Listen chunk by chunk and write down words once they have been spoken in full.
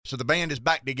So the band is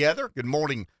back together. Good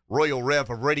morning, Royal Rev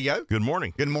of Radio. Good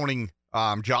morning. Good morning,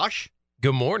 Josh.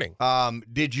 Good morning.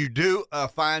 Did you do a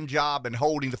fine job in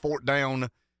holding the fort down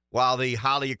while the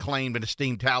highly acclaimed and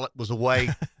esteemed talent was away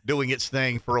doing its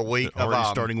thing for a week? Already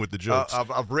starting with the jokes.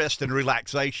 Of rest and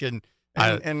relaxation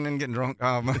and getting drunk.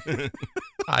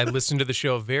 I listened to the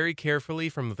show very carefully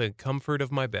from the comfort of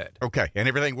my bed. Okay, and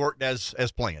everything worked as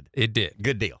planned. It did.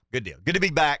 Good deal. Good to be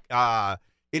back.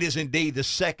 It is indeed the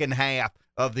second half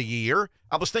of the year.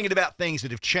 I was thinking about things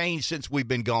that have changed since we've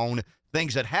been gone,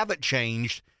 things that haven't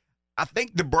changed. I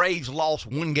think the Braves lost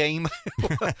one game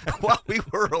while we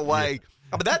were away.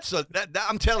 Yeah. But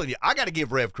I'm telling you, I got to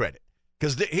give Rev credit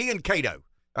because he and Cato,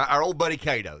 our old buddy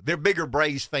Cato, they're bigger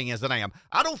Braves fans than I am.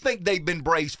 I don't think they've been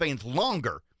Braves fans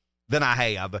longer than I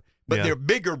have, but they're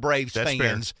bigger Braves fans.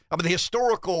 Fair. I mean, the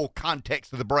historical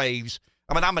context of the Braves,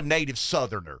 I'm a native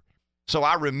Southerner. So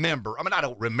I remember, I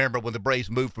don't remember when the Braves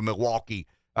moved from Milwaukee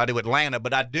to Atlanta,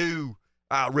 but I do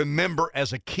remember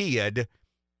as a kid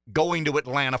going to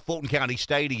Atlanta, Fulton County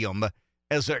Stadium,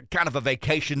 as a kind of a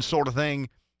vacation sort of thing.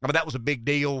 That was a big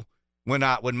deal when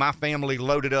my family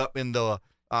loaded up in the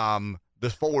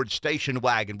Ford station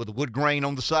wagon with the wood grain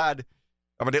on the side.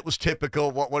 It was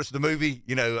typical. What's the movie?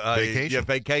 Vacation. Yeah,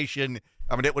 Vacation.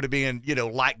 It would have been,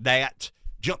 like that.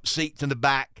 Jump seats in the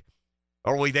back.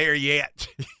 Are we there yet?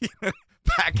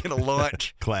 Packing a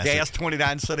lunch. Classic. Gas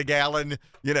 29 cents a gallon.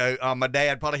 My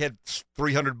dad probably had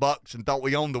 $300 and thought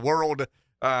we owned the world.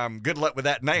 Good luck with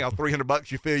that now.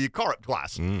 $300, you fill your car up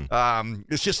twice.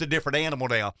 It's just a different animal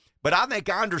now. But I think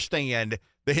I understand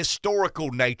the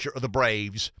historical nature of the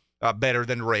Braves better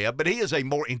than Reb. But he is a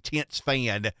more intense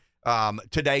fan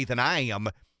today than I am.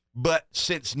 But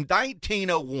since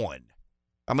 1901,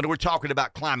 we're talking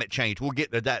about climate change. We'll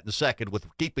get to that in a second with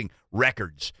keeping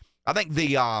records. I think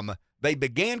they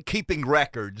began keeping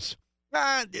records,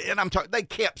 and they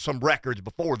kept some records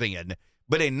before then.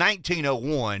 But in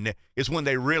 1901 is when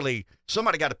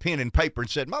somebody got a pen and paper and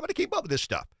said, I'm going to keep up with this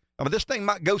stuff. This thing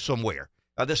might go somewhere,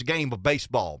 this game of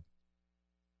baseball.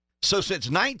 So since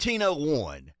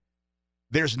 1901,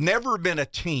 there's never been a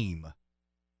team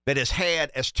that has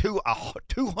had a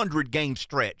 200-game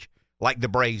stretch like the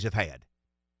Braves have had.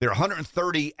 They're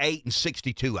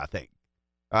 138-62, I think.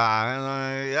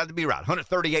 That'd be right,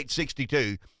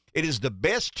 138-62. It is the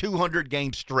best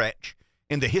 200-game stretch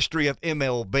in the history of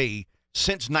MLB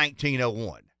since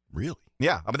 1901. Really?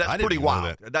 Yeah, that's pretty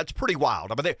wild. That's pretty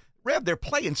wild. They're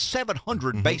playing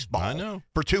 700 baseball I know.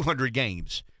 For 200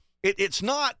 games. It's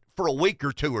not for a week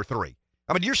or two or three.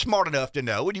 You're smart enough to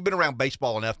know, and you've been around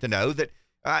baseball enough to know that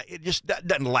it just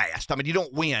doesn't last. You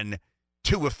don't win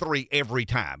 2 or 3 every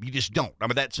time. You just don't.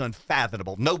 That's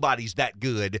unfathomable. Nobody's that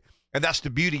good, and that's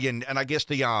the beauty and I guess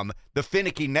the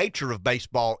finicky nature of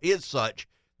baseball is such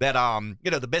that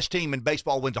the best team in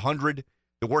baseball wins 100.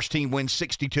 The worst team wins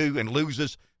 62 and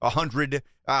loses 100.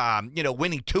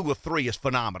 Winning 2 or 3 is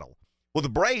phenomenal. Well, the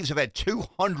Braves have had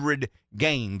 200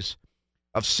 games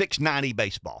of 690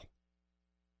 baseball.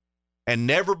 And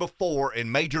never before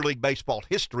in Major League Baseball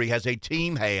history has a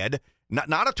team had not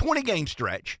a 20-game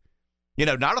stretch,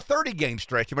 not a 30-game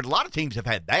stretch. A lot of teams have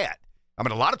had that.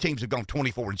 A lot of teams have gone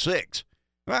 24-6.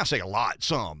 Well, I say a lot,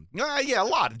 some. A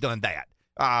lot have done that.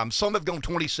 Some have gone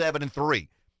 27-3.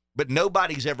 But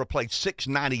nobody's ever played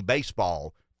 690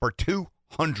 baseball for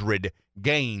 200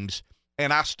 games.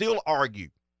 And I still argue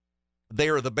they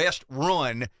are the best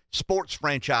run sports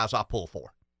franchise I pull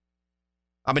for.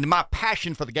 My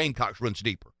passion for the Gamecocks runs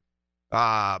deeper.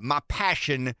 My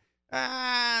passion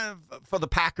for the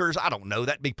Packers, I don't know.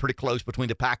 That'd be pretty close between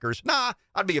the Packers. Nah,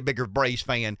 I'd be a bigger Braves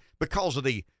fan because of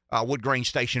the wood grain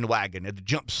station wagon and the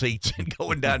jump seats and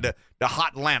going down to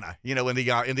hot Atlanta, in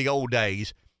the old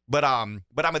days. But I'm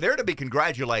there to be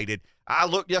congratulated. I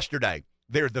looked yesterday.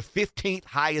 They're the 15th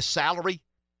highest salary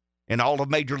in all of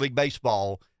Major League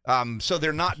Baseball. So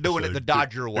they're not doing it the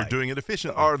Dodger way. They're doing it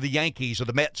efficiently. Or the Yankees or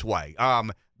the Mets way.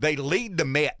 They lead the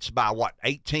Mets by,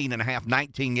 18 and a half,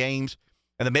 19 games.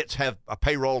 And the Mets have a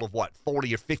payroll of, $40 or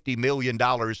 $50 million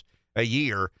a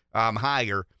year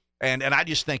higher. And I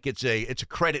just think it's a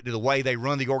credit to the way they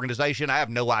run the organization. I have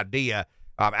no idea.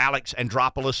 Alex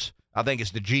Andropoulos, I think,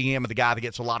 is the GM and the guy that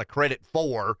gets a lot of credit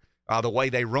for the way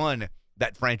they run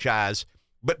that franchise.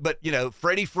 But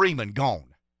Freddie Freeman, gone.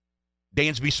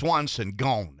 Dansby Swanson,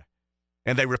 gone.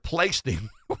 And they replaced him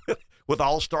with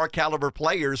all-star caliber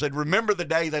players. And remember the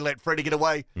day they let Freddie get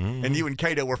away? Mm-hmm. And you and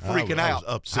Cato were freaking out. I was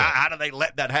upset. How did they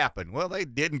let that happen? Well, they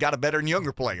did and got a better and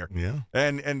younger player. Yeah.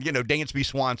 And Dansby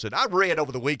Swanson. I read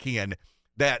over the weekend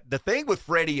that the thing with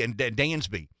Freddie and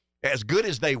Dansby, as good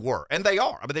as they were, and they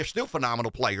are, they're still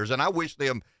phenomenal players, and I wish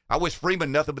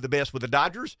Freeman nothing but the best with the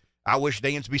Dodgers. I wish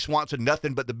Dansby Swanson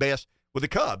nothing but the best with the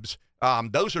Cubs.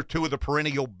 Those are two of the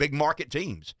perennial big market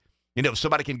teams. You know, if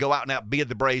somebody can go out and outbid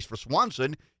the Braves for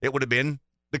Swanson, it would have been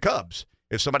the Cubs.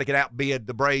 If somebody could outbid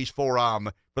the Braves for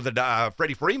the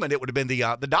Freddie Freeman, it would have been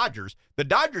the Dodgers. The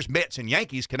Dodgers, Mets, and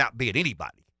Yankees can outbid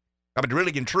anybody. I mean,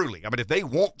 really and truly. I mean, if they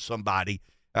want somebody,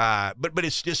 but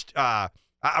it's just I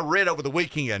read over the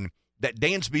weekend that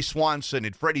Dansby Swanson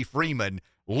and Freddie Freeman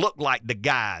looked like the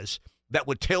guys that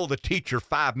would tell the teacher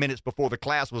 5 minutes before the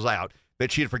class was out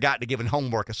that she had forgotten to give a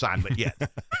homework assignment yet.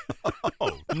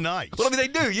 Oh, nice. Well, I mean, they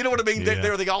do. You know what I mean? Yeah.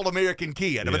 They're the all-American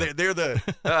kid. I mean, they're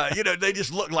the, they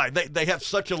just look like they have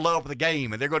such a love for the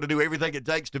game, and they're going to do everything it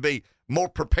takes to be more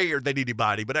prepared than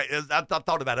anybody. But I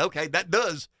thought about it. Okay, that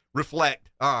does reflect,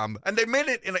 and they meant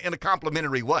it in a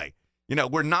complimentary way. You know,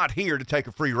 we're not here to take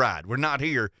a free ride. We're not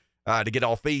here to get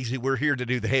off easy. We're here to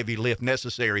do the heavy lift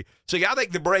necessary. See, I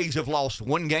think the Braves have lost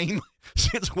one game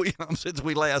since we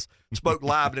last spoke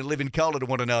live and live in color to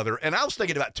one another. And I was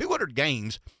thinking about 200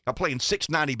 games of playing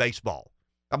 690 baseball.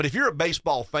 I mean, if you're a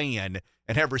baseball fan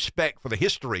and have respect for the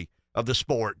history of the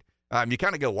sport, you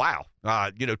kind of go, wow.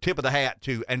 Tip of the hat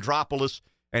to Andropoulos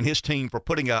and his team for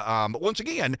putting once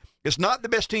again, it's not the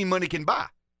best team money can buy.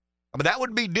 I mean, that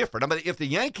would be different. I mean, if the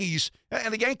Yankees,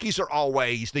 and the Yankees are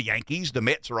always the Yankees, the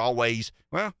Mets are always,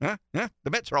 the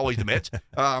Mets are always the Mets.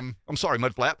 I'm sorry,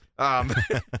 Mudflap.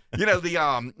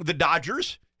 The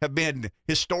Dodgers have been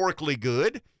historically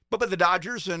good, but the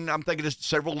Dodgers, and I'm thinking of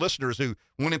several listeners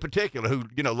one in particular who,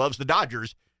 loves the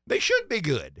Dodgers, they should be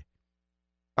good.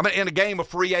 I mean, in a game of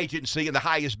free agency and the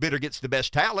highest bidder gets the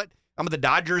best talent, I mean, the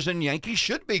Dodgers and Yankees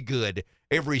should be good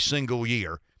every single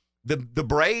year. The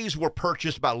Braves were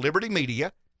purchased by Liberty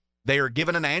Media. They are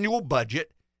given an annual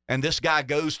budget, and this guy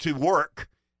goes to work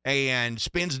and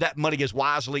spends that money as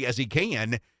wisely as he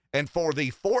can. And for the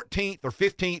 14th or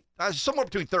 15th, somewhere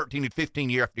between 13 and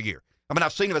 15 year after year. I mean,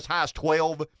 I've seen him as high as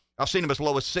 12. I've seen him as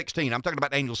low as 16. I'm talking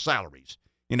about annual salaries.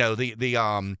 You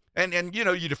defer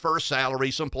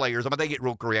salary. Some players, I mean, they get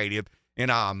real creative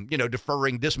in,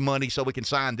 deferring this money so we can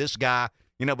sign this guy.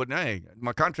 But hey,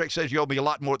 my contract says you owe me a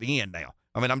lot more at the end now.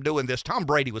 I mean, I'm doing this. Tom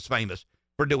Brady was famous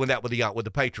for doing that with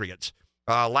the Patriots,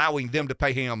 allowing them to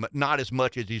pay him not as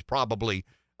much as he's probably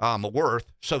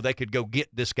worth, so they could go get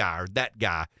this guy or that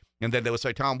guy, and then they would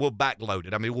say, "Tom, we'll backload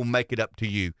it. I mean, we'll make it up to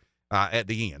you at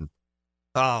the end."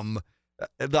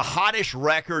 The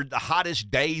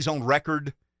hottest days on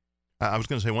record. I was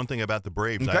going to say one thing about the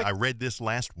Braves. Okay. I read this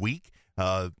last week.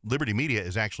 Liberty Media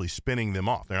is actually spinning them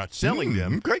off. They're not selling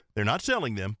them. Okay. They're not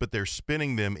selling them, but they're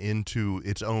spinning them into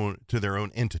their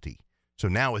own entity. So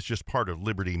now it's just part of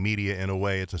Liberty Media in a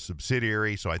way. It's a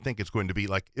subsidiary. So I think it's going to be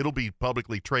it'll be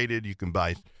publicly traded. You can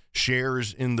buy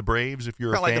shares in the Braves if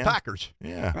you're a fan. Like the Packers.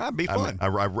 Yeah. That'd be fun. I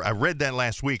read that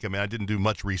last week. I mean, I didn't do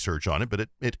much research on it, but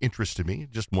it interested me.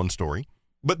 Just one story.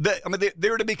 But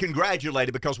they're to be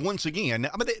congratulated because once again,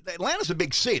 I mean, Atlanta's a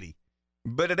big city.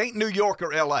 But it ain't New York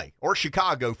or L.A. or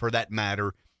Chicago for that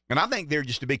matter. And I think they're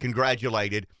just to be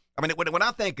congratulated. I mean, when I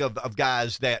think of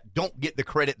guys that don't get the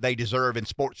credit they deserve in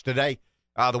sports today,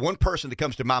 the one person that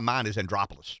comes to my mind is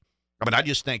Andropoulos. I mean, I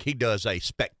just think he does a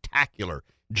spectacular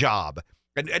job.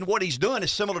 And what he's done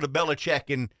is similar to Belichick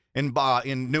in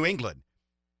New England.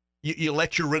 You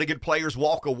let your really good players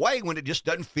walk away when it just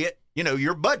doesn't fit,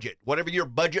 your budget, whatever your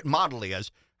budget model is.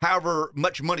 However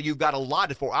much money you've got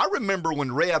allotted for. I remember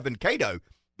when Rev and Cato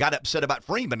got upset about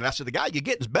Freeman, and I said, the guy you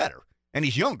get is better, and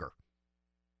he's younger.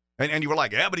 And you were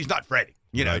like, yeah, but he's not Freddie.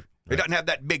 Right. He doesn't have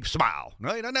that big smile.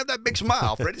 No, he doesn't have that big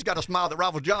smile. Freddie's got a smile that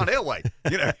rivals John Elway.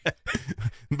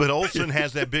 But Olsen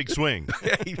has that big swing.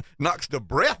 He knocks the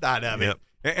breath out of it.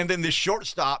 And then this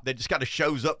shortstop that just kind of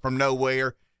shows up from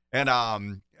nowhere.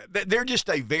 And they're just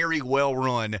a very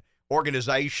well-run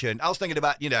organization. I was thinking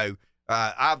about,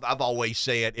 I've always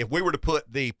said if we were to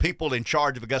put the people in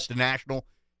charge of Augusta National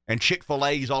and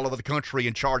Chick-fil-A's all over the country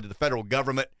in charge of the federal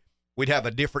government, we'd have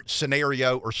a different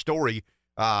scenario or story.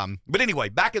 But anyway,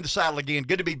 back in the saddle again.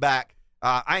 Good to be back.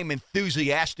 I am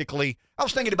enthusiastically. I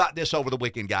was thinking about this over the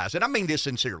weekend, guys, and I mean this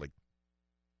sincerely.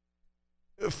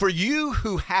 For you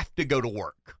who have to go to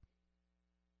work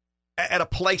at a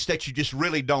place that you just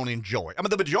really don't enjoy. I mean,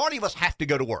 the majority of us have to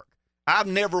go to work. I've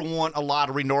never won a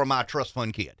lottery, nor am I a trust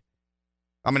fund kid.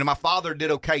 I mean, my father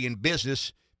did okay in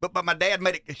business, but my dad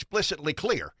made it explicitly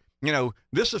clear,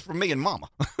 this is for me and mama.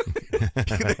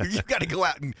 You've got to go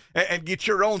out and get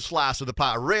your own slice of the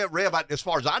pie. Rev, as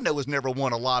far as I know, has never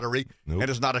won a lottery. Nope. And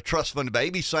is not a trust fund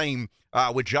baby. Same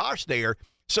with Josh there.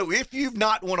 So if you've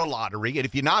not won a lottery and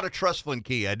if you're not a trust fund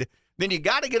kid, then you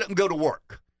got to get up and go to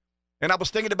work. And I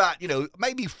was thinking about,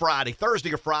 maybe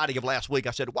Thursday or Friday of last week,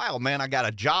 I said, wow, man, I got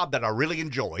a job that I really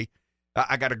enjoy.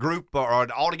 I got a group or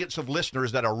an audience of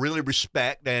listeners that I really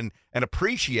respect and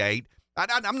appreciate.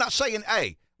 I'm not saying,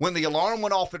 hey, when the alarm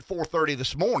went off at 4:30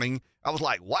 this morning, I was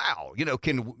like, wow,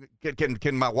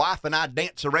 can my wife and I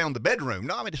dance around the bedroom?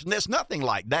 No, I mean, it's nothing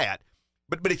like that.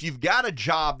 But if you've got a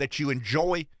job that you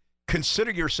enjoy,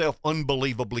 consider yourself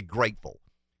unbelievably grateful.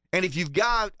 And if you've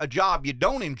got a job you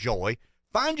don't enjoy,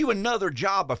 find you another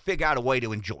job or figure out a way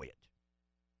to enjoy it.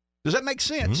 Does that make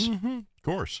sense? Mm-hmm. Of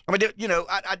course. I mean,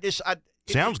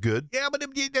 Sounds good. Yeah, but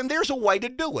and there's a way to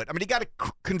do it. I mean, you got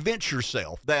to convince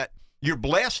yourself that you're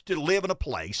blessed to live in a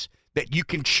place that you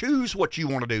can choose what you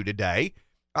want to do today.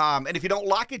 And if you don't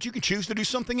like it, you can choose to do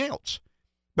something else.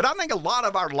 But I think a lot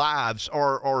of our lives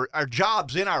or our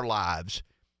jobs in our lives,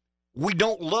 we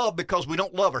don't love because we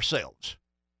don't love ourselves.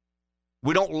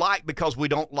 We don't like because we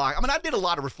don't like. I mean, I did a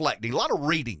lot of reflecting, a lot of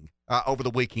reading over the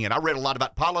weekend. I read a lot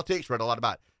about politics, read a lot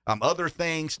about other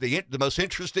things. The most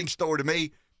interesting story to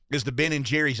me is the Ben and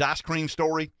Jerry's ice cream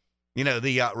story. You know,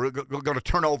 we're going to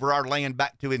turn over our land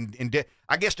back to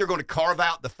I guess they're going to carve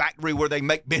out the factory where they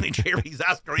make Ben and Jerry's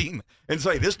ice cream and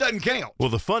say this doesn't count. Well,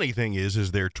 the funny thing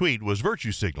is their tweet was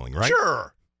virtue signaling, right?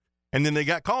 Sure. And then they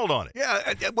got called on it.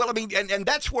 Yeah. Well, I mean, and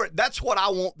that's what I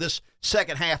want this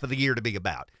second half of the year to be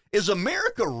about. Is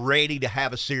America ready to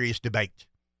have a serious debate?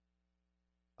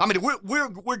 I mean,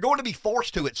 we're going to be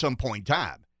forced to at some point in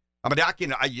time. I mean,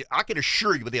 I can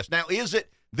assure you of this. Now, is it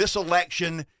this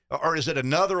election or is it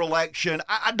another election?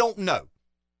 I don't know.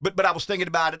 But I was thinking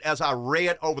about it as I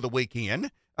read over the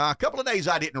weekend. A couple of days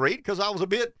I didn't read because I was a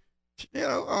bit,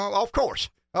 off course.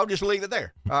 I'll just leave it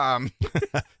there.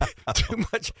 Too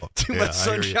much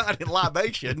sunshine and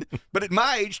libation. But at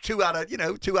my age, 2 out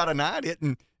of 9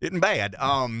 isn't bad.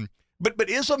 But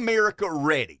is America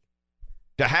ready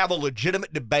to have a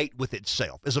legitimate debate with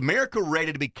itself? Is America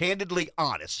ready to be candidly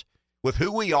honest with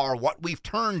who we are, what we've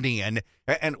turned in,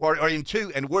 or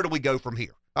into, and where do we go from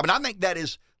here? I mean, I think that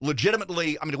is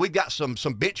legitimately. I mean, we've got some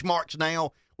benchmarks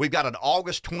now. We've got an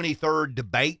August 23rd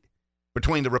debate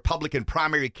between the Republican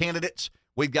primary candidates.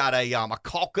 We've got a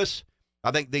caucus.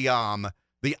 I think the Iowa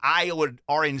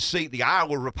RNC, the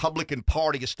Iowa Republican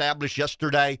Party, established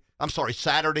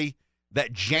Saturday,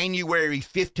 that January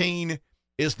 15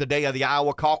 is the day of the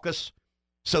Iowa caucus.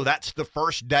 So that's the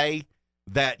first day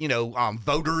that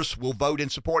voters will vote in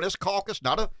support of this caucus.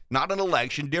 Not an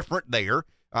election, different there.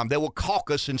 They will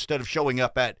caucus instead of showing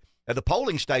up at the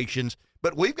polling stations.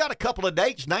 But we've got a couple of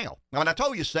dates now. I mean, I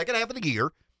told you, second half of the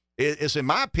year is, in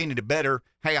my opinion, a better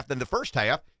half than the first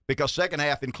half because second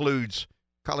half includes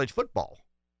college football,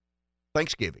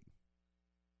 Thanksgiving,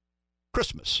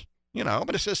 Christmas.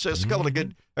 But it's a couple of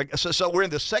good. So we're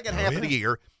in the second half of the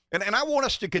year, and I want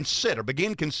us to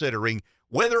begin considering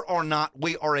whether or not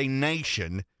we are a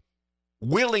nation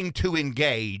willing to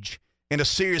engage in a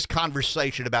serious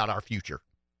conversation about our future.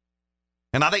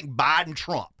 And I think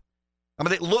Biden-Trump, I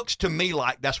mean, it looks to me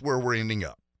like that's where we're ending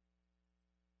up.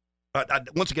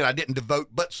 Once again, I didn't devote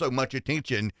but so much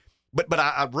attention, but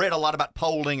I read a lot about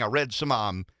polling. I read some,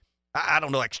 I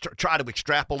don't know, try to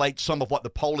extrapolate some of what the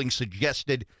polling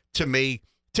suggested to me.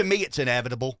 To me, it's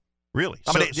inevitable. Really?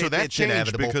 I mean, so that it's changed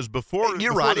inevitable. because before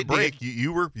right, the break,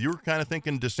 you were kind of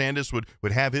thinking DeSantis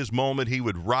would have his moment. He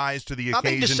would rise to the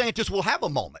occasion. I think DeSantis will have a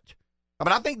moment. I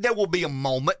mean, I think there will be a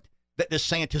moment that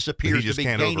DeSantis appears to be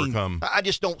gaining. Overcome. I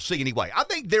just don't see any way. I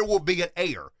think there will be an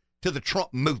heir to the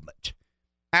Trump movement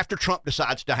after Trump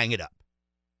decides to hang it up.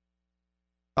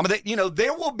 I mean,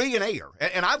 there will be an heir.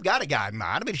 And I've got a guy in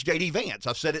mind. I mean, it's J.D. Vance.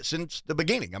 I've said it since the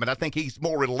beginning. I mean, I think he's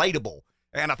more relatable.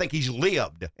 And I think he's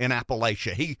lived in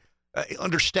Appalachia. He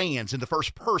understands in the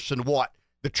first person what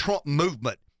the Trump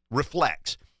movement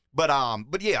reflects. But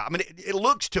yeah, I mean, it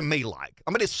looks to me like,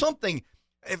 I mean, it's something,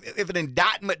 if an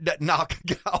indictment doesn't knock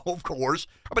a guy off, of course.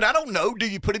 I mean, I don't know. Do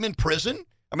you put him in prison?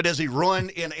 I mean, does he run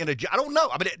in a? I don't know.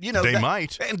 I mean, they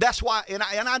might, and that's why. And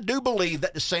I do believe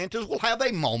that DeSantis will have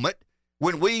a moment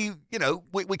when we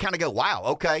kind of go, wow,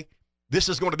 okay, this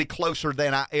is going to be closer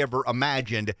than I ever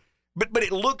imagined. But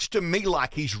it looks to me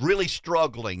like he's really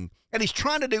struggling, and he's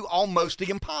trying to do almost the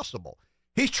impossible.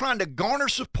 He's trying to garner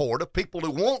support of people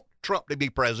who want Trump to be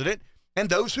president and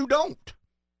those who don't.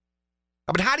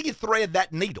 I mean, how do you thread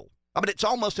that needle? I mean, it's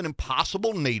almost an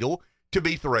impossible needle to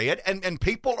be thread, and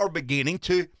people are beginning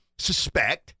to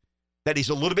suspect that he's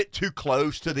a little bit too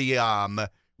close to the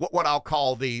what I'll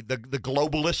call the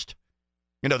globalist,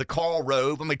 the Karl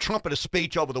Rove. I mean, Trump in a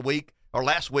speech over the week or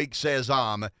last week says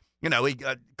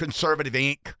conservative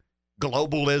Inc.,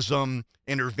 globalism,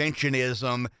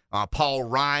 interventionism, Paul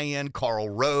Ryan, Karl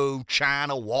Rove,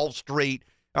 China, Wall Street.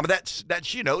 I mean,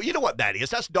 that's you know what that is.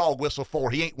 That's dog whistle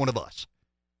for he ain't one of us.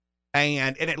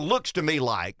 And it looks to me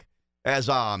like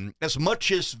as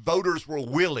much as voters were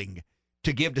willing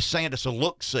to give DeSantis a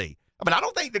look-see. I mean, I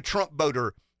don't think the Trump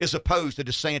voter is opposed to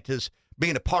DeSantis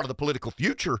being a part of the political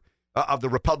future of the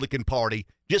Republican Party,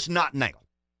 just not now,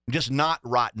 just not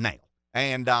right now.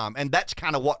 And that's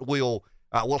kind of what we'll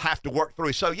have to work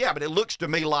through. So, yeah, but it looks to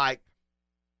me like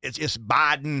it's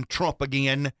Biden, Trump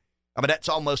again. I mean, that's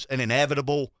almost an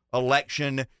inevitable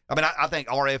election. I mean, I think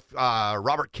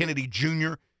Robert Kennedy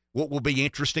Jr. will be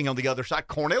interesting on the other side.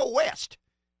 Cornel West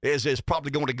is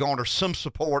probably going to garner some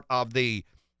support of the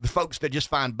folks that just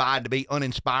find Biden to be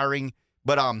uninspiring.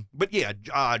 But yeah,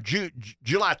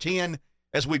 July 10,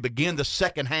 as we begin the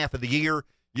second half of the year,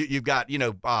 you've got,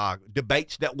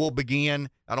 debates that will begin.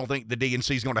 I don't think the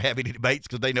DNC is going to have any debates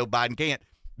because they know Biden can't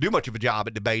do much of a job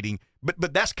at debating.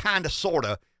 But that's kind of sort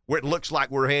of where it looks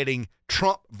like we're heading.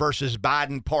 Trump versus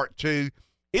Biden part 2.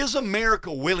 Is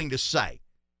America willing to say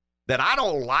that I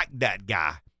don't like that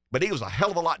guy, but he was a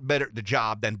hell of a lot better at the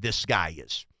job than this guy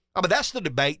is? I mean, that's the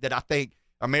debate that I think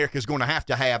America is going to have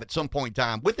at some point in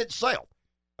time with itself.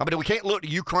 I mean, we can't look to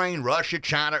Ukraine, Russia,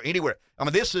 China, anywhere. I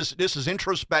mean, this is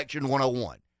introspection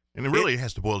 101. And it really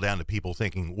has to boil down to people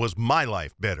thinking, was my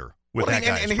life better with that guy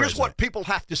as and here's president? what people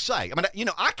have to say. I mean,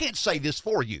 I can't say this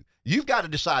for you. You've got to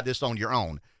decide this on your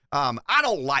own. I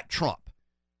don't like Trump,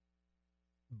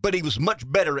 but he was much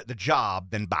better at the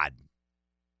job than Biden.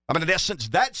 I mean, in essence,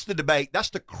 that's the debate. That's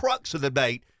the crux of the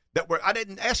debate. I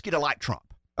didn't ask you to like Trump.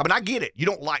 I mean, I get it. You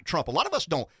don't like Trump. A lot of us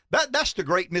don't. That's the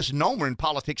great misnomer in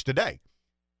politics today.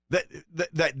 That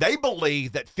they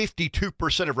believe that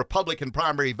 52% of Republican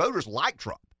primary voters like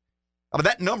Trump. I mean,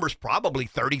 that number's probably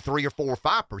 33 or 4 or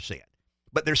 5%.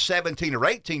 But there's 17 or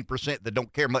 18% that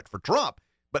don't care much for Trump,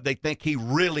 but they think he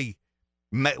really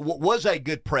was a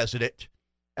good president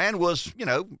and was,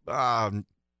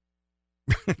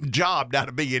 jobbed out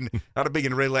of being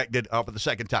reelected for the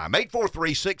second time.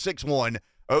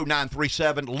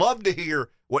 843-661-0937. Love to hear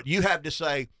what you have to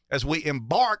say as we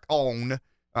embark on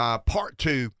part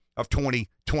 2 of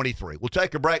 2023. We'll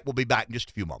take a break. We'll be back in just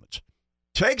a few moments.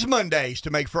 Takes Mondays to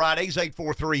make Fridays.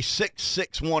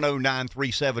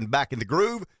 843-661-0937. Back in the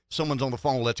groove. Someone's on the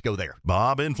phone. Let's go there.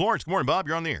 Bob in Florence. Good morning, Bob.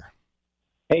 You're on the air.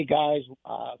 Hey, guys.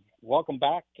 Welcome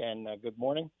back and good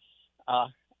morning. I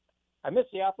missed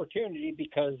the opportunity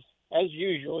because, as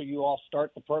usual, you all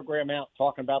start the program out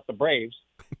talking about the Braves.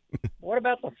 What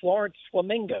about the Florence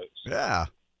Flamingos? Yeah.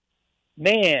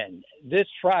 Man, this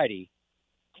Friday,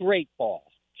 great ball.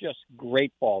 Just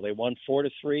great ball. They won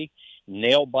 4-3.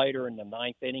 Nail biter in the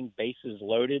 9th inning, bases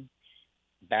loaded.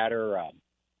 Batter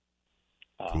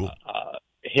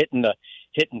hitting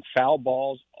foul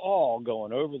balls, all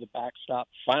going over the backstop.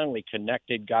 Finally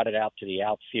connected, got it out to the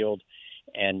outfield,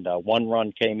 and 1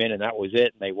 run came in, and that was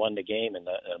it. And they won the game in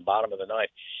the bottom of the 9th.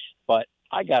 But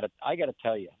I gotta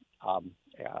tell you,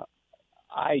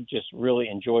 I just really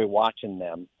enjoy watching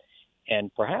them.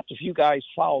 And perhaps if you guys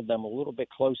followed them a little bit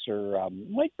closer,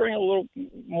 might bring a little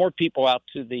more people out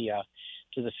to the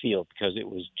field because it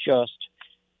was just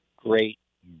great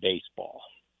baseball.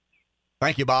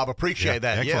 Thank you, Bob. Appreciate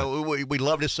that. Excellent. Yeah, we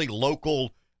love to see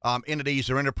local entities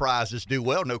or enterprises do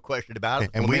well. No question about it.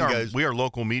 And we are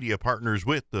local media partners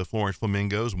with the Florence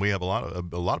Flamingos, and we have a lot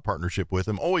of partnership with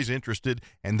them. Always interested,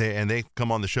 and they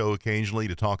come on the show occasionally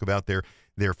to talk about their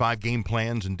 5-game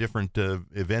plans and different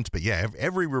events. But yeah,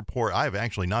 every report. I've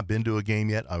actually not been to a game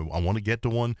yet. I want to get to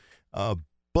one,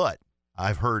 but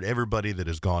I've heard everybody that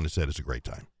has gone has said it's a great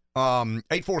time.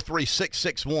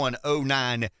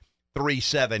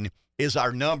 843-661-0937 is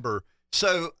our number.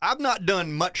 So I've not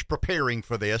done much preparing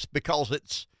for this because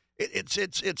it's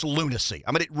lunacy.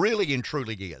 I mean, it really and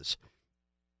truly is.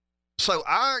 So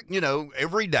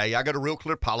every day I go to Real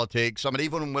Clear Politics. I mean,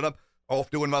 even when I'm off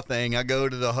doing my thing, I go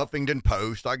to the Huffington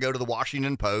Post, I go to the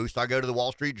Washington Post, I go to the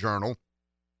Wall Street Journal.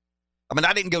 I mean,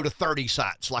 I didn't go to 30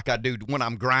 sites like I do when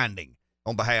I'm grinding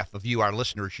on behalf of you, our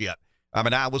listenership. I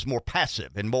mean, I was more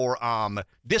passive and more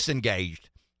disengaged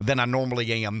than I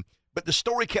normally am. But the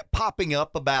story kept popping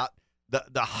up about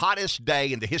the hottest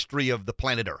day in the history of the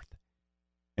planet Earth.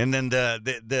 And then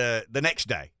the next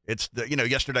day,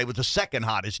 yesterday was the second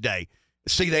hottest day.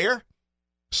 See there?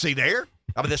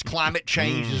 I mean, this climate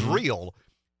change is real.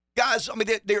 Guys, I mean,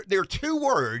 there are 2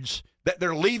 words that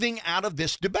they're leaving out of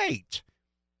this debate.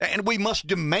 And we must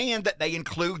demand that they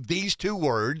include these 2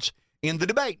 words in the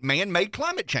debate: man-made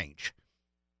climate change.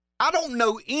 I don't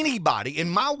know anybody in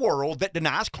my world that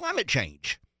denies climate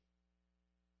change.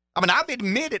 I mean, I've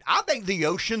admitted, I think the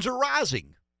oceans are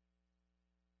rising.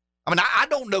 I mean, I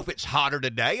don't know if it's hotter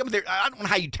today. I mean, I don't know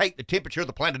how you take the temperature of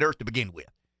the planet Earth to begin with.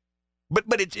 But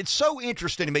it's so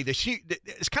interesting to me.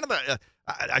 It's kind of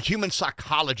a human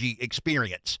psychology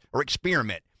experience or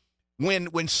experiment.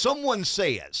 when someone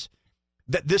says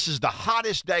that this is the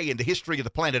hottest day in the history of the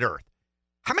planet Earth,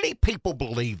 how many people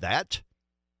believe that?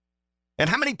 And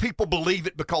how many people believe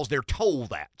it because they're told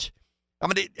that? I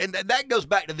mean, and that goes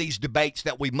back to these debates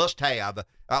that we must have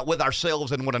with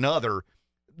ourselves and one another.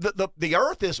 The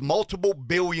Earth is multiple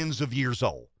billions of years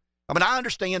old. I mean, I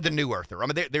understand the new earther. I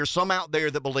mean, there's some out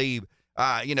there that believe,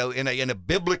 in a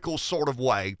biblical sort of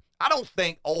way. I don't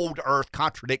think old Earth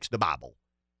contradicts the Bible.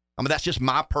 I mean, that's just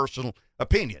my personal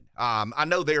opinion. I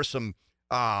know there's some,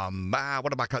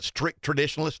 strict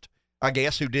traditionalists, I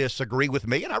guess, who disagree with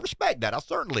me, and I respect that. I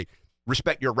certainly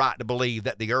respect your right to believe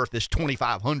that the Earth is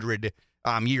 2,500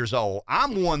 years old.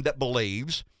 I'm one that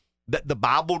believes that the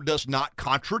Bible does not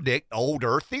contradict old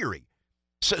Earth theory.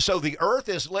 So the Earth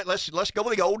is, let's go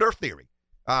with the old Earth theory.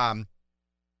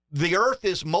 The Earth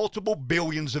is multiple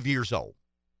billions of years old.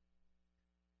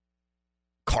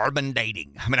 Carbon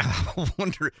dating. I mean, I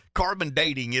wonder, carbon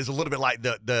dating is a little bit like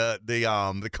the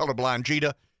colorblind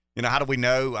cheetah. You know, how do we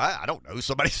know? I don't know.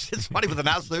 Somebody with a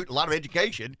nice suit, a lot of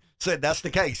education, said that's the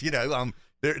case. You know,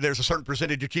 there's a certain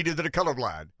percentage of cheetahs that are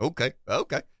colorblind. Okay.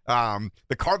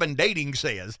 The carbon dating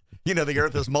says, you know, the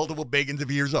Earth is multiple billions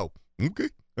of years old. Okay.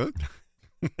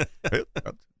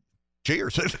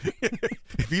 Cheers.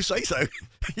 If you say so.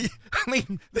 I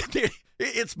mean,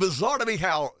 it's bizarre to me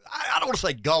how, I don't want to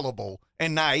say gullible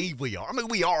and naive we are. I mean,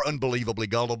 we are unbelievably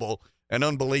gullible and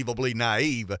unbelievably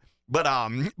naive. But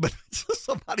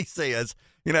somebody says,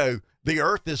 you know, the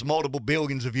Earth is multiple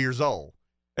billions of years old.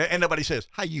 And nobody says,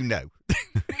 how you know?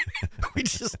 we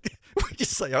just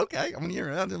say, okay, I mean,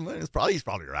 you're right. He's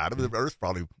probably right. I mean, the Earth's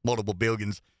probably multiple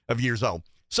billions of years old.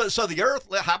 So the Earth,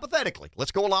 hypothetically,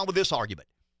 let's go along with this argument.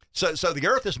 So the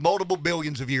Earth is multiple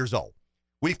billions of years old.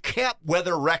 We've kept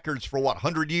weather records for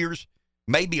 100 years,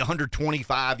 maybe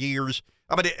 125 years.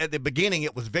 I mean, at the beginning,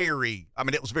 it was very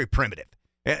primitive,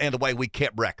 and the way we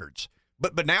kept records.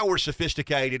 But now we're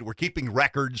sophisticated. We're keeping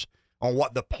records on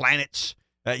what the planets.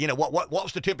 What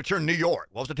was the temperature in New York?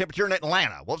 What was the temperature in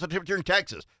Atlanta? What was the temperature in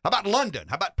Texas? How about London?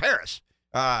 How about Paris?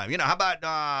 How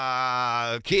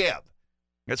about Kiev?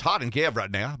 It's hot in Kiev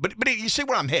right now. But you see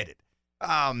where I'm headed.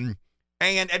 And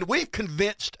we've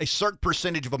convinced a certain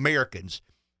percentage of Americans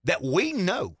that we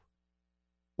know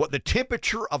what the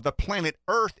temperature of the planet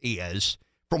Earth is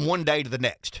from one day to the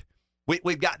next.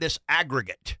 We've got this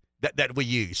aggregate that we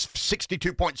use.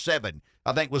 62.7,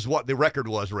 I think, was what the record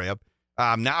was, Reb.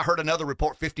 Now I heard another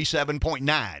report,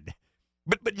 57.9.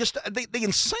 But just the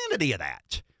insanity of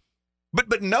that.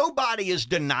 But nobody is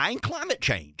denying climate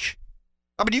change.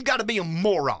 I mean, you've got to be a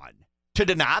moron to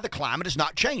deny the climate is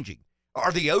not changing.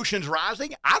 Are the oceans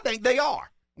rising? I think they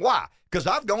are. Why? Because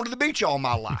I've gone to the beach all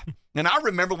my life. And I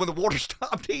remember when the water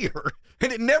stopped here,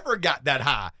 and it never got that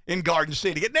high in Garden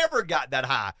City. It never got that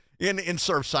high in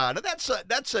Surfside.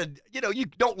 That's a you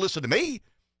don't listen to me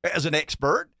as an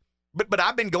expert. But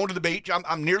I've been going to the beach.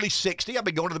 I'm nearly 60. I've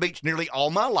been going to the beach nearly all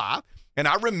my life. And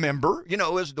I remember,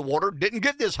 as the water didn't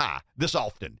get this high this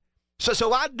often.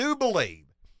 So I do believe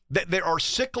that there are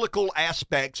cyclical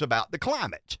aspects about the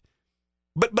climate.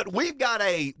 But we've got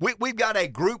a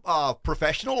group of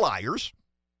professional liars.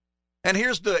 And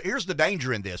here's the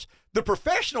danger in this. The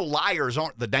professional liars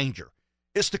aren't the danger.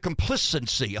 It's the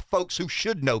complacency of folks who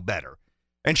should know better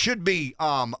and should be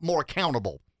more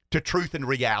accountable to truth and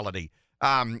reality.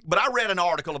 But I read an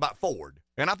article about Ford,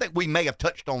 and I think we may have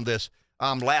touched on this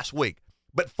last week.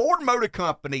 But Ford Motor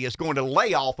Company is going to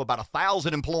lay off about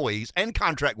 1,000 employees and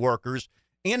contract workers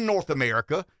in North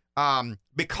America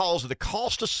because of the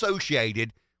cost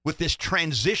associated with this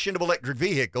transition of electric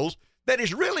vehicles that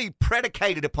is really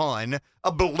predicated upon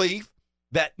a belief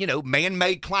that,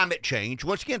 man-made climate change.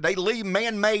 Once again, they leave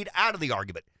man-made out of the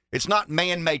argument. It's not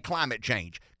man-made climate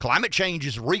change. Climate change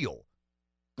is real.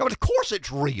 No, but of course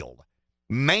it's real.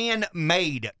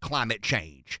 Man-made climate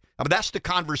change. I mean, that's the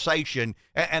conversation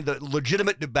and the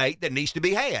legitimate debate that needs to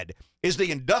be had. Is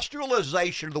the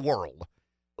industrialization of the world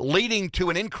leading to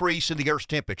an increase in the Earth's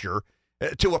temperature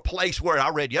to a place where I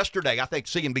read yesterday, I think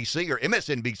CNBC or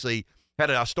MSNBC had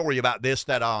a story about this,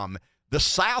 that the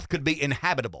South could be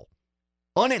uninhabitable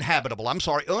by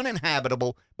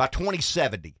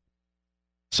 2070.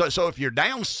 So if you're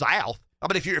down south,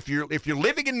 I mean, if you're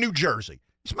living in New Jersey,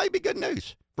 this may be good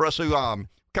news for us who kind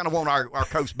of want our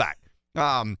coast back.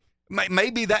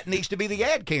 Maybe that needs to be the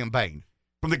ad campaign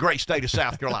from the great state of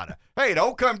South Carolina. Hey,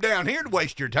 don't come down here to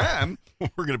waste your time.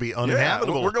 We're going to be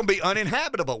uninhabitable. Yeah, we're going to be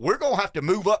uninhabitable. We're going to have to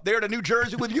move up there to New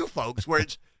Jersey with you folks where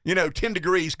it's, 10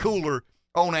 degrees cooler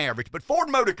on average. But Ford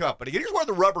Motor Company, here's where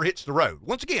the rubber hits the road.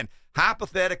 Once again,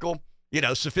 hypothetical,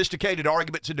 sophisticated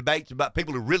arguments and debates about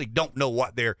people who really don't know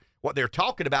what they're what they're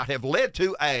talking about have led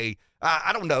to an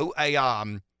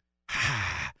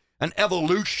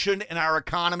evolution in our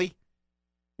economy.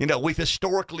 You know, we've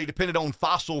historically depended on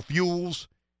fossil fuels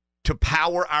to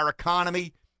power our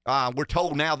economy. We're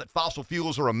told now that fossil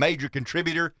fuels are a major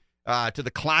contributor to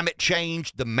the climate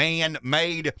change, the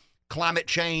man-made climate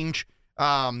change.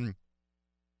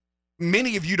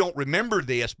 Many of you don't remember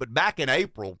this, but back in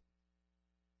April,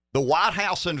 the White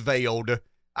House unveiled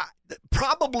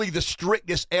probably the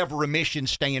strictest ever emission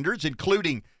standards,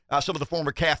 including some of the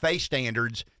former CAFE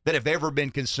standards that have ever been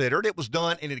considered. It was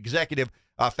done in an executive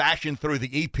fashion through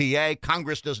the EPA.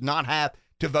 Congress does not have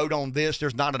to vote on this.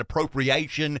 There's not an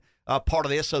appropriation part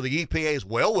of this, so the EPA is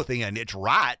well within its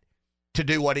right to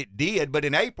do what it did. But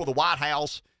in April, the White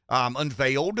House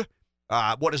unveiled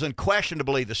what is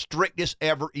unquestionably the strictest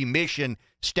ever emission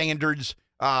standards.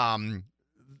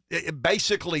 It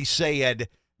basically said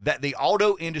that the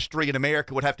auto industry in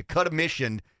America would have to cut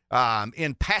emission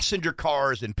in passenger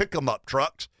cars and pick-em-up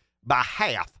trucks by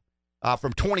half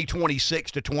from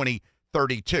 2026 to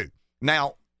 2032.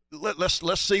 Now, let's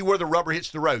see where the rubber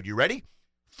hits the road. You ready?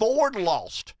 Ford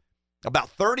lost about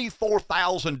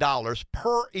 $34,000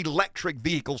 per electric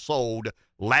vehicle sold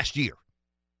last year.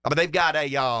 I mean, they've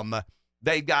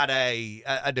got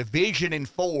a division in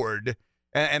Ford,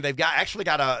 and they've actually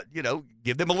got to,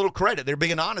 give them a little credit. They're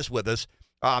being honest with us.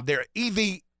 Their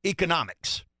EV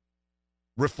economics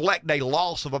reflect a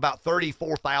loss of about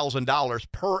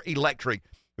 $34,000 per electric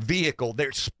vehicle. They're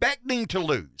expecting to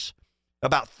lose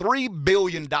about $3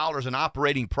 billion in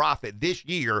operating profit this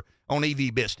year on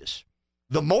EV business.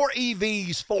 The more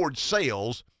EVs Ford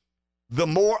sells, the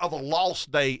more of a loss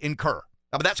they incur.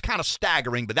 I mean, that's kind of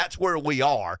staggering, but that's where we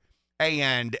are.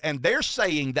 And they're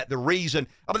saying that the reason,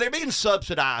 they're being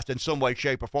subsidized in some way,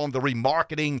 shape, or form, the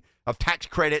remarketing of tax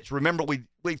credits. Remember,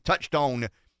 we've touched on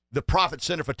the profit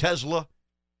center for Tesla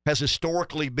has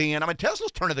historically been,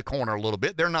 Tesla's turning the corner a little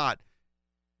bit. They're not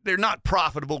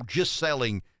profitable just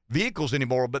selling vehicles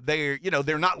anymore, but they're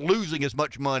not losing as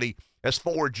much money as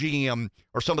Ford, GM,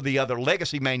 or some of the other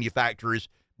legacy manufacturers.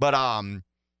 But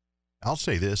I'll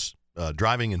say this.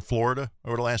 Driving in Florida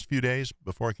over the last few days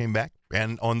before I came back,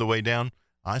 and on the way down,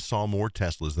 I saw more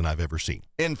Teslas than I've ever seen.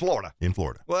 In Florida? In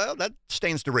Florida. Well, that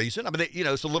stands to reason.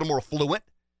 It's a little more affluent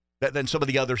than some of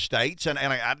the other states, and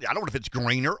I don't know if it's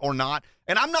greener or not.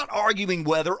 And I'm not arguing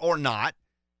whether or not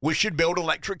we should build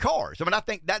electric cars. I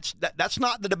think that's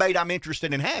not the debate I'm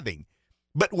interested in having.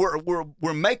 But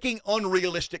we're making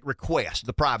unrealistic requests,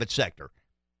 the private sector.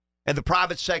 And the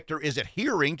private sector is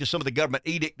adhering to some of the government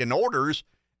edict and orders,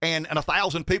 and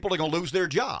 1,000 people are going to lose their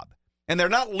job. And they're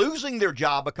not losing their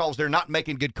job because they're not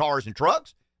making good cars and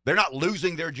trucks. They're not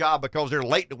losing their job because they're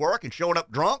late to work and showing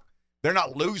up drunk. They're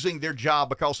not losing their job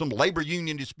because some labor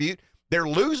union dispute. They're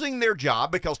losing their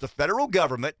job because the federal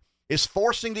government is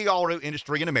forcing the auto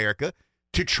industry in America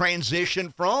to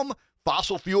transition from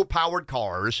fossil fuel-powered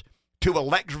cars to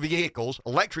electric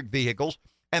vehicles.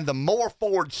 And the more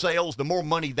Ford sells, the more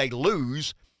money they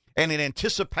lose. And in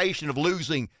anticipation of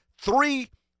losing $3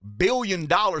 billion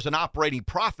in operating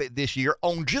profit this year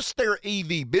on just their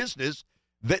EV business,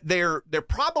 that they're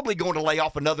probably going to lay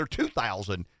off another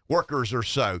 2,000 workers or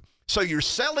so. So you're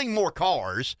selling more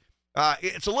cars.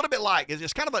 It's a little bit like,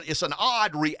 it's an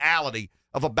odd reality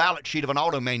of a balance sheet of an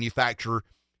auto manufacturer.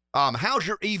 How's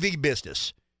your EV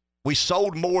business? We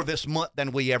sold more this month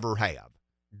than we ever have.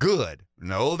 Good.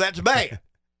 No, that's bad.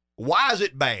 Why is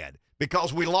it bad?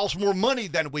 Because we lost more money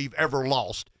than we've ever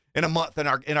lost in a month in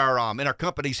our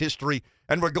company's history,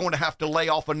 and we're going to have to lay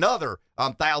off another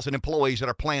 1,000 employees that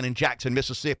are planning in Jackson,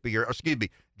 Mississippi,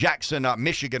 Jackson,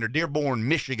 Michigan, or Dearborn,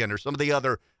 Michigan, or some of the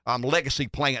other legacy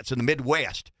plants in the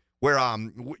Midwest, where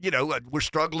we're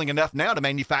struggling enough now to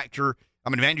manufacture.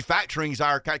 Manufacturing is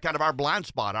our kind of our blind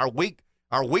spot, our weak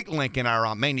link in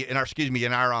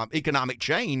our economic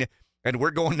chain, and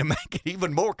we're going to make it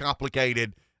even more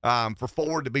complicated. For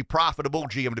Ford to be profitable,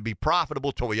 GM to be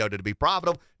profitable, Toyota to be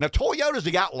profitable. Now, Toyota's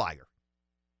the outlier.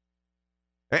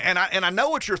 And I know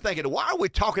what you're thinking. Why are we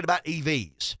talking about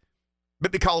EVs?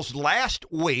 But because over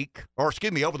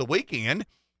the weekend,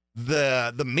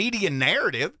 the media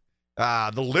narrative,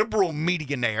 the liberal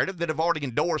media narrative that have already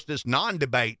endorsed this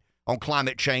non-debate on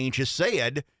climate change has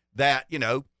said that,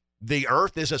 the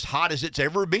earth is as hot as it's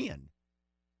ever been.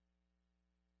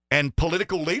 And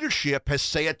political leadership has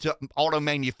said to auto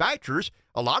manufacturers,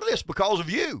 a lot of this because of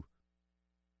you.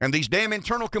 And these damn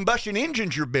internal combustion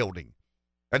engines you're building.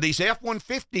 And these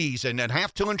F-150s and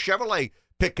half-ton Chevrolet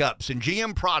pickups and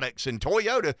GM products and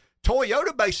Toyota.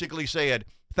 Toyota basically said,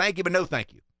 thank you, but no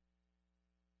thank you.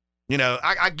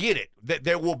 I get it. That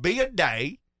there will be a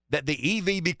day that the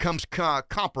EV becomes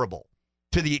comparable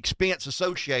to the expense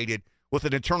associated with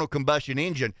an internal combustion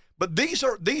engine. But these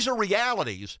are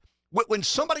realities. When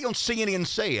somebody on CNN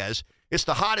says it's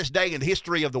the hottest day in the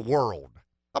history of the world,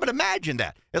 I mean, imagine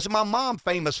that. As my mom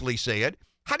famously said,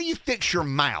 how do you fix your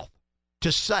mouth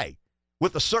to say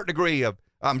with a certain degree of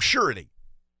surety,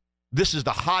 this is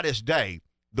the hottest day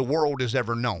the world has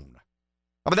ever known?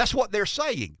 I mean, that's what they're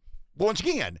saying. Once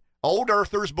again, old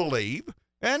earthers believe,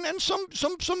 and some,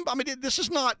 I mean, this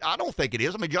is not, I don't think it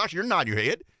is. I mean, Josh, you're nodding your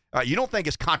head. You don't think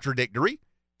it's contradictory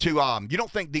to, you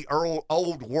don't think the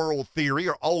old world theory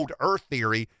or old earth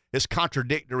theory is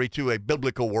contradictory to a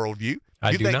biblical worldview?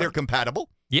 I do do think not. they're compatible?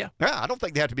 Yeah. Yeah, I don't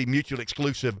think they have to be mutually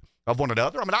exclusive of one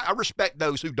another. I mean, I respect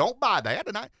those who don't buy that,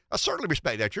 and I certainly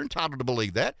respect that. You're entitled to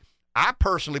believe that. I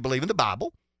personally believe in the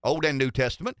Bible, Old and New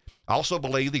Testament. I also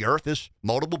believe the earth is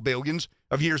multiple billions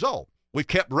of years old. We've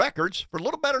kept records for a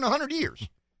little better than 100 years,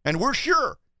 and we're as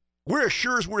sure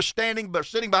as we're sitting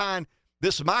behind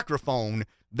this microphone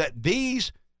that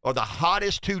these are the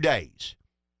hottest 2 days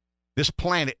this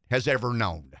planet has ever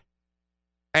known.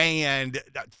 And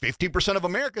 50% of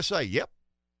America say, yep,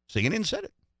 CNN said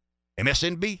it.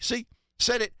 MSNBC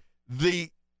said it.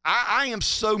 I am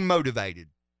so motivated,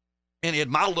 and in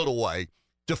my little way,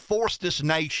 to force this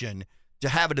nation to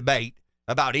have a debate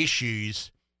about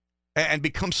issues and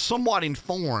become somewhat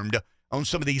informed on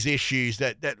some of these issues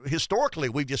that historically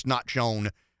we've just not shown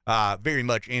very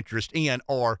much interest in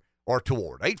or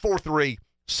toward.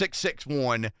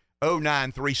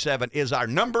 843-661-0937 is our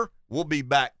number. We'll be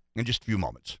back in just a few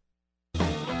moments.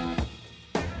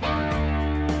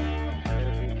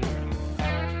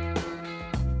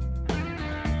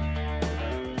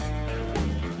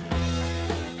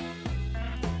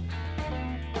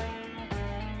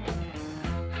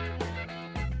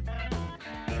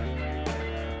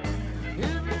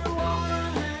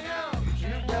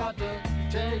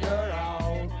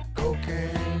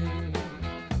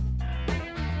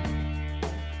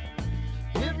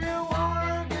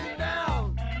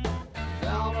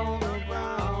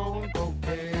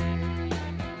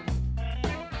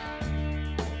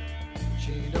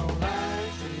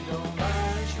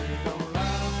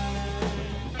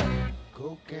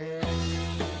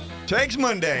 Takes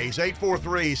Mondays,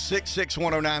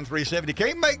 843-661-0937. You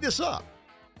can't make this up.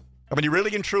 I mean, you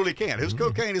really and truly can. Whose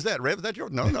cocaine is that, Rev? Is that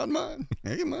yours? No, not mine.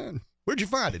 Ain't mine. Where'd you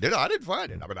find it? I didn't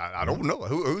find it. I mean, I don't know.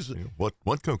 Who's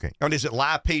What cocaine? I mean, is it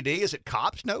live PD? Is it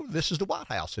cops? No, this is the White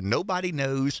House, and nobody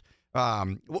knows.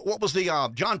 What was the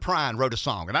John Prine wrote a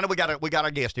song, and I know we got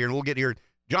our guest here, and we'll get here.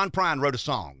 John Prine wrote a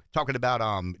song talking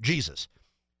about Jesus,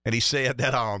 and he said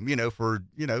that for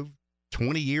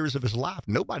 20 years of his life,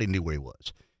 nobody knew where he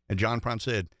was. And John Prine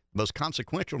said, most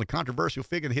consequential and controversial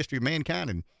figure in the history of mankind,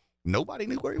 and nobody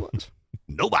knew where he was.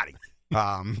 Nobody.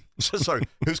 So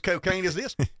whose cocaine is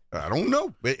this? I don't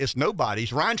know. It's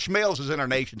nobody's. Ryan Schmelz is in our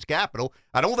nation's capital.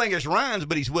 I don't think it's Ryan's,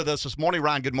 but he's with us this morning.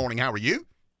 Ryan, good morning. How are you?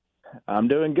 I'm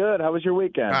doing good. How was your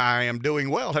weekend? I am doing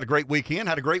well. Had a great weekend.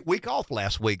 Had a great week off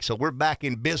last week. So we're back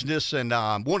in business. And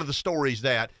one of the stories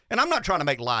that, and I'm not trying to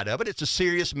make light of it, it's a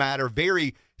serious matter,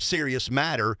 very serious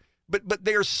matter. But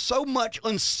there's so much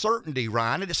uncertainty,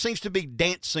 Ryan, and it seems to be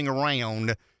dancing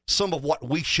around some of what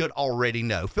we should already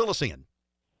know. Fill us in.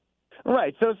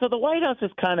 Right. So the White House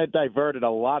has kind of diverted a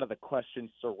lot of the questions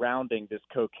surrounding this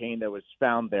cocaine that was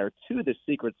found there to the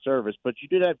Secret Service. But you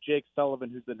did have Jake Sullivan,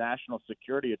 who's the National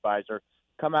Security Advisor,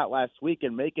 come out last week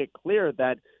and make it clear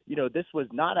that, this was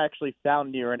not actually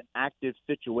found near an active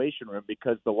situation room,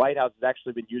 because the White House has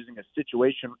actually been using a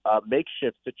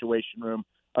makeshift situation room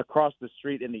across the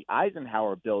street in the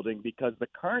Eisenhower building, because the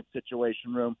current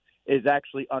situation room is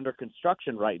actually under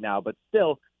construction right now. But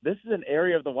still, this is an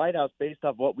area of the White House, based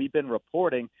off what we've been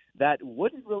reporting, that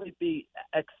wouldn't really be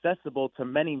accessible to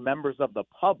many members of the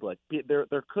public.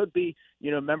 There could be,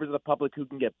 members of the public who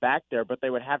can get back there, but they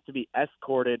would have to be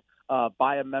escorted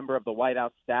by a member of the White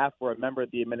House staff or a member of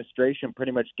the administration,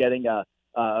 pretty much getting a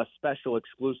special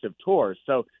exclusive tour.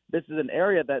 So this is an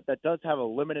area that does have a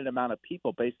limited amount of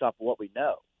people based off of what we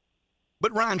know.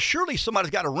 But, Ryan, surely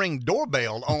somebody's got a Ring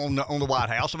doorbell on the White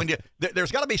House. I mean,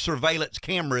 there's got to be surveillance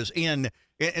cameras in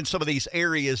some of these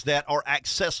areas that are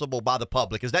accessible by the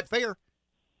public. Is that fair?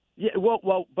 Yeah,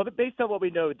 well, but based on what we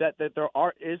know, that there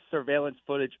is surveillance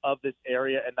footage of this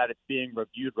area and that it's being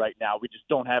reviewed right now. We just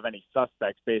don't have any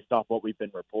suspects based off what we've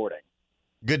been reporting.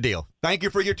 Good deal. Thank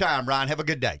you for your time, Ryan. Have a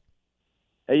good day.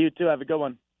 Hey, you too. Have a good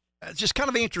one. It's just kind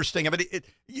of interesting. I mean,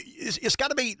 it's got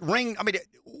to be Ring. I mean,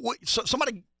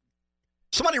 somebody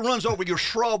runs over your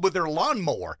shrub with their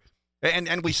lawnmower,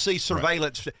 and we see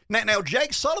surveillance. Right. Now,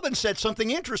 Jake Sullivan said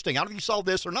something interesting. I don't know if you saw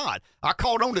this or not. I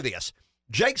called on to this.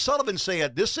 Jake Sullivan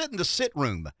said, this isn't the sit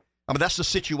room. I mean, that's the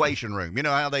Situation Room. You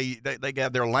know how they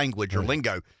have their language or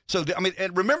lingo. So,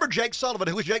 and remember Jake Sullivan.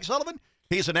 Who is Jake Sullivan?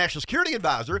 He's a national security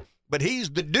advisor, but he's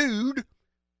the dude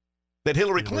that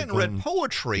Hillary Clinton read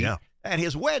poetry at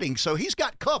his wedding. So he's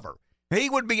got cover. He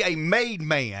would be a made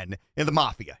man in the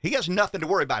mafia. He has nothing to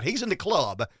worry about. He's in the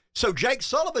club. So Jake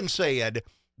Sullivan said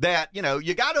that,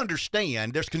 you got to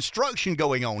understand there's construction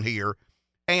going on here,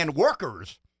 and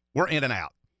workers were in and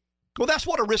out. Well, that's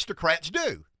what aristocrats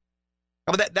do.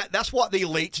 I mean, that's what the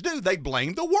elites do. They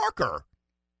blame the worker.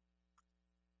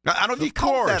 I don't know if you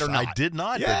caught that or not. I did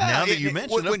not, but now that you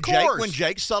mention it, when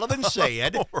Jake Sullivan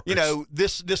said,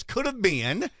 this could have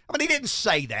been, I mean, he didn't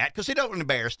say that because he don't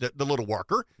embarrass the little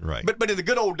worker. Right. But in the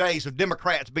good old days of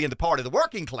Democrats being the party of the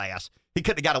working class, he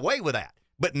couldn't have got away with that.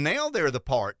 But now they're the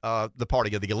party of the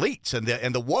elites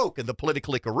and the woke and the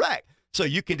politically correct. So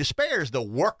you can disparage the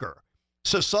worker.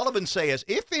 So Sullivan says,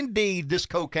 if indeed this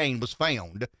cocaine was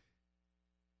found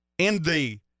in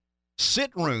the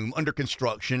sit room under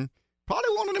construction,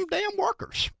 probably one of them damn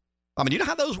workers. I mean, you know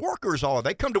how those workers are.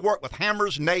 They come to work with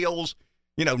hammers, nails,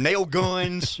 nail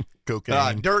guns,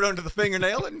 cocaine, dirt under the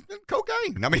fingernail, and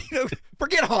cocaine. I mean,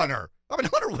 forget Hunter. I mean,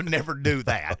 Hunter would never do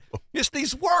that. It's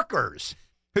these workers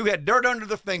who had dirt under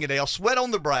the fingernail, sweat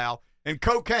on the brow, and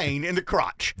cocaine in the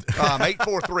crotch.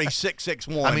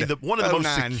 843-661. I mean, one of the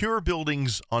most secure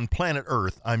buildings on planet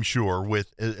Earth, I'm sure,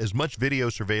 with as much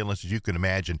video surveillance as you can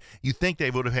imagine. You think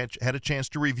they would have had a chance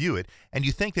to review it, and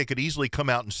you think they could easily come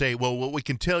out and say, well, we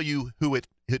can tell you who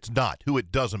it's not, who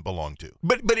it doesn't belong to.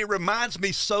 But it reminds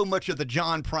me so much of the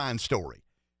John Prine story.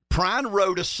 Prine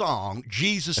wrote a song,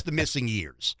 Jesus the Missing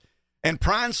Years. And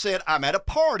Prine said, I'm at a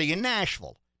party in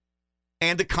Nashville.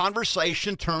 And the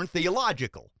conversation turned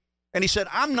theological. And he said,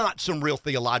 I'm not some real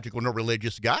theological nor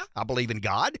religious guy. I believe in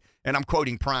God. And I'm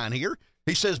quoting Prine here.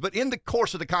 He says, but in the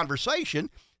course of the conversation,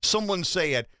 someone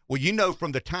said, well,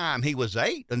 from the time he was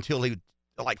 8 until he was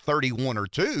like 31 or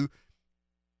 2,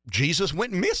 Jesus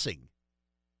went missing.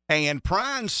 And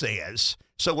Prine says,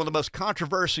 so one of the most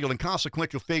controversial and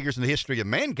consequential figures in the history of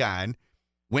mankind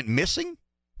went missing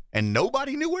and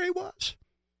nobody knew where he was.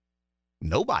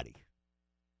 Nobody.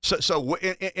 So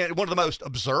in one of the most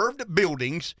observed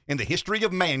buildings in the history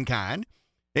of mankind,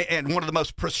 and one of the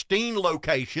most pristine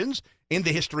locations in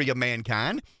the history of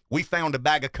mankind, we found a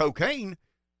bag of cocaine,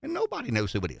 and nobody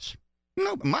knows who it is.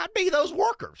 It might be those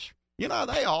workers. They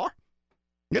are.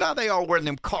 They are wearing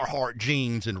them Carhartt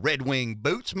jeans and Red Wing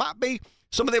boots. Might be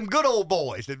some of them good old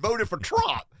boys that voted for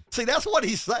Trump. See, that's what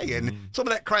he's saying. Some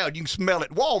of that crowd, you can smell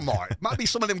at Walmart. Might be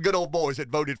some of them good old boys that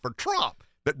voted for Trump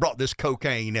that brought this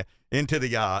cocaine into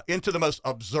the most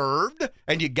observed,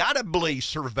 and you gotta believe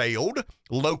surveilled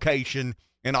location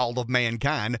in all of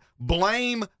mankind.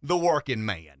 Blame the working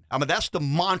man. I mean, that's the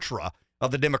mantra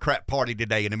of the Democrat Party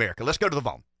today in America. Let's go to the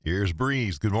phone. Here's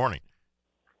Breeze. Good morning.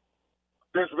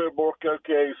 There's been more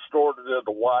cocaine snorted in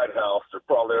the White House than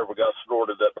probably ever got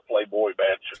snorted at the Playboy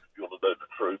Mansion, if you want to know the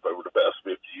truth, over the past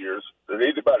 50 years. Is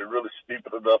anybody really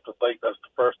stupid enough to think that's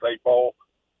the first 8 ball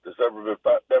that's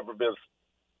never been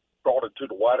brought into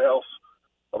the White House?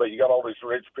 I mean, you got all these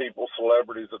rich people,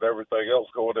 celebrities, and everything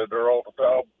else going in there all the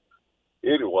time.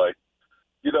 Anyway,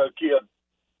 kid,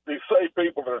 these same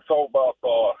people that are talking about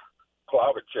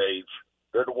climate change,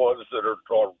 they're the ones that are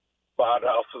buying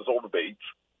houses on the beach.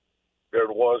 They're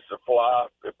the ones that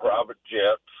fly in private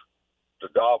jets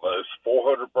to Davos,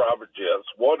 400 private jets.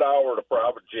 1 hour in a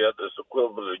private jet is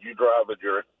equivalent to you driving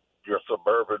your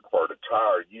Suburban for an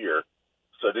entire year.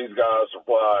 So these guys are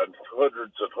flying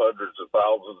hundreds and hundreds of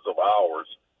thousands of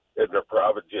hours in their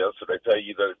private jets, and they tell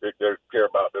you that they care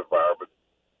about the environment.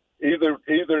 Either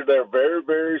they're very,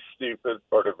 very stupid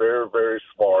or they're very, very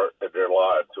smart, and they're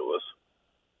lying to us.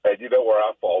 And you know where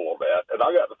I fall on that. And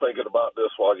I got to thinking about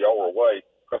this while y'all were away.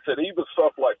 I said even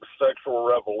stuff like the sexual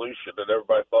revolution that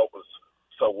everybody thought was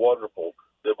so wonderful,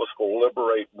 that was going to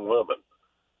liberate women.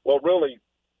 Well, really,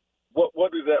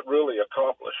 what did that really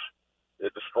accomplish?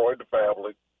 It destroyed the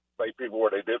family, made people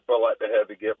where they didn't feel like they had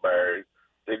to get married.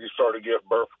 Then you started getting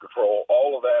birth control.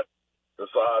 All of that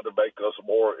designed to make us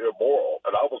more immoral,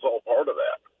 and I was all part of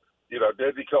that.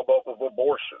 Then you come up with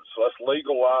abortions. So let's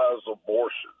legalize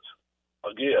abortions.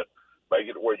 Again,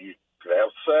 make it where you can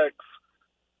have sex,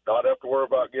 not have to worry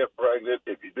about getting pregnant.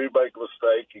 If you do make a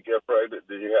mistake, you get pregnant,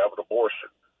 then you have an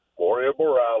abortion. More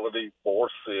immorality,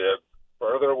 more sin,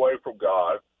 further away from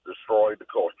God, destroying the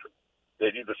culture.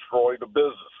 Then you destroy the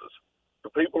businesses. The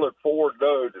people at Ford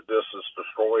know that this is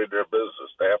destroying their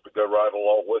business. They have to go right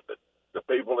along with it. The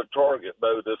people at Target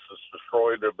know this is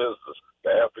destroying their business.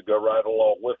 They have to go right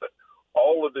along with it.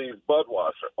 All of these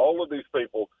Budweiser, all of these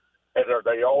people, and are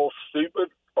they all stupid?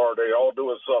 Or are they all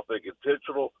doing something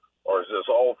intentional? Or is this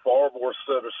all far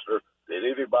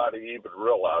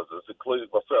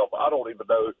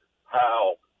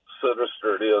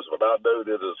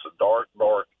a dark,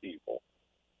 dark evil.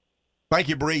 Thank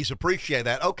you, Breeze. Appreciate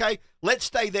that. Okay, let's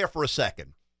stay there for a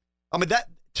second. I mean, that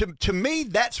to me,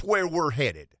 that's where we're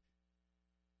headed.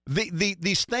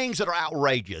 These things that are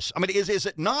outrageous. I mean, is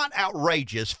it not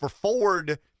outrageous for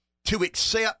Ford to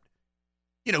accept,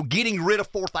 getting rid of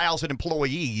 4,000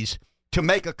 employees to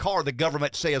make a car the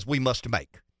government says we must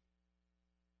make?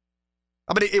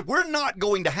 I mean, if we're not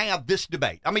going to have this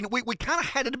debate, I mean, we kind of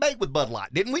had a debate with Bud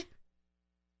Light, didn't we?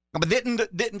 I mean,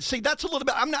 didn't see, that's a little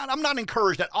bit, I'm not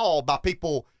encouraged at all by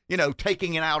people,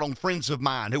 taking it out on friends of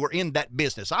mine who are in that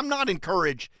business. I'm not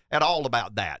encouraged at all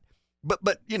about that.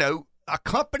 But a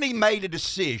company made a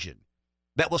decision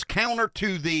that was counter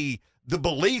to the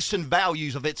beliefs and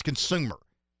values of its consumer.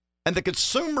 And the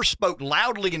consumer spoke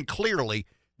loudly and clearly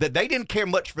that they didn't care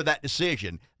much for that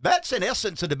decision. That's in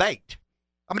essence a debate.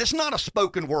 I mean, it's not a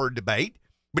spoken word debate,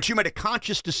 but you made a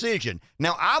conscious decision.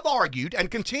 Now, I've argued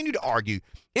and continue to argue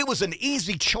it was an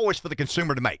easy choice for the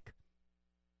consumer to make.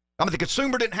 I mean, the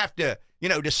consumer didn't have to,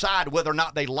 decide whether or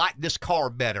not they liked this car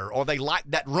better or they liked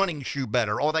that running shoe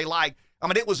better or they liked,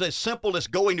 it was as simple as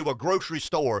going to a grocery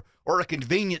store or a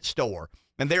convenience store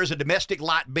and there's a domestic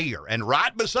light beer and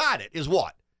right beside it is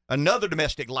what? Another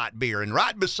domestic light beer. And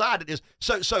right beside it is,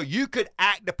 so you could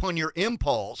act upon your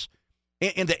impulse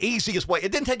in the easiest way.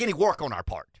 It didn't take any work on our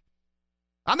part.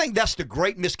 I think that's the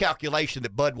great miscalculation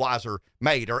that Budweiser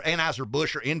made, or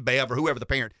Anheuser-Busch, or InBev, or whoever the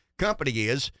parent company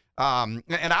is. And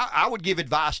I would give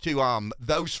advice to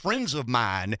those friends of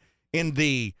mine in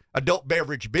the adult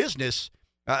beverage business,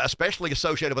 especially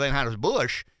associated with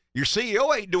Anheuser-Busch. Your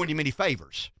CEO ain't doing you many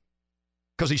favors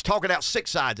because he's talking out six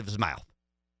sides of his mouth.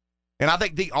 And I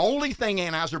think the only thing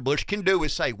Anheuser-Busch can do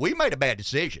is say, we made a bad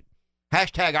decision.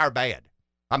 Hashtag our bad.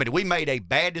 I mean, we made a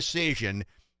bad decision.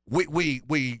 We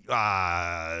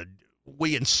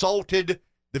insulted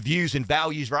the views and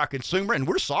values of our consumer, and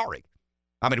we're sorry.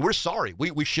 I mean, we're sorry.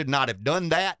 We should not have done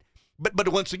that. But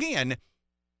once again,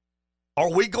 are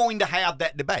we going to have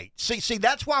that debate? See,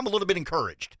 that's why I'm a little bit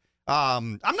encouraged.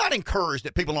 I'm not encouraged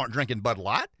that people aren't drinking Bud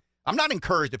Light. I'm not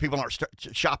encouraged that people aren't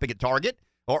shopping at Target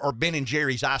or Ben and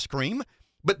Jerry's ice cream.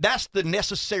 But that's the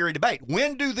necessary debate.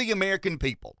 When do the American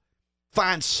people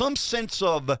find some sense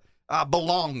of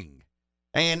belonging?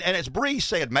 And as Bree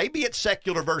said, maybe it's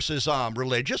secular versus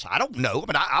religious. I don't know.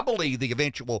 I mean, I believe the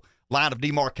eventual line of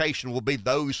demarcation will be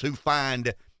those who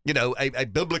find, a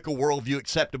biblical worldview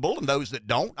acceptable and those that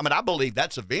don't. I mean, I believe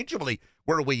that's eventually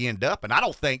where we end up. And I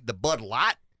don't think the Bud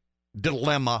Light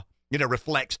dilemma,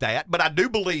 reflects that. But I do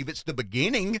believe it's the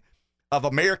beginning of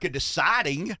America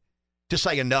deciding to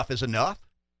say enough is enough.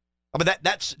 I mean,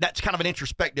 that's kind of an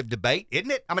introspective debate,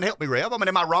 isn't it? I mean, help me, Rev. I mean,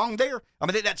 am I wrong there? I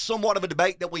mean, that's somewhat of a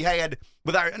debate that we had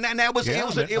with our. And it was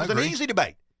an easy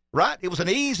debate, right? It was an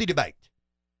easy debate.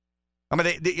 I mean,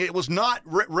 it was not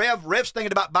Rev's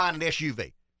thinking about buying an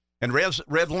SUV, and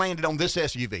Rev landed on this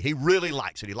SUV. He really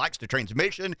likes it. He likes the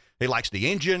transmission. He likes the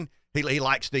engine. He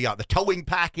likes the towing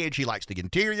package. He likes the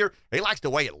interior. He likes the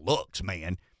way it looks,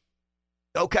 man.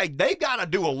 Okay, they got to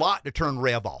do a lot to turn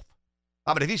Rev off.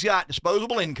 I mean, if he's got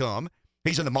disposable income,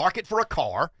 he's in the market for a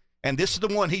car, and this is the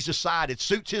one he's decided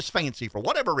suits his fancy for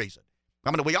whatever reason.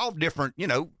 I mean, we all have different,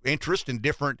 interests and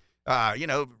different,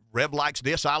 Rev likes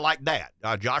this, I like that.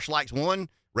 Josh likes one,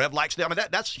 Rev likes that. I mean,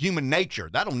 that's human nature.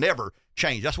 That'll never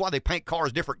change. That's why they paint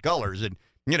cars different colors and,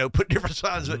 put different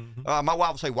signs. Mm-hmm. My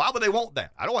wife will say, why would they want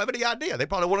that? I don't have any idea. They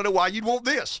probably want to know why you'd want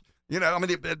this. I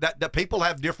mean, that people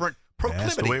have different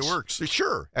proclivities. That's the way it works.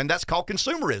 Sure, and that's called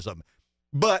consumerism.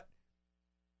 But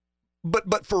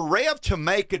for Rev to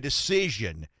make a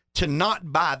decision to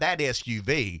not buy that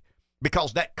SUV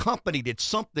because that company did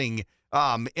something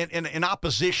in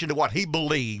opposition to what he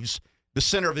believes the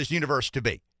center of his universe to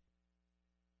be,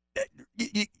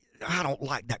 I don't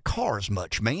like that car as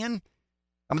much, man.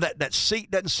 I mean, that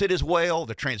seat doesn't sit as well.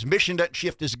 The transmission doesn't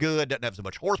shift as good. Doesn't have so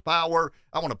much horsepower.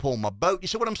 I want to pull my boat. You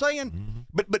see what I'm saying?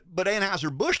 Mm-hmm. But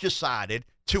Anheuser-Busch decided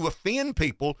to offend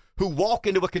people who walk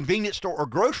into a convenience store or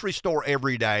grocery store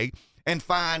every day and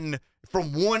find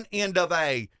from one end of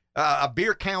a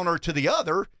beer counter to the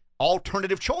other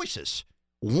alternative choices,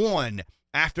 one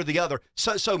after the other.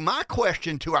 So my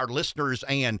question to our listeners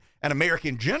and America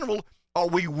in general, are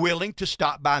we willing to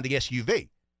stop buying the SUV?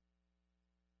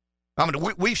 I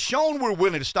mean, we've shown we're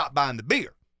willing to stop buying the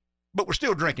beer, but we're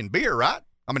still drinking beer, right?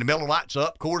 I mean, Miller Lite's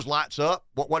up, Coors Light's up.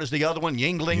 What is the other one?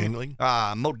 Yuengling.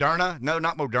 Moderna. No,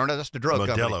 not Moderna. That's the drug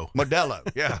company. Modelo.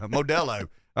 Yeah, Modelo.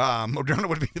 Moderna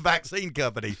would be the vaccine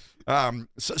company.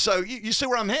 So you see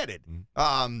where I'm headed.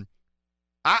 I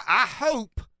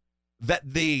hope that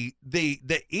the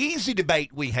easy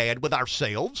debate we had with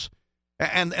ourselves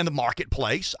and the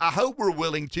marketplace, I hope we're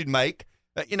willing to make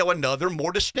another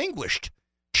more distinguished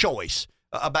choice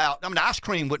about. I mean, ice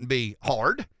cream wouldn't be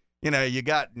hard. You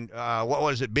got what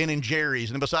was it, Ben and Jerry's,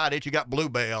 and beside it you got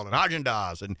Bluebell and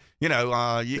Haagen-Dazs, and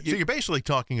so you're basically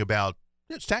talking about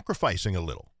sacrificing a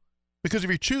little, because if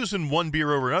you're choosing one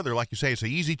beer over another, like you say, it's an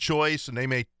easy choice,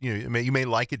 and you may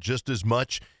like it just as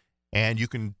much, and you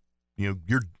can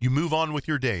you move on with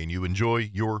your day and you enjoy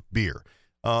your beer.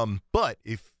 But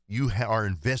if you are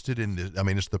invested in this, I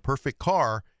mean, it's the perfect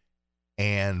car,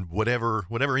 and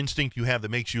whatever instinct you have that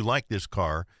makes you like this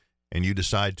car, and you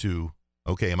decide to,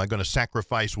 okay, am I going to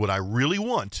sacrifice what I really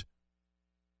want,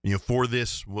 for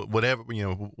this,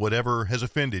 whatever has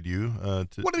offended you? And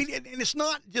it's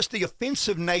not just the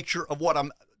offensive nature of what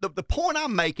the point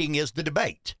I'm making is the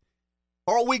debate.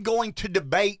 Are we going to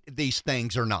debate these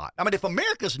things or not? I mean, if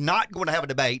America's not going to have a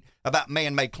debate about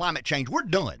man-made climate change, we're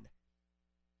done.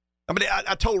 I mean,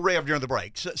 I told Rev during the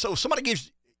break. So if somebody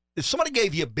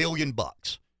gave you $1 billion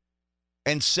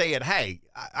and said, hey,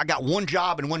 I got one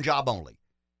job and one job only.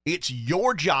 It's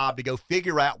your job to go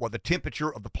figure out what the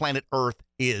temperature of the planet Earth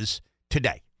is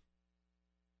today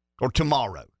or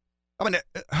tomorrow. I mean,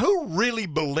 who really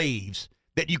believes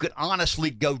that you could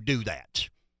honestly go do that?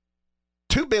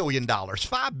 $2 billion,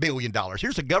 $5 billion.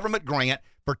 Here's a government grant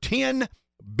for $10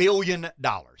 billion.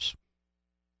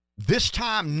 This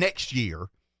time next year,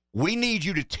 we need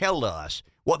you to tell us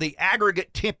what the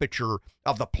aggregate temperature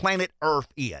of the planet Earth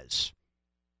is.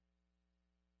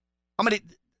 I mean,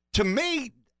 to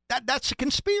me, that's a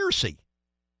conspiracy.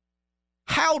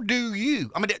 How do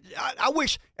you? I mean, I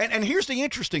wish, and here's the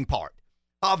interesting part.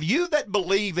 Of you that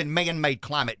believe in man-made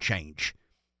climate change,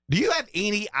 do you have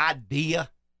any idea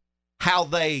how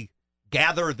they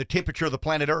gather the temperature of the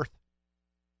planet Earth?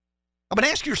 I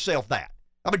mean, ask yourself that.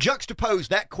 I mean, juxtapose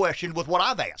that question with what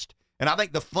I've asked. And I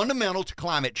think the fundamental to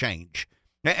climate change,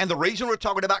 and the reason we're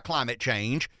talking about climate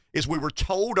change is we were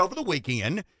told over the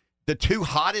weekend the 2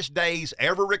 hottest days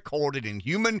ever recorded in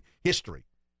human history.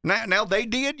 Now they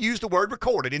did use the word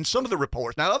recorded in some of the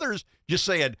reports. Now others just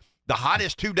said the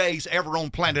hottest 2 days ever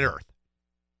on planet Earth.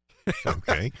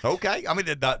 Okay. Okay. I mean,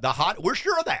 the hot, we're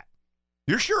sure of that.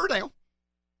 You're sure now,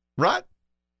 right?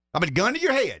 I mean, gun to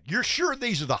your head. You're sure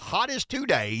these are the hottest 2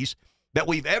 days that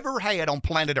we've ever had on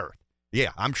planet Earth? Yeah,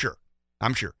 I'm sure.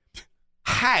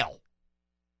 How?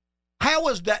 How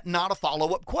is that not a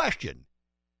follow-up question?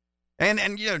 And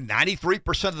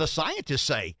 93% of the scientists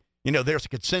say, there's a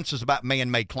consensus about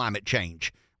man-made climate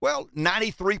change. Well,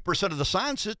 93% of the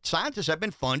scientists have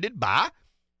been funded by,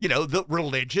 the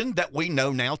religion that we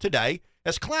know now today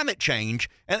as climate change.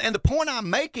 And the point I'm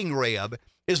making, Rev,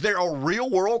 is there are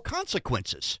real-world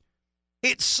consequences.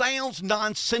 It sounds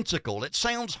nonsensical. It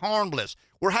sounds harmless.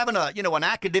 We're having an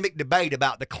academic debate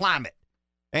about the climate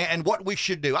and what we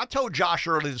should do. I told Josh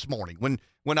early this morning when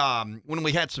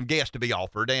we had some guests to be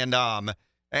offered, and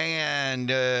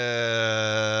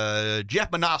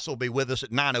Jeff Manasseh will be with us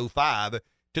at 9:05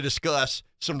 to discuss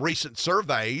some recent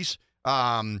surveys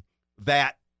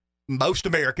that most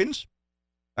Americans,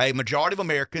 a majority of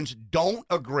Americans, don't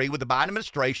agree with the Biden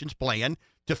administration's plan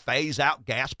to phase out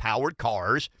gas-powered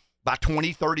cars by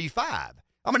 2035.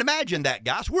 I mean, imagine that,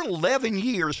 guys. We're 11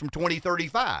 years from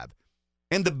 2035.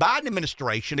 And the Biden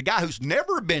administration, a guy who's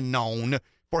never been known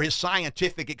for his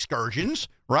scientific excursions,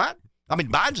 right? I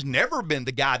mean, Biden's never been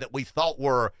the guy that we thought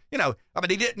were,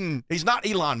 he's not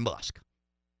Elon Musk.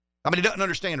 I mean, he doesn't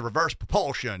understand reverse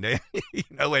propulsion,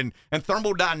 and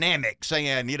thermodynamics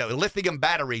and, lithium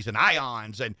batteries and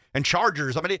ions and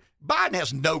chargers. I mean, Biden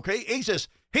has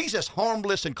he's as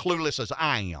harmless and clueless as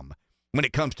I am when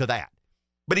it comes to that.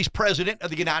 But he's president of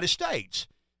the United States,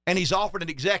 and he's offered an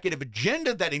executive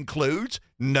agenda that includes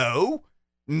no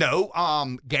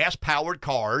gas-powered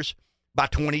cars by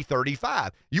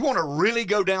 2035. You want to really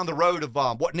go down the road of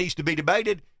what needs to be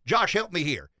debated? Josh, help me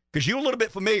here, because you're a little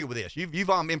bit familiar with this. You've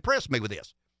impressed me with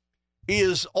this.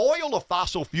 Is oil a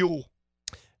fossil fuel?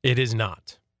 It is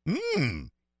not.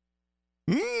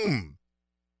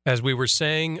 As we were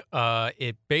saying,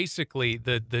 it basically,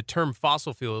 the term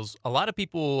fossil fuels, a lot of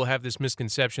people have this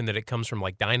misconception that it comes from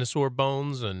like dinosaur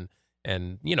bones and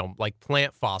like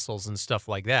plant fossils and stuff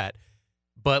like that.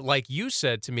 But like you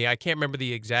said to me, I can't remember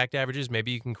the exact averages.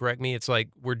 Maybe you can correct me. It's like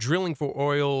we're drilling for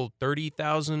oil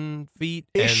 30,000 feet.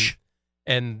 Ish.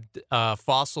 And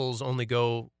fossils only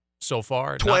go so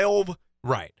far. 12.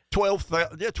 Right.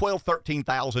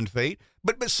 13,000 feet.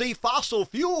 But see, fossil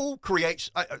fuel creates,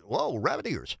 rabbit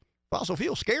ears. Fossil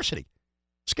fuel, scarcity.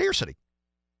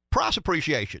 Price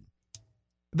appreciation.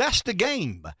 That's the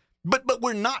game. But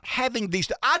we're not having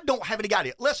these. I don't have any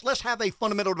idea. Let's have a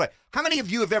fundamental debate. How many of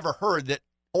you have ever heard that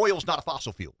oil's not a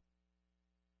fossil fuel?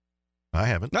 I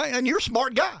haven't. No, and you're a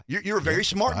smart guy. You're a very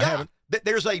smart guy. I haven't.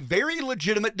 There's a very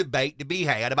legitimate debate to be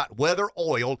had about whether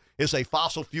oil is a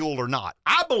fossil fuel or not.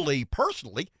 I believe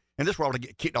personally, and this is where I want to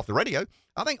get kicked off the radio,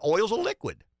 I think oil's a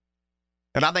liquid.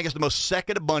 And I think it's the most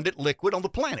second abundant liquid on the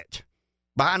planet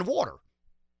behind water.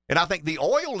 And I think the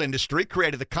oil industry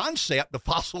created the concept of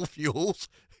fossil fuels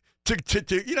to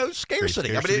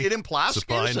scarcity. I mean, it implies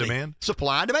supply scarcity. and demand.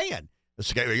 Supply and demand.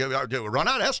 We'll run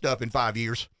out of that stuff in 5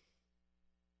 years.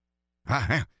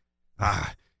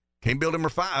 Can't build them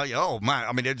refinery. Oh my!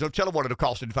 I mean, tell them what it'll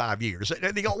cost in 5 years.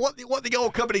 What the oil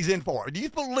companies in for? Do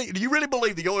you really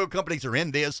believe the oil companies are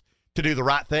in this to do the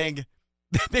right thing?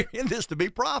 They're in this to be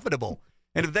profitable.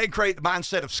 And if they create the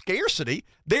mindset of scarcity,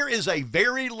 there is a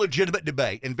very legitimate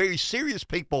debate and very serious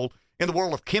people in the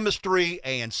world of chemistry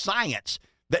and science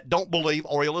that don't believe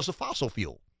oil is a fossil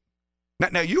fuel.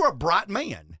 Now you're a bright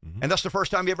man, and that's the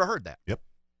first time you ever heard that. Yep.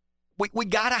 We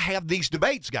got to have these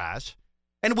debates, guys.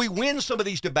 And we win some of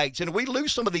these debates, and we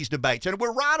lose some of these debates, and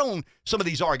we're right on some of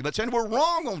these arguments, and we're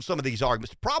wrong on some of these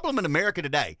arguments. The problem in America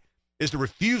today is the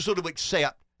refusal to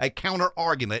accept a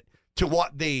counter-argument to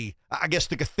what the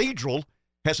cathedral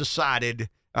has decided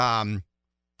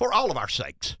for all of our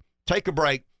sakes. Take a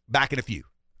break. Back in a few.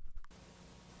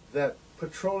 That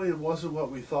petroleum wasn't what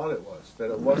we thought it was,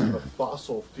 that it wasn't a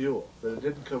fossil fuel, that it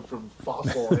didn't come from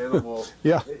fossil animal.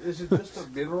 Yeah. Is it just a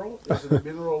mineral? Is it a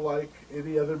mineral like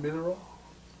any other mineral?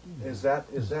 Is that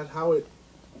how it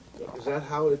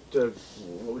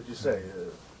what would you say?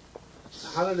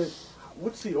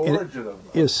 What's the origin of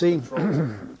You see,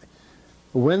 petroleum?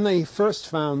 when they first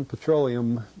found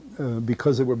petroleum,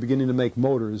 because they were beginning to make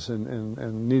motors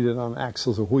and needed on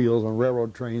axles or wheels on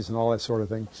railroad trains and all that sort of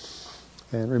thing,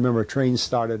 and remember trains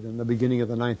started in the beginning of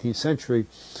the 19th century,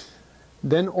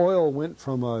 then oil went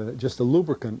from just a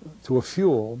lubricant to a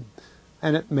fuel,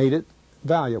 and it made it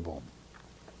valuable.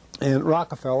 And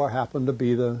Rockefeller happened to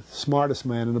be the smartest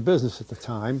man in the business at the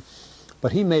time,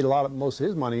 but he made most of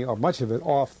his money, or much of it,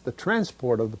 off the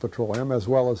transport of the petroleum as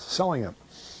well as selling it.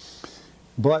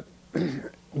 But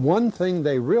one thing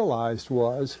they realized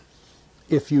was,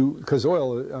 because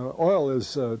oil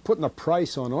is putting a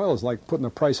price on oil is like putting a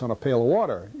price on a pail of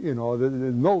water. You know,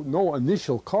 no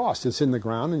initial cost. It's in the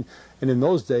ground, and in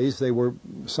those days they were,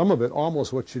 some of it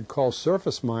almost what you'd call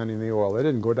surface mining the oil. They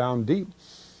didn't go down deep.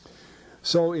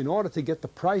 So in order to get the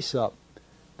price up,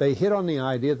 they hit on the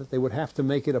idea that they would have to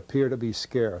make it appear to be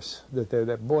scarce.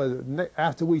 That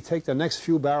after we take the next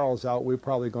few barrels out, we're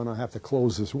probably going to have to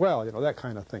close as well. You know, that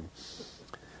kind of thing.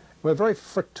 Well, a very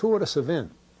fortuitous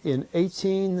event. In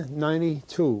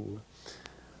 1892,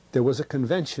 there was a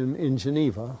convention in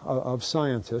Geneva of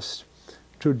scientists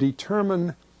to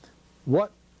determine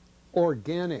what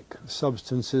organic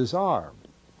substances are.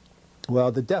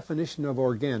 Well, the definition of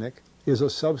organic is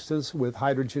a substance with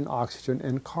hydrogen, oxygen,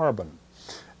 and carbon.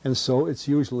 And so it's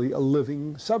usually a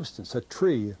living substance, a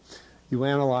tree. You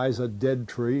analyze a dead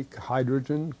tree,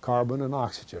 hydrogen, carbon, and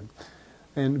oxygen,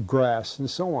 and grass, and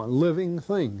so on, living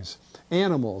things.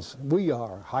 Animals, we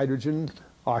are hydrogen,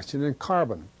 oxygen, and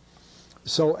carbon.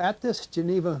 So at this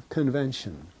Geneva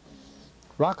Convention,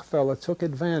 Rockefeller took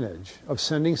advantage of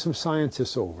sending some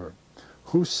scientists over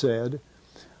who said,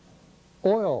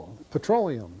 oil,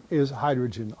 petroleum, is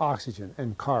hydrogen, oxygen,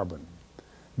 and carbon.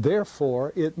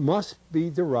 Therefore, it must be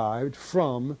derived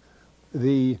from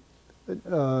the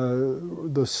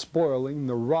spoiling,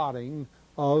 the rotting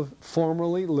of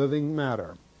formerly living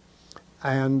matter.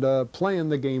 And playing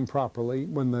the game properly,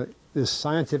 when this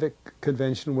scientific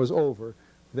convention was over,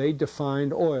 they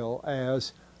defined oil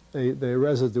as the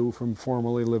residue from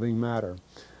formerly living matter.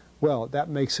 Well, that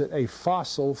makes it a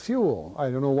fossil fuel. I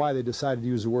don't know why they decided to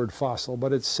use the word fossil,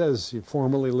 but it says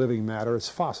formerly living matter, it's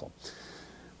fossil.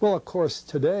 Well, of course,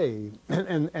 today,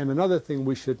 and another thing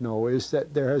we should know is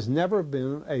that there has never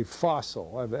been a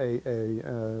fossil,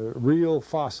 a real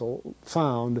fossil,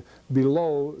 found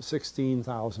below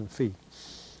 16,000 feet.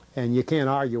 And you can't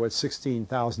argue at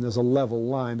 16,000 as a level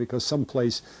line because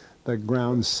someplace the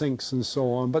ground sinks and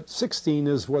so on, but 16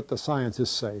 is what the scientists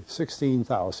say,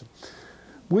 16,000.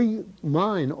 We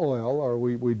mine oil, or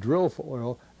we drill for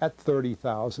oil, at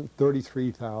 30,000,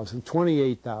 33,000,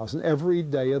 28,000 every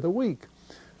day of the week.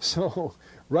 So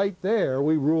right there,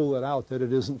 we rule it out that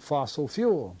it isn't fossil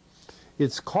fuel.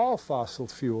 It's called fossil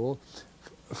fuel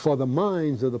for the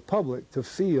minds of the public to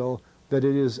feel that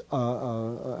it is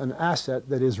an asset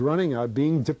that is running out,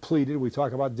 being depleted. We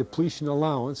talk about depletion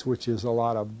allowance, which is a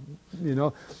lot of,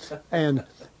 and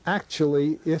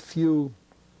actually, if you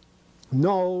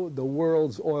know the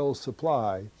world's oil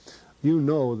supply, you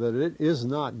know that it is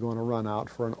not going to run out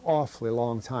for an awfully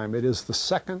long time. It is the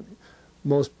second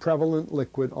most prevalent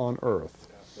liquid on Earth.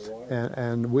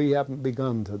 And we haven't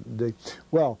begun to dig.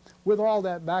 Well, with all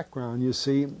that background, you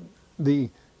see, the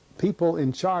people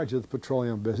in charge of the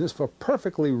petroleum business, for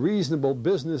perfectly reasonable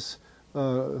business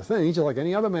things, like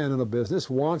any other man in a business,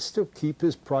 wants to keep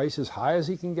his price as high as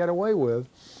he can get away with.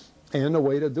 And the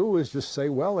way to do is just say,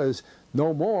 well, there's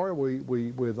no more.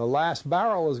 The last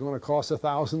barrel is going to cost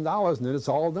 $1,000, and then it's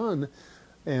all done.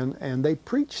 And they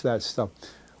preach that stuff.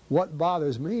 What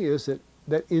bothers me is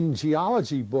that in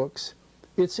geology books,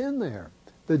 it's in there.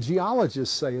 The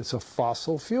geologists say it's a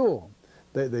fossil fuel.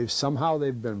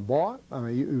 They've been bought. I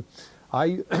mean,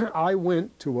 I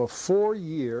went to a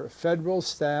 4-year federal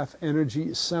staff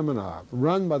energy seminar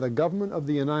run by the government of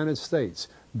the United States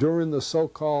during the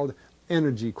so-called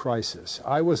energy crisis.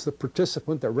 I was the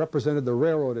participant that represented the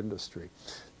railroad industry.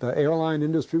 The airline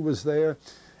industry was there.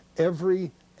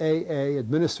 Every AA,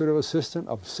 administrative assistant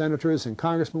of senators and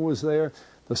congressmen, was there.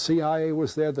 The CIA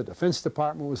was there. The Defense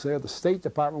Department was there. The State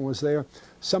Department was there.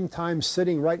 Sometimes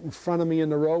sitting right in front of me in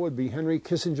the row would be Henry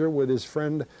Kissinger with his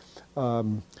friend,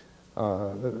 the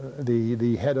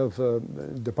head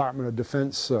of Department of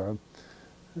Defense.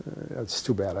 That's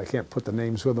too bad. I can't put the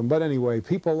names with them. But anyway,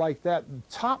 people like that,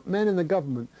 top men in the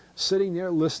government, sitting there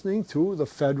listening to the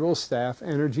Federal Staff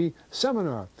Energy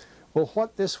Seminar. Well,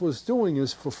 what this was doing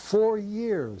is for 4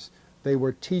 years, they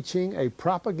were teaching a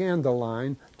propaganda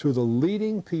line to the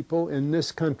leading people in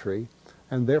this country,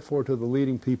 and therefore to the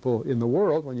leading people in the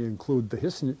world, when you include the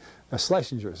Kissinger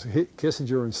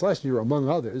and Schlesinger, among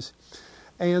others.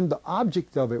 And the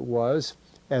object of it was,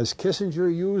 as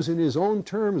Kissinger used in his own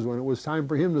terms when it was time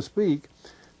for him to speak,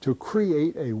 to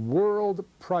create a world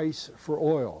price for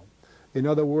oil. In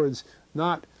other words,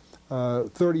 not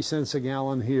 30 cents a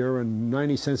gallon here and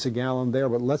 90 cents a gallon there,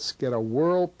 but let's get a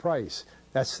world price.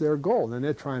 That's their goal, and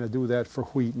they're trying to do that for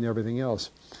wheat and everything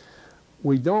else.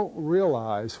 We don't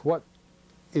realize what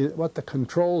the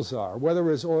controls are,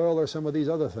 whether it's oil or some of these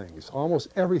other things. Almost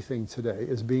everything today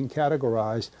is being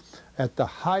categorized at the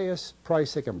highest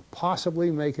price they can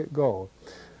possibly make it go.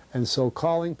 And so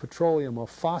calling petroleum a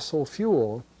fossil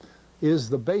fuel is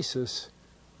the basis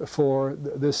for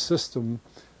this system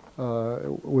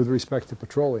with respect to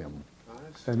petroleum.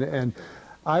 And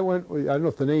I don't know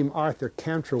if the name Arthur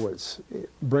Kantrowitz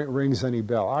rings any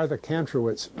bell. Arthur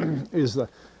Kantrowitz is the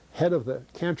head of the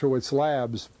Kantrowitz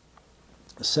Labs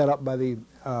set up by the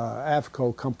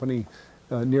AVCO company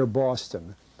near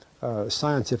Boston,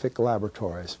 Scientific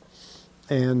Laboratories.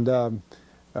 And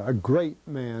a great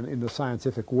man in the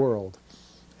scientific world.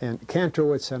 And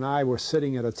Kantrowitz and I were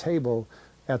sitting at a table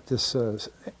at this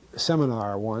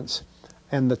seminar once,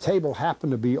 and the table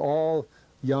happened to be all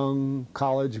young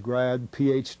college grad,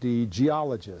 PhD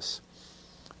geologists.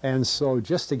 And so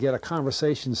just to get a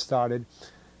conversation started,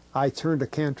 I turned to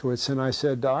Kantrowitz and I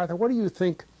said, Arthur, what do you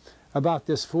think about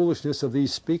this foolishness of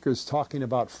these speakers talking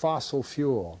about fossil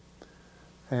fuel?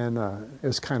 And it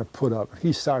was kind of put up.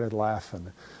 He started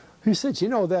laughing. He said, you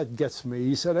know, that gets me.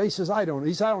 He says, I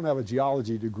don't have a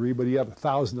geology degree, but he had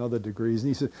 1,000 other degrees. And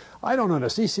he said, I don't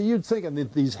understand. He said, you'd think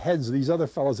that these heads, these other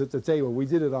fellows at the table, we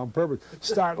did it on purpose,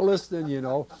 start listening, you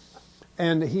know.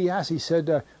 And he asked, he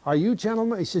said, are you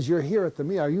gentlemen? He says, you're here at the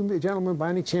meeting. Are you gentlemen by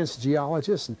any chance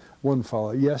geologists? And one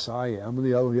fellow, yes, I am. And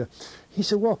the other one, yeah. He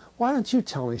said, well, why don't you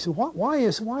tell me? He said, why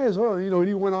is oil? You know, and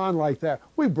he went on like that.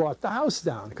 We brought the house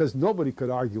down because nobody could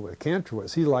argue with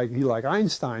Kantrowitz. He like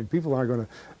Einstein. People aren't going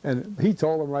to. And he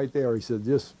told them right there. He said,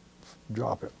 just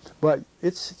drop it. But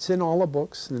it's in all the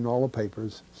books and in all the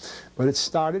papers. But it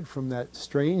started from that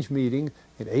strange meeting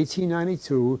in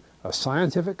 1892, a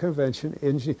scientific convention.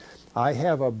 I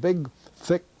have a big,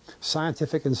 thick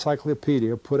scientific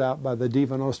encyclopedia put out by the Die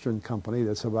Van Oosteren Company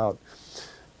that's about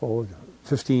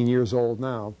 15 years old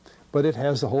now, but it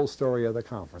has the whole story of the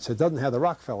conference. It doesn't have the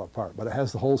Rockefeller part, but it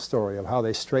has the whole story of how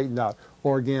they straightened out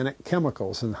organic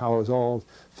chemicals and how it was all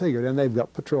figured, and they've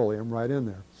got petroleum right in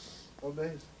there.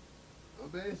 Amazing.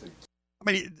 Amazing.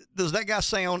 I mean, does that guy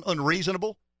sound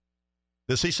unreasonable?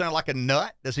 Does he sound like a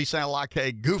nut? Does he sound like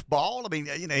a goofball? I mean,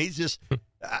 you know, he's just,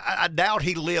 I doubt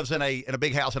he lives in a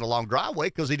big house in a long driveway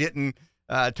because he didn't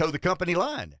toe the company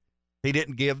line. He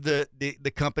didn't give the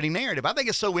company narrative. I think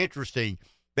it's so interesting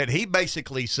that he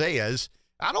basically says,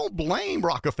 I don't blame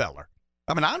Rockefeller.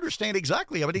 I mean, I understand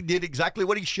exactly. I mean, he did exactly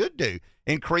what he should do,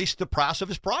 increase the price of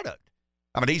his product.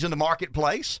 I mean, he's in the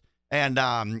marketplace. And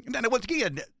once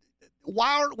again,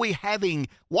 why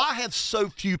have so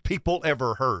few people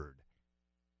ever heard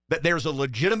that there's a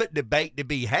legitimate debate to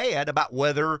be had about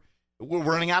whether we're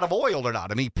running out of oil or not?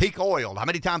 I mean, peak oil. How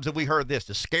many times have we heard this?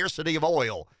 The scarcity of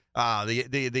oil.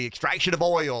 The extraction of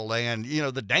oil and, you know,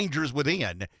 the dangers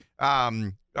within. I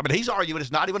mean, he's arguing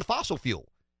it's not even a fossil fuel.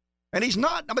 And he's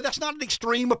not, I mean, that's not an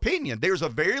extreme opinion. There's a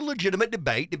very legitimate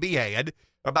debate to be had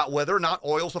about whether or not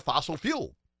oil's a fossil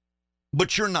fuel.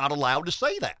 But you're not allowed to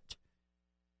say that.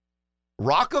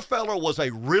 Rockefeller was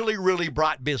a really, really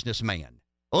bright businessman,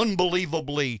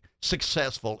 unbelievably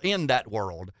successful in that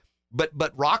world.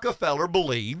 But Rockefeller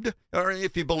believed, or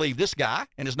if you believe this guy,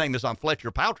 and his name is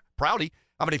Fletcher Prouty,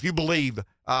 I mean, if you believe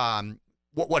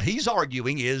what he's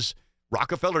arguing is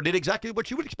Rockefeller did exactly what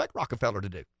you would expect Rockefeller to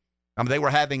do. I mean, they were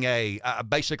having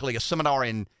basically a seminar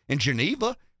in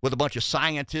Geneva with a bunch of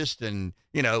scientists and,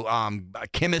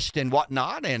 chemists and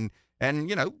whatnot. And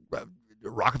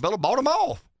Rockefeller bought them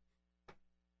off.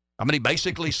 I mean, he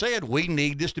basically said, we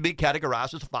need this to be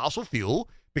categorized as a fossil fuel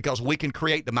because we can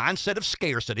create the mindset of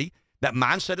scarcity. That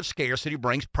mindset of scarcity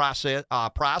brings price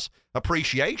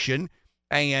appreciation,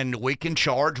 and we can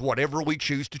charge whatever we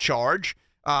choose to charge.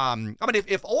 I mean,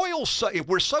 if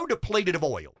we're so depleted of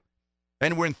oil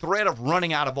and we're in threat of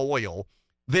running out of oil,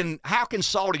 then how can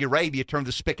Saudi Arabia turn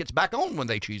the spigots back on when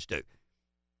they choose to?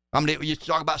 I mean, you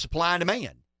talk about supply and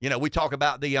demand. We talk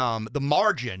about the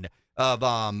margin of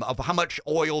how much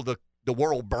oil the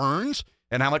world burns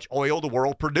and how much oil the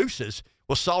world produces.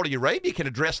 Well, Saudi Arabia can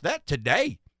address that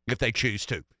today if they choose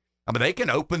to. I mean, they can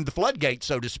open the floodgates,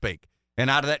 so to speak, and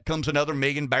out of that comes another 1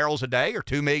 million barrels a day or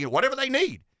 2 million, whatever they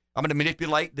need. I'm going to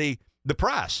manipulate the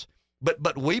price.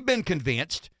 But we've been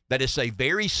convinced that it's a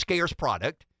very scarce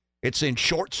product. It's in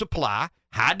short supply,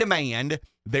 high demand,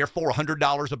 therefore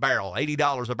 $100 a barrel,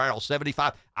 $80 a barrel,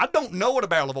 $75. I don't know what a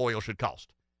barrel of oil should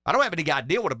cost. I don't have any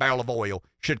idea what a barrel of oil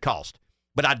should cost.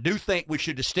 But I do think we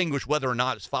should distinguish whether or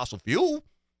not it's fossil fuel.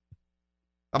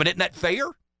 I mean, isn't that fair?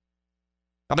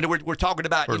 I mean, we're talking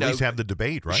about, or at least have the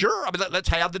debate, right? Sure. I mean, let's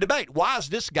have the debate. Why is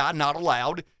this guy not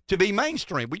allowed to be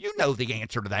mainstream? Well, you know the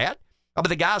answer to that. I mean,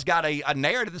 the guy's got a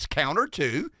narrative that's counter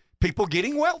to people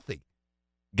getting wealthy.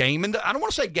 I don't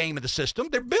want to say game in the system.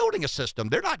 They're building a system.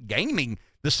 They're not gaming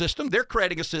the system. They're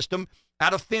creating a system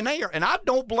out of thin air. And I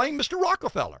don't blame Mr.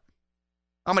 Rockefeller.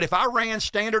 I mean, if I ran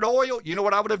Standard Oil, you know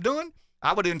what I would have done?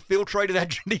 I would have infiltrated that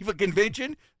Geneva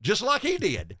Convention just like he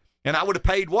did. And I would have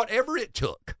paid whatever it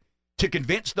took to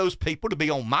convince those people to be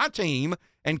on my team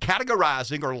and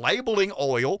categorizing or labeling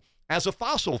oil as a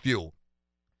fossil fuel.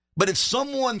 But if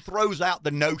someone throws out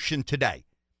the notion today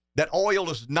that oil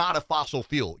is not a fossil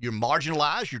fuel, you're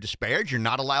marginalized, you're disparaged, you're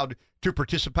not allowed to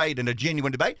participate in a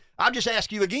genuine debate. I'll just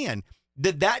ask you again,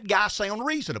 did that guy sound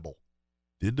reasonable?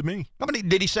 Did to me. I mean,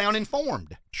 did he sound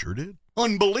informed? Sure did.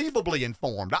 Unbelievably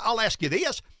informed. I'll ask you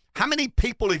this. How many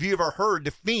people have you ever heard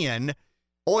defend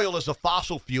oil as a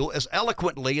fossil fuel as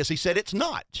eloquently as he said it's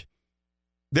not?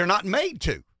 They're not made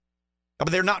to. I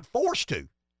mean, they're not forced to.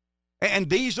 And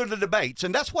these are the debates.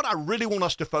 And that's what I really want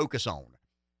us to focus on.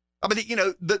 I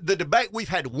mean, the debate, we've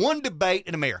had one debate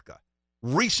in America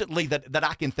recently that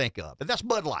I can think of, and that's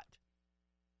Bud Light.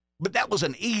 But that was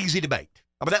an easy debate.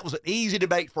 I mean, that was an easy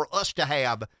debate for us to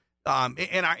have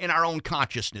in our own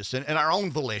consciousness and our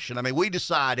own volition. I mean, we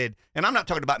decided, and I'm not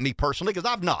talking about me personally because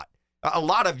I've not. A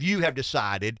lot of you have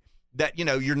decided that,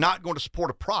 you're not going to support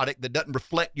a product that doesn't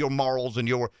reflect your morals and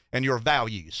your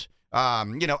values.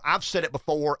 I've said it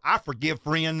before. I forgive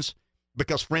friends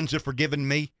because friends have forgiven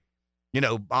me.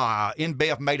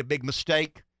 InBev made a big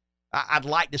mistake. I'd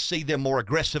like to see them more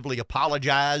aggressively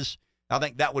apologize. I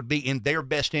think that would be in their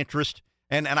best interest.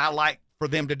 And I like for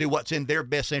them to do what's in their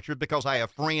best interest because I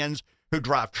have friends who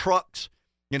drive trucks.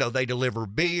 They deliver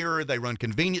beer. They run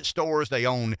convenience stores. They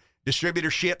own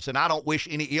distributorships. And I don't wish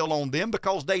any ill on them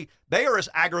because they are as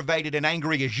aggravated and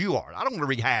angry as you are. I don't want to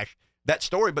rehash that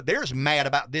story, but they're as mad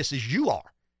about this as you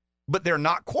are. But they're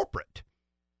not corporate.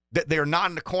 They're not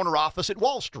in the corner office at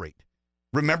Wall Street.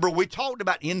 Remember, we talked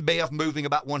about InBev moving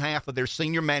about one half of their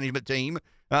senior management team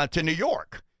to New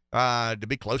York to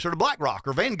be closer to BlackRock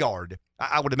or Vanguard.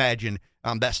 I would imagine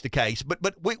that's the case.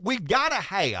 But we've got to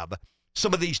have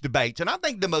some of these debates. And I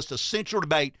think the most essential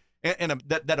debate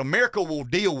that America will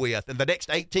deal with in the next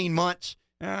 18 months,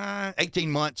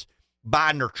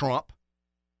 Biden or Trump.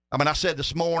 I mean, I said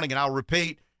this morning, and I'll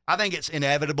repeat, I think it's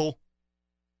inevitable.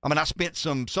 I mean, I spent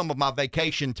some of my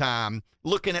vacation time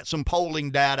looking at some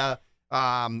polling data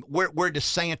where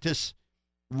DeSantis,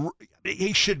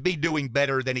 he should be doing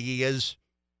better than he is.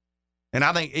 And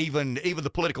I think even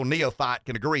the political neophyte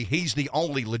can agree he's the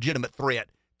only legitimate threat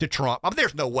to Trump. I mean,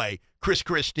 there's no way Chris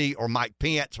Christie or Mike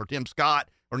Pence or Tim Scott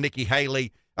or Nikki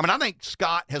Haley. I mean, I think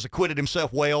Scott has acquitted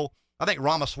himself well. I think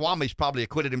Ramaswamy's probably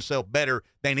acquitted himself better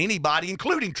than anybody,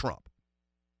 including Trump.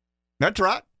 That's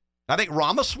right. I think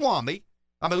Ramaswamy,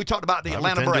 I mean, we talked about the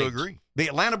Atlanta Braves. Agree. The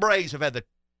Atlanta Braves have had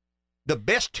the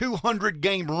best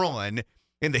 200-game run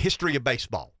in the history of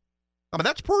baseball. I mean,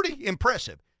 that's pretty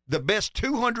impressive. the best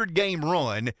 200-game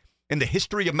run in the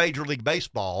history of Major League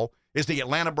Baseball is the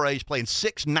Atlanta Braves playing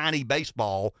 .690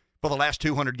 baseball for the last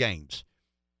 200 games.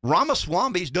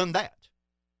 Ramaswamy's done that.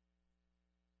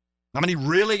 I mean, he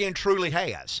really and truly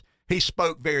has. He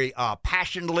spoke very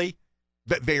passionately,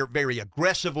 very, very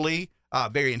aggressively,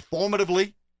 very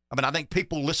informatively. I mean, I think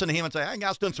people listen to him and say, hey,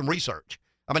 guy's done some research.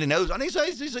 I mean, he knows. I mean,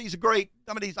 he's a great,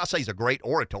 I mean, I say he's a great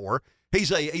orator.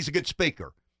 He's a good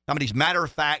speaker. I mean, he's matter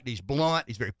of fact. He's blunt.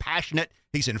 He's very passionate.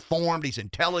 He's informed. He's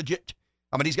intelligent.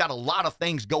 I mean, he's got a lot of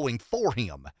things going for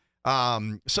him.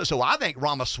 So I think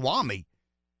Ramaswamy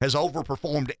has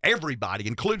overperformed everybody,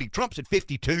 including Trump's at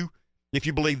 52, if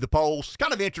you believe the polls. It's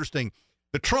kind of interesting.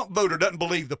 The Trump voter doesn't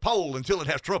believe the poll until it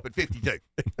has Trump at 52.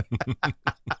 I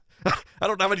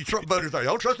don't know how many Trump voters are.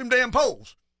 Don't trust them damn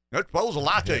polls. Those polls will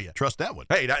lie to you. Trust that one.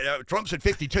 Hey, Trump's at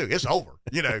 52. It's over.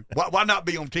 You know, why not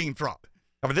be on Team Trump?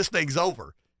 I mean, this thing's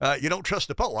over. You don't trust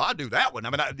the poll. I do that one. I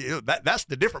mean, that's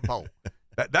the different poll.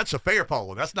 That's a fair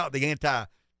poll. That's not the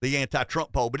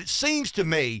anti-Trump poll. But it seems to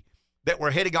me that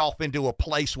we're heading off into a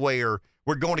place where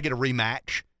we're going to get a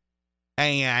rematch.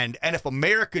 And if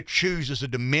America chooses a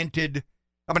demented,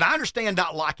 I mean, I understand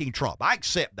not liking Trump. I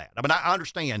accept that. I mean, I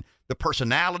understand the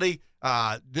personality.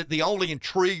 The only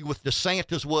intrigue with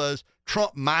DeSantis was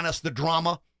Trump minus the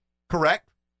drama, correct?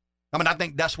 I mean, I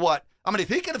think that's what, I mean, if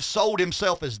he could have sold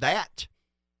himself as that,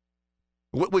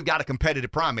 we've got a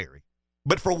competitive primary.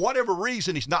 But for whatever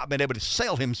reason, he's not been able to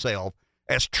sell himself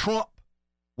as Trump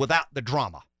without the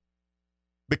drama.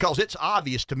 Because it's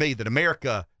obvious to me that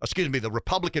the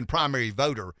Republican primary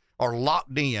voter are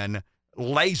locked in,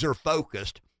 laser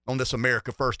focused on this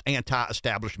America First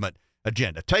anti-establishment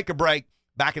agenda. Take a break.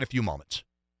 Back in a few moments.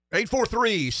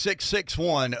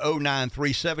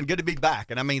 843-661-0937. Good to be back.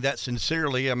 And I mean that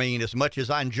sincerely. I mean, as much as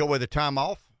I enjoy the time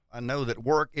off, I know that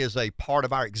work is a part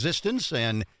of our existence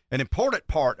and an important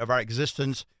part of our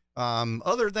existence,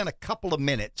 other than a couple of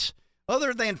minutes,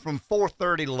 other than from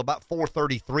 4:30 till about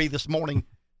 4:33 this morning.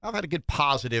 I've had a good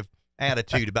positive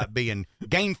attitude about being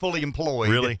gainfully employed.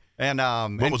 Really? And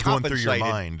what was going through your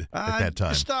mind at that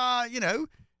time? Just,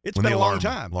 it's been a long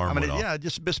time. I mean,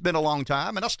 it's been a long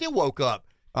time. And I still woke up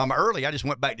early. I just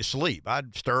went back to sleep.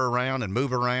 I'd stir around and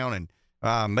move around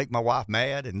and make my wife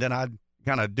mad, and then I'd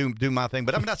kind of do my thing.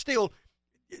 But I mean, I still,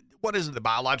 what is it, the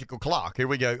biological clock? Here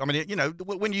we go. I mean,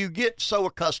 when you get so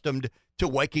accustomed to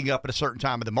waking up at a certain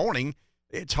time of the morning,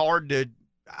 it's hard to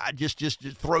just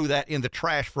throw that in the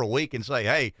trash for a week and say,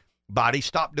 hey, body,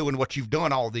 stop doing what you've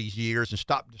done all these years and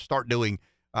start doing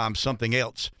something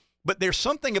else. But there's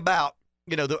something about,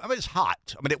 I mean, it's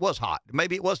hot. I mean, it was hot.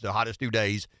 Maybe it was the hottest 2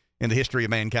 days in the history of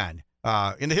mankind,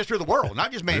 in the history of the world,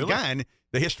 not just mankind, really?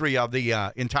 The history of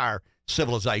the entire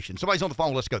civilization. Somebody's on the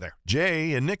phone. Let's go there.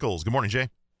 Jay and Nichols. Good morning, Jay.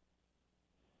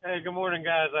 Hey, good morning,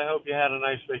 guys. I hope you had a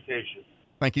nice vacation.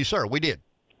 Thank you, sir. We did.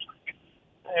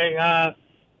 Hey,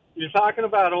 you're talking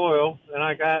about oil, and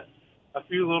I got a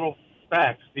few little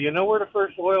facts. Do you know where the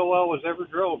first oil well was ever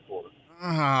drilled for?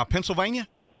 Pennsylvania?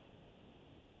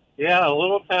 Yeah, a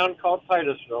little town called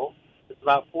Titusville. It's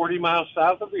about 40 miles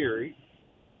south of Erie.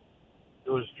 It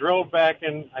was drilled back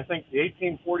in, I think, the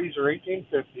 1840s or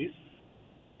 1850s,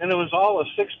 and it was all of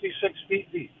 66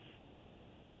 feet deep.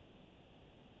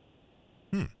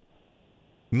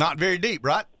 Not very deep,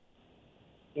 right?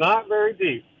 Not very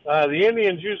deep. The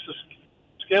Indians used to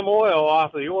skim oil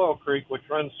off of the oil creek, which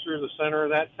runs through the center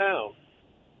of that town.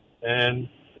 And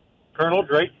Colonel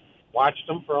Drake watched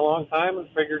them for a long time and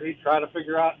figured he'd try to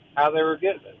figure out how they were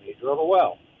getting it. He drilled a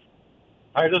well.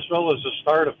 Titusville was the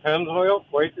start of Pennzoil,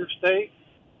 Quaker State,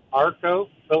 Arco,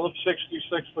 Phillips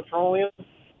 66 Petroleum.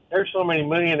 There's so many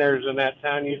millionaires in that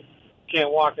town, you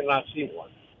can't walk and not see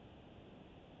one.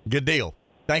 Good deal.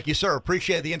 Thank you, sir.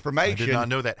 Appreciate the information. I did not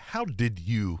know that. How did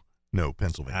you know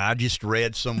Pennsylvania? I just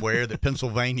read somewhere that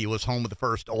Pennsylvania was home of the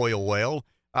first oil well.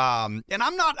 And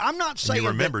I'm not saying you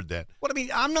remembered that. What I mean,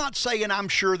 I'm not saying I'm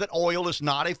sure that oil is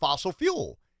not a fossil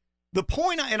fuel. The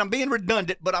point, and I'm being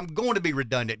redundant, but I'm going to be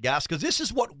redundant, guys, because this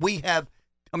is what we have.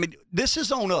 I mean, this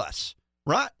is on us,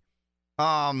 right?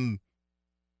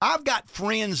 I've got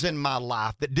friends in my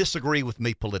life that disagree with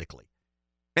me politically,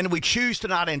 and we choose to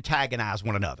not antagonize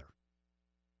one another.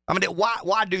 I mean,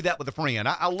 why do that with a friend?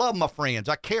 I love my friends.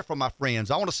 I care for my friends.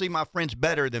 I want to see my friends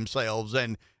better themselves.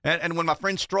 And when my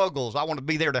friend struggles, I want to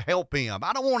be there to help him.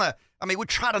 I don't want to, we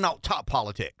try to not talk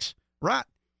politics, right?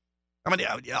 I mean,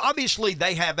 obviously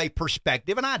they have a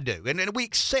perspective, and I do. And we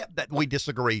accept that we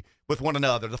disagree with one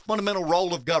another. The fundamental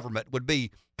role of government would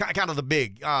be kind of the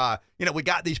big, we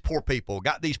got these poor people,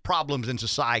 got these problems in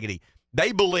society.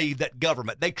 They believe that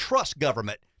government, they trust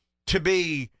government to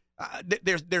be,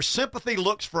 their sympathy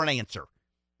looks for an answer.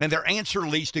 and their answer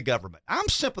leads to government. I'm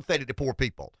sympathetic to poor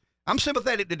people. I'm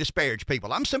sympathetic to disparaged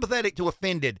people. I'm sympathetic to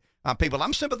offended people.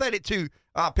 I'm sympathetic to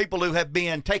people who have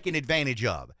been taken advantage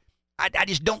of. I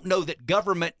just don't know that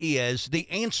government is the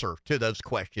answer to those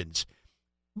questions.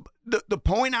 The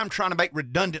point I'm trying to make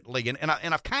redundantly, and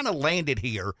I've kind of landed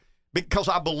here because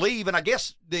I believe, and I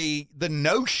guess the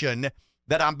notion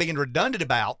that I'm being redundant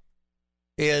about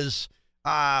is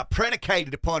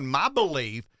predicated upon my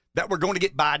belief that we're going to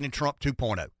get Biden and Trump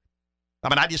 2.0. I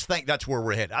mean, I just think that's where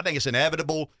we're headed. I think it's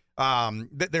inevitable.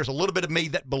 There's a little bit of me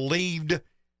that believed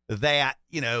that,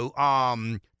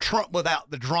 Trump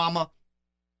without the drama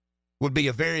would be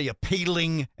a very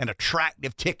appealing and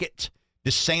attractive ticket.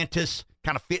 DeSantis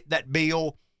kind of fit that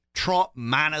bill. Trump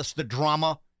minus the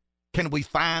drama. Can we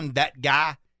find that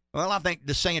guy? Well, I think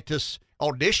DeSantis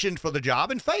auditioned for the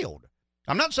job and failed.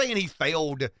 I'm not saying he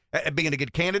failed at being a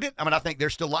good candidate. I mean, I think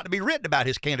there's still a lot to be written about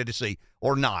his candidacy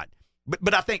or not.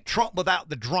 But I think Trump without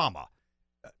the drama.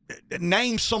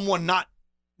 Name someone not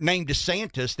named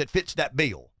DeSantis that fits that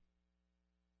bill.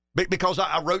 Because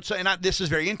I wrote, and this is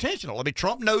very intentional. I mean,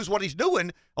 Trump knows what he's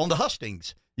doing on the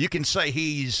hustings. You can say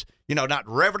he's, not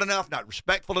reverent enough, not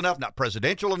respectful enough, not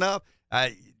presidential enough.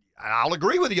 I'll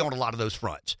agree with you on a lot of those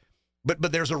fronts.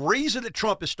 But there's a reason that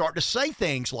Trump is starting to say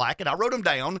things like, and I wrote them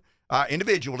down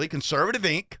individually, conservative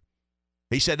Inc.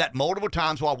 He said that multiple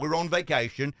times while we were on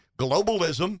vacation.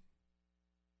 Globalism,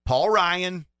 Paul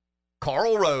Ryan,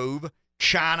 Karl Rove,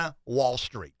 China, Wall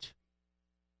Street.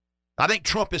 I think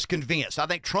Trump is convinced. I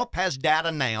think Trump has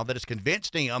data now that has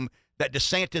convinced him that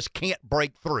DeSantis can't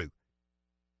break through.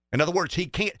 In other words, he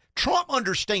can't. Trump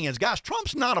understands, guys,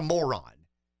 Trump's not a moron.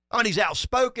 I mean, he's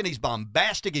outspoken, he's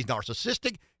bombastic, he's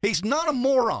narcissistic. He's not a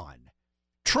moron.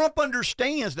 Trump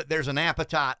understands that there's an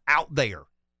appetite out there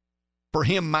for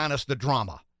him minus the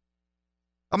drama.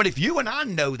 I mean, if you and I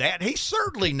know that, he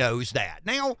certainly knows that.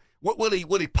 Now, what will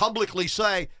he publicly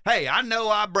say? Hey, I know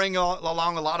I bring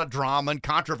along a lot of drama and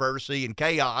controversy and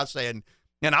chaos, and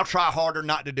I'll try harder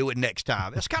not to do it next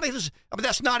time. That's kind of his. I mean,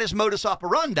 that's not his modus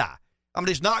operandi. I mean,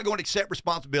 he's not going to accept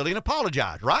responsibility and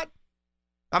apologize, right?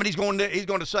 I mean, he's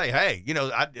going to say, hey,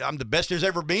 I'm the best there's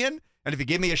ever been, and if you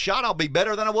give me a shot, I'll be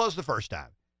better than I was the first time.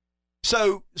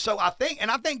 So I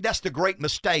think that's the great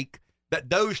mistake that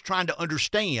those trying to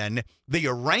understand the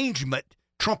arrangement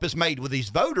Trump has made with these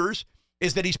voters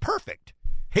is that he's perfect.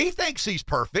 He thinks he's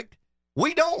perfect.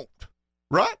 We don't,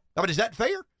 right? I mean, is that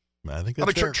fair? I think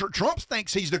that's fair. Trump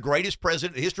thinks he's the greatest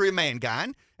president in the history of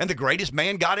mankind and the greatest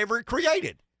man God ever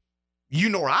created. You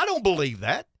nor I don't believe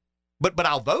that, but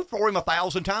I'll vote for him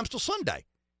 1,000 times till Sunday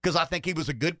because I think he was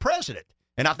a good president,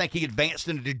 and I think he advanced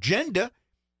an agenda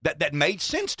that made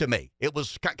sense to me. It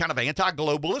was kind of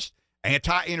anti-globalist,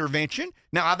 anti-intervention.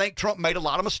 Now, I think Trump made a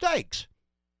lot of mistakes.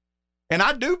 And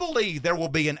I do believe there will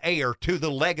be an heir to the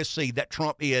legacy that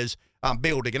Trump is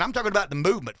building. And I'm talking about the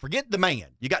movement. Forget the man.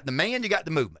 You got the man, you got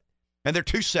the movement. And they're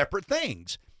two separate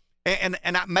things. And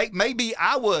maybe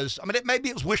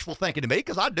it was wishful thinking to me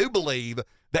because I do believe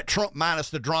that Trump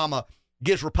minus the drama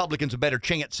gives Republicans a better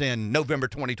chance in November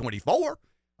 2024.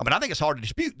 I mean, I think it's hard to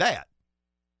dispute that.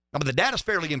 I mean, the data's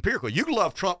fairly empirical. You can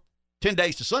love Trump 10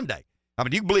 days to Sunday. I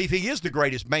mean, you believe he is the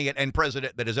greatest man and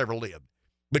president that has ever lived.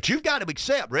 But you've got to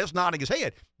accept, Rev's nodding his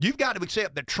head, you've got to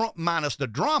accept that Trump minus the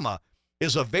drama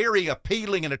is a very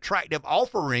appealing and attractive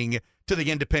offering to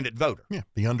the independent voter. Yeah,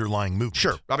 the underlying movement.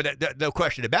 Sure. I mean, no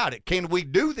question about it. Can we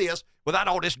do this without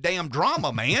all this damn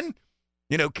drama, man?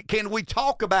 Can we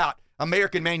talk about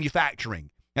American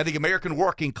manufacturing and the American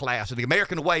working class and the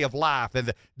American way of life and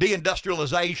the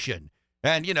deindustrialization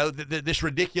and, this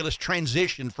ridiculous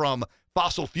transition from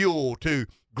fossil fuel to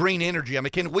green energy? I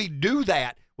mean, can we do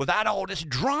that without all this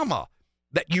drama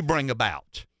that you bring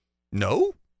about?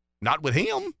 No, not with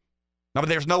him. I mean,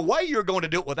 there's no way you're going to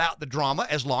do it without the drama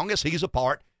as long as he's a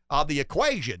part of the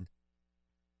equation.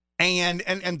 And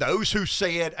those who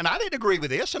said, and I didn't agree with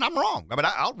this, and I'm wrong. I mean,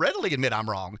 I'll readily admit I'm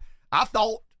wrong. I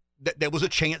thought that there was a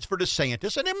chance for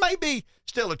DeSantis, and there may be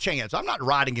still a chance. I'm not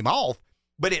writing him off,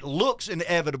 but it looks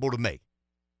inevitable to me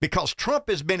because Trump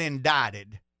has been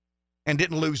indicted and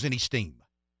didn't lose any steam.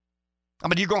 I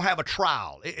mean, you're going to have a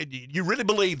trial. You really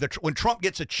believe that when Trump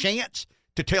gets a chance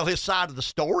to tell his side of the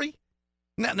story?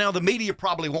 Now the media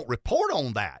probably won't report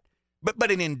on that.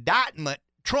 But in indictment,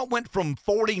 Trump went from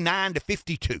 49 to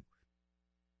 52.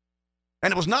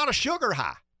 And it was not a sugar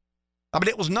high. I mean,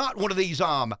 it was not one of these,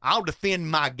 I'll defend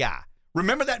my guy.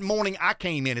 Remember that morning I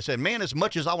came in and said, man, as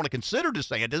much as I want to consider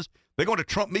DeSantis, they're going to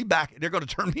turn me back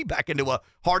into a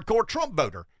hardcore Trump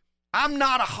voter. I'm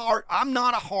not a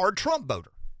hard Trump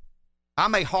voter.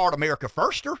 I'm a hard America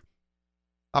firster.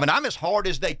 I mean, I'm as hard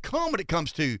as they come when it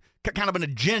comes to kind of an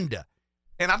agenda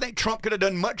And I think Trump could have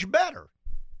done much better.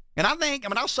 And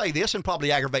I'll say this and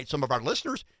probably aggravate some of our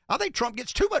listeners. I think Trump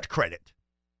gets too much credit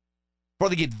for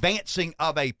the advancing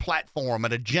of a platform,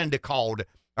 an agenda called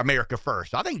America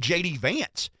First. I think J.D.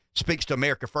 Vance speaks to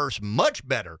America First much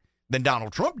better than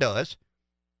Donald Trump does,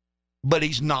 but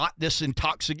he's not this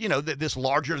this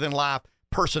larger-than-life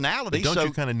personality. But don't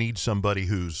you kind of need somebody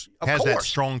has that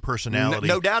strong personality?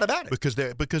 No doubt about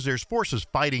it. Because there's forces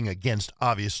fighting against,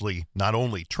 obviously, not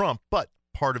only Trump, but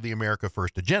part of the America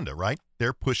First agenda, right?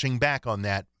 They're pushing back on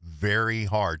that very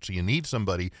hard. So you need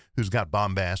somebody who's got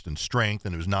bombast and strength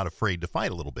and who's not afraid to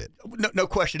fight a little bit. No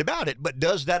question about it. But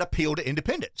does that appeal to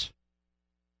independents?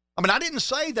 I mean, I didn't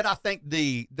say that I think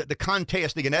the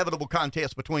contest, the inevitable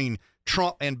contest between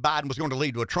Trump and Biden was going to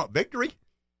lead to a Trump victory.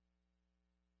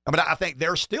 I mean, I think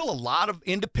there's still a lot of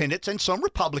independents and some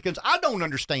Republicans. I don't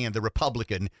understand the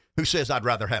Republican who says I'd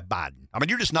rather have Biden. I mean,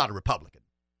 you're just not a Republican.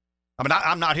 I mean,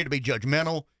 I'm not here to be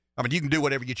judgmental. I mean, you can do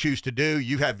whatever you choose to do.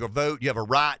 You have your vote. You have a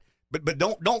right. But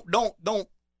don't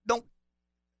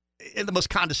in the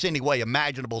most condescending way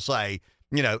imaginable say,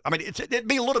 I mean, it'd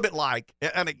be a little bit like,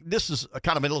 I mean, this is a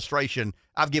kind of an illustration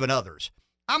I've given others.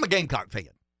 I'm a Gamecock fan.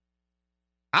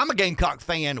 I'm a Gamecock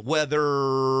fan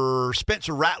whether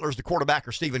Spencer Rattler's the quarterback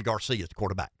or Steven Garcia's the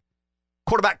quarterback.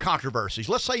 Quarterback controversies.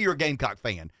 Let's say you're a Gamecock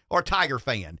fan or a Tiger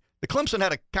fan. The Clemson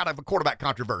had a kind of a quarterback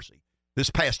controversy this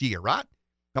past year, right?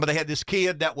 I mean, they had this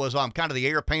kid that was kind of the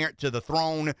heir apparent to the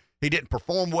throne. He didn't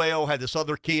perform well. Had this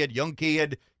other kid, young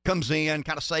kid, comes in,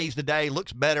 kind of saves the day,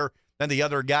 looks better than the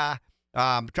other guy.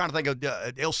 I'm trying to think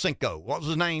of El Cinco. What was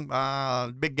his name?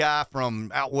 Big guy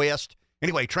from out west.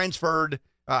 Anyway, transferred.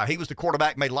 He was the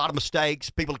quarterback, made a lot of mistakes.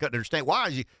 People couldn't understand why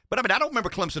is he. But, I mean, I don't remember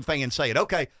Clemson fans saying,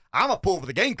 okay, I'm going to pull for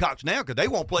the Gamecocks now because they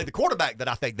won't play the quarterback that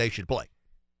I think they should play.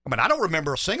 I mean, I don't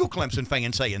remember a single Clemson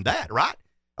fan saying that, right?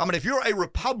 I mean, if you're a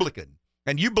Republican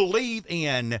and you believe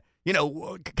in,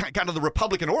 kind of the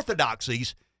Republican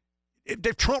orthodoxies,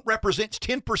 if Trump represents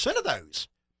 10% of those,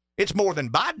 it's more than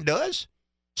Biden does.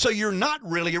 So you're not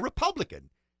really a Republican.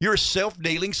 You're a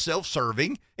self-dealing,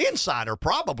 self-serving insider,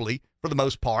 probably, for the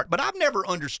most part. But I've never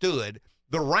understood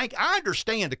the rank. I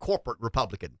understand the corporate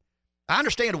Republican. I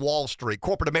understand Wall Street,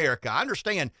 corporate America. I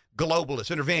understand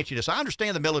globalists, interventionists. I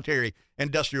understand the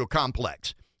military-industrial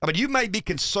complex. I mean, you may be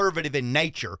conservative in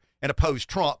nature and oppose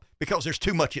Trump because there's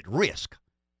too much at risk.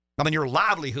 I mean, your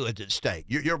livelihood's at stake,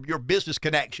 your business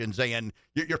connections and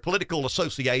your political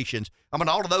associations. I mean,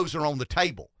 all of those are on the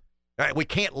table. We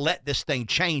can't let this thing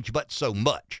change but so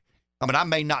much. I mean, I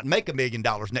may not make $1 million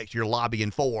next year lobbying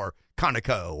for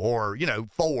Conoco or,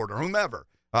 Ford or whomever,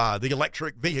 the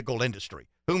electric vehicle industry,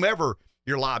 whomever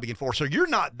you're lobbying for. So you're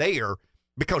not there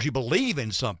because you believe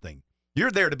in something. You're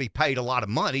there to be paid a lot of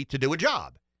money to do a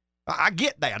job. I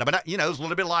get that. I mean, it's a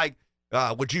little bit like,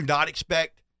 would you not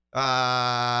expect, who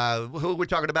are we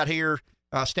talking about here?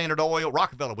 Standard Oil,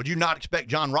 Rockefeller. Would you not expect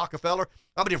John Rockefeller?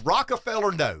 I mean, if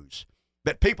Rockefeller knows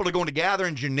that people are going to gather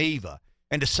in Geneva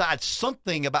and decide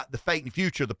something about the fate and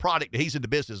future of the product that he's in the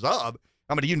business of,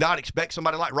 I mean, do you not expect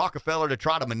somebody like Rockefeller to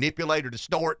try to manipulate or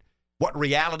distort what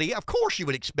reality? Of course you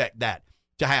would expect that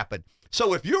to happen.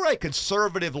 So if you're a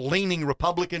conservative-leaning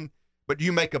Republican, but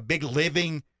you make a big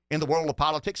living in the world of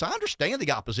politics, I understand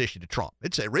the opposition to Trump.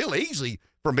 It's real easy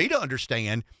for me to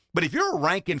understand. But if you're a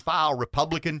rank-and-file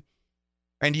Republican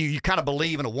and you kind of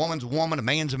believe in a woman's a woman, a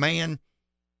man's a man,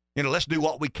 let's do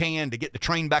what we can to get the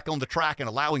train back on the track and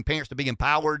allowing parents to be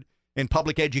empowered in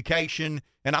public education.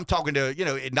 And I'm talking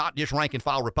to, not just rank and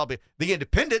file Republican, the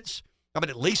independents. I mean,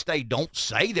 at least they don't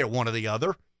say they're one or the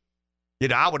other.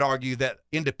 I would argue that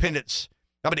independence,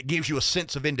 it gives you a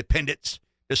sense of independence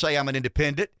to say I'm an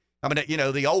independent. I mean,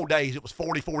 the old days, it was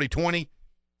 40-40-20.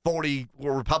 40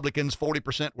 were Republicans,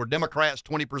 40% were Democrats,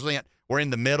 20% were in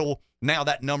the middle. Now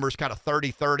that number's kind of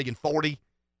 30-30 and 40.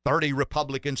 30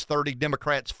 Republicans, 30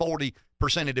 Democrats, 40%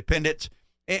 independents.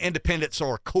 Independents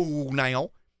are cool now.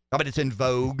 I mean, it's in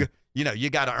vogue. You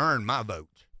got to earn my vote.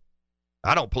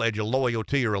 I don't pledge a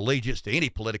loyalty or allegiance to any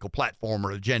political platform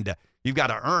or agenda. You've got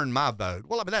to earn my vote.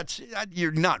 Well, I mean,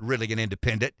 you're not really an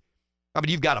independent. I mean,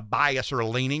 you've got a bias or a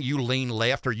leaning. You lean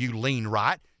left or you lean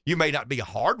right. You may not be a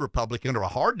hard Republican or a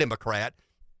hard Democrat,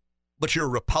 but you're a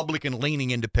Republican-leaning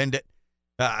independent.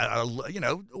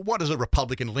 What is a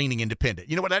Republican-leaning independent?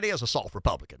 You know what that is? A soft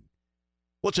Republican.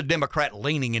 What's a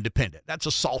Democrat-leaning independent? That's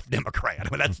a soft Democrat.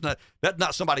 I mean, that's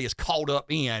not somebody is caught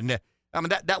up in. I mean,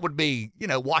 that would be,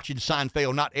 watching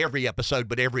Seinfeld, not every episode,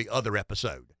 but every other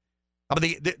episode. I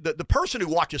mean, the person who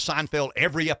watches Seinfeld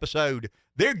every episode,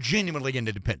 they're genuinely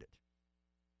independent.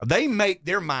 They make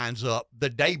their minds up the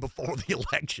day before the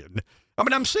election. I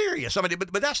mean, I'm serious. I mean,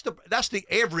 but that's the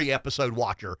every episode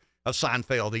watcher of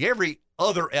Seinfeld, the every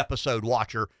other episode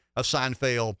watcher of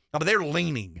Seinfeld, I mean, they're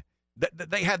leaning.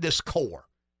 They have this core.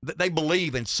 They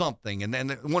believe in something, and then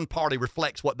one party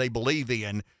reflects what they believe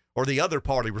in, or the other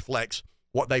party reflects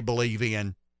what they believe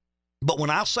in. But when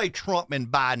I say Trump and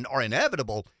Biden are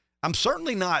inevitable, I'm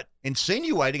certainly not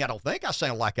insinuating, I don't think I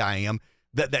sound like I am,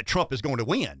 that Trump is going to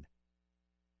win.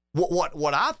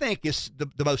 What I think is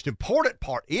the most important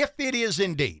part, if it is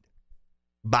indeed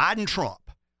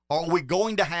Biden-Trump, are we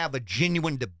going to have a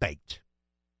genuine debate?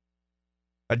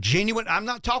 I'm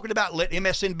not talking about let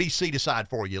MSNBC decide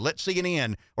for you. Let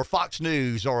CNN or Fox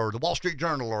News or the Wall Street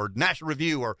Journal or National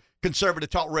Review or Conservative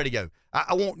Talk Radio.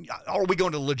 Are we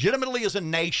going to legitimately as a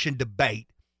nation debate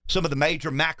some of the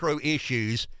major macro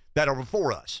issues that are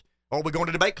before us? Or are we going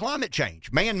to debate climate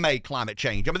change, man-made climate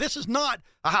change? I mean, this is not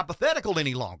a hypothetical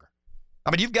any longer.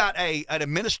 I mean, you've got an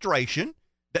administration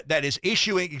that is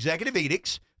issuing executive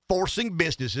edicts forcing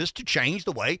businesses to change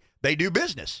the way they do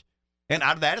business. And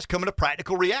out of that is coming a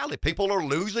practical reality. People are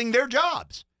losing their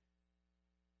jobs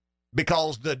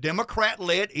because the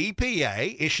Democrat-led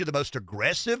EPA issued the most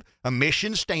aggressive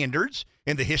emission standards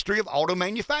in the history of auto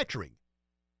manufacturing.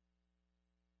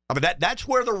 I mean, that's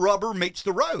where the rubber meets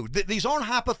the road. These aren't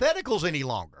hypotheticals any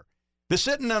longer. This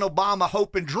isn't an Obama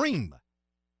hope and dream.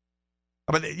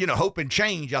 I mean, you know, hope and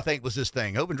change, I think, was this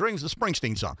thing. Hope and dream is the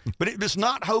Springsteen song. But it's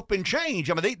not hope and change.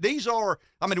 I mean, these are,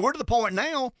 I mean, we're to the point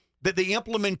now that the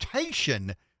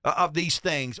implementation of these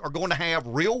things are going to have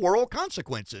real-world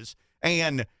consequences.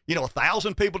 And, you know,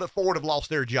 1,000 people at Ford have lost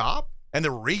their job. And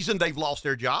the reason they've lost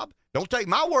their job, don't take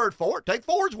my word for it, take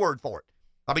Ford's word for it.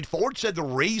 I mean, Ford said the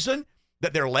reason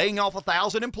that they're laying off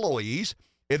 1,000 employees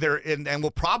and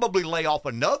will probably lay off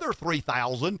another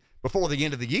 3,000 before the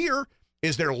end of the year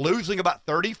is they're losing about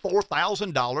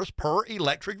 $34,000 per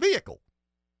electric vehicle.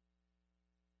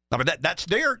 I mean, that's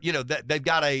their, you know, they've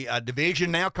got a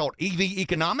division now called EV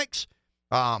Economics.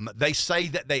 They say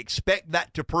that they expect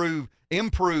that to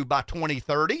improve by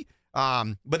 2030,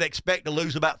 but they expect to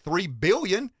lose about $3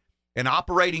 billion in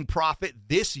operating profit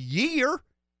this year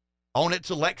on its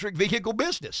electric vehicle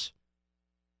business.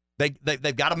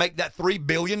 They've got to make that $3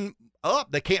 billion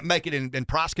up. They can't make it in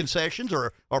price concessions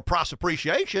or price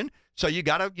appreciation. So you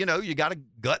got to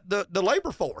gut the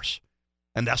labor force,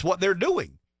 and that's what they're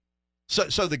doing.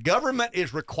 So the government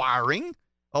is requiring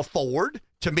a Ford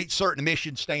to meet certain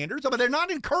emission standards. I mean, they're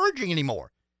not encouraging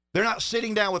anymore. They're not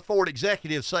sitting down with Ford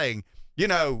executives saying, you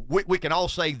know, we can all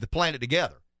save the planet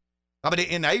together. I mean,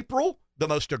 in April, the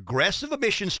most aggressive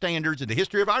emission standards in the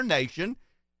history of our nation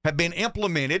have been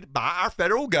implemented by our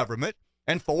federal government,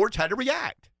 and Ford's had to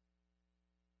react.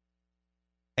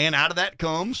 And out of that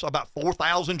comes about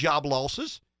 4,000 job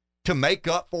losses to make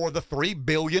up for the $3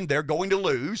 billion they're going to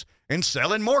lose in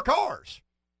selling more cars.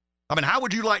 I mean, how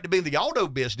would you like to be in the auto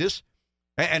business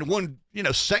and one, you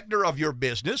know, sector of your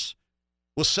business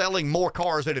was selling more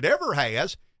cars than it ever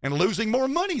has and losing more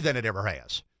money than it ever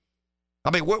has?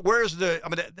 I mean,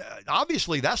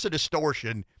 obviously that's a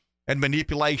distortion and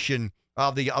manipulation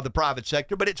of the private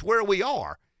sector, but it's where we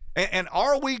are. And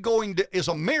are we going to, is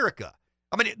America,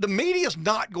 I mean, the media is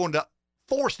not going to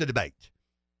force the debate.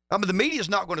 I mean, the media is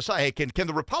not going to say, hey, can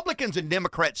the Republicans and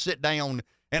Democrats sit down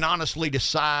and honestly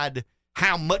decide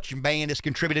how much man is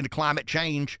contributing to climate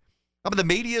change? I mean, the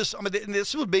media's, I mean,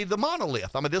 this would be the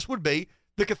monolith. I mean, this would be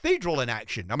the cathedral in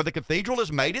action. I mean, the cathedral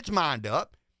has made its mind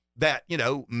up that, you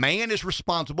know, man is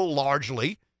responsible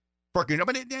largely for, I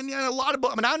mean, and a lot of,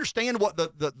 I mean, I understand what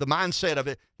the mindset of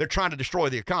it. They're trying to destroy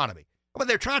the economy. I mean,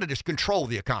 they're trying to just control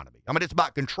the economy. I mean, it's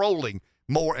about controlling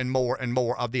more and more and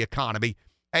more of the economy.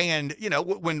 And, you know,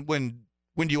 when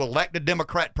you elect a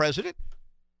Democrat president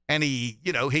and he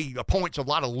appoints a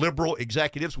lot of liberal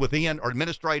executives within or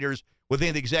administrators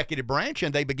within the executive branch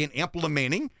and they begin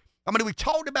implementing. I mean, we've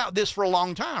talked about this for a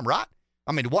long time, right?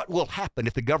 I mean, what will happen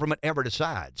if the government ever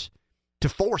decides to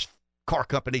force car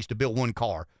companies to build one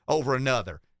car over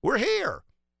another? We're here.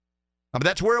 I mean,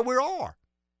 that's where we are.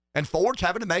 And Ford's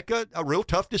having to make a real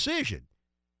tough decision.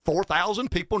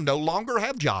 4,000 people no longer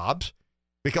have jobs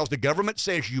because the government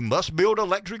says you must build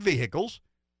electric vehicles,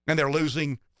 and they're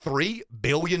losing $3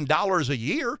 billion a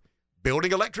year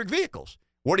building electric vehicles.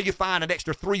 Where do you find an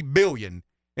extra $3 billion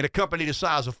in a company the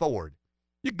size of Ford?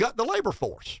 You gut the labor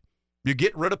force. You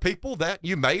get rid of people that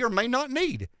you may or may not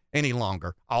need any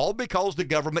longer, all because the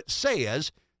government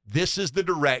says this is the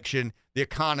direction the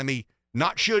economy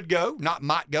not should go, not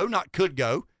might go, not could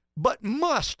go, but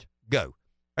must go.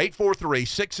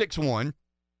 843-661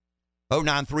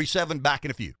 0937, back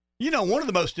in a few. You know, one of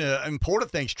the most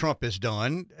important things Trump has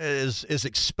done is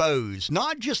expose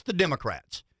not just the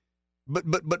Democrats,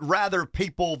 but rather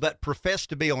people that profess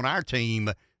to be on our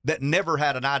team that never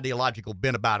had an ideological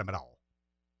bent about him at all.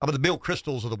 the Bill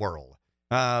Kristols of the world.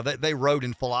 They wrote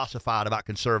and philosophized about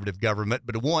conservative government,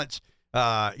 but once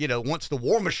the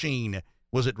war machine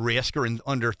was at risk or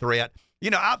under threat,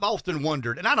 I've often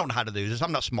wondered, and I don't know how to do this.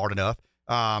 I'm not smart enough.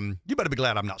 You better be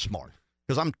glad I'm not smart,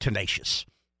 because I'm tenacious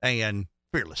and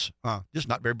fearless, just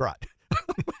not very bright.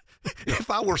 If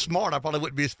I were smart, I probably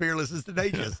wouldn't be as fearless as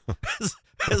tenacious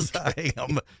as I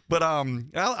am. But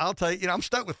I'll tell you, I'm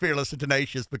stuck with fearless and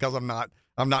tenacious because I'm not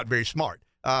very smart.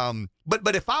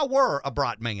 But if I were a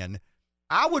bright man,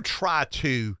 I would try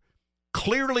to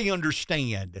clearly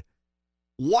understand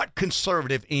what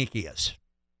conservative ink is.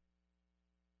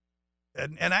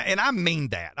 And I mean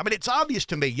that. I mean, it's obvious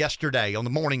to me yesterday on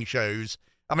the morning shows.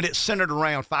 I mean, it's centered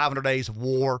around 500 days of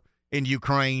war in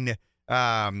Ukraine.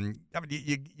 I mean,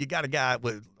 you got a guy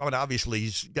with, obviously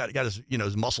he's got his,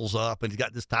 his muscles up, and he's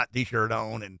got this tight T-shirt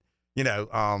on, and,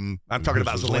 I'm talking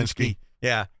about Zelensky.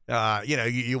 Yeah.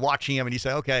 You watch him and you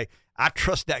say, okay, I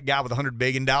trust that guy with $100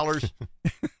 billion.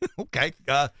 Okay.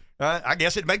 I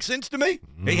guess it makes sense to me.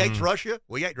 Mm-hmm. He hates Russia.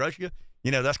 We hate Russia.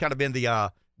 That's kind of been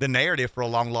the narrative for a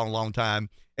long, long, long time.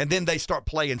 And then they start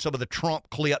playing some of the Trump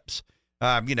clips.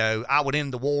 I would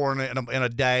end the war in a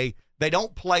day. They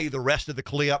don't play the rest of the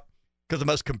clip, because the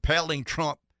most compelling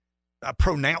Trump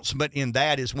pronouncement in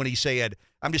that is when he said,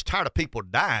 "I'm just tired of people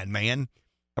dying, man."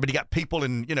 I mean, you got people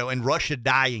in Russia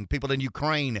dying, people in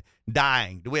Ukraine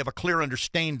dying. Do we have a clear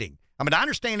understanding? I mean, I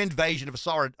understand invasion of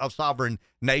a sovereign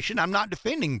nation. I'm not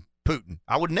defending Putin.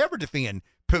 I would never defend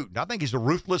Putin. I think he's a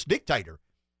ruthless dictator.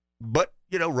 But,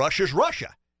 Russia's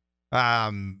Russia.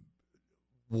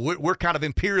 We're kind of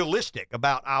imperialistic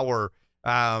about our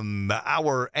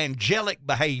angelic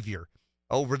behavior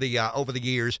over the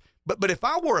years. But if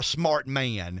I were a smart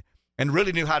man and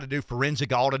really knew how to do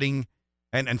forensic auditing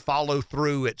and follow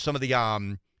through at some of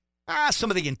the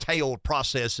entailed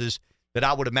processes that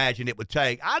I would imagine it would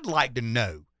take, I'd like to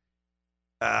know.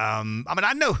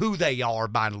 I know who they are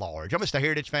by and large. It's the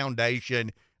Heritage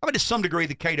Foundation. To some degree,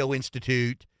 the Cato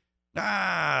Institute.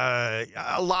 A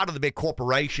lot of the big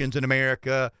corporations in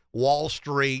America, Wall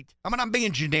Street. I'm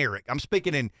being generic. I'm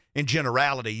speaking in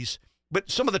generalities. But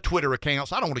some of the Twitter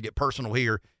accounts, I don't want to get personal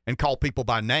here and call people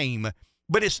by name,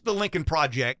 but it's the Lincoln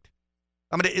Project.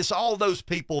 It's all those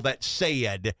people that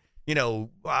said, I'm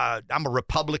a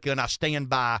Republican. I stand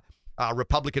by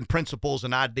Republican principles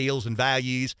and ideals and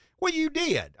values. Well, you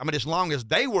did. As long as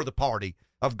they were the party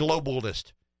of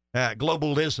globalism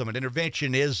and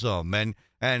interventionism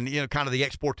and kind of the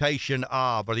exportation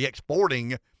of, or the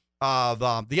exporting of,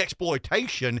 the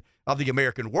exploitation of the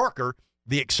American worker,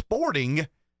 the exporting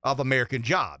of American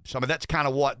jobs. That's kind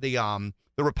of what the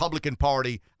Republican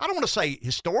Party, I don't want to say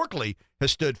historically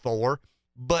has stood for,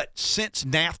 but since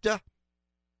NAFTA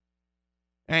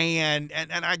and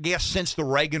I guess since the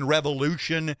Reagan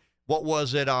Revolution, what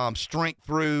was it? Strength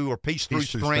through, or peace through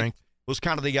strength was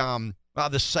kind of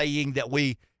the saying that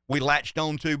we latched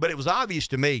on to. But it was obvious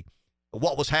to me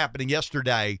what was happening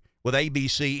yesterday with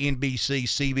ABC, NBC,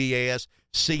 CBS,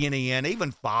 CNN,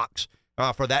 even Fox,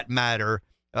 for that matter.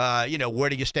 Where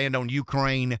do you stand on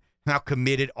Ukraine? How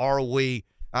committed are we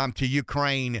to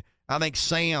Ukraine? I think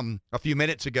Sam, a few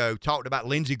minutes ago, talked about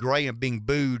Lindsey Graham being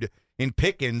booed in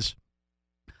Pickens.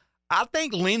 I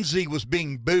think Lindsey was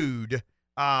being booed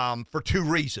for two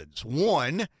reasons.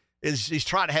 One is he's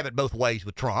trying to have it both ways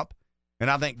with Trump. And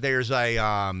I think there's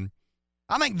I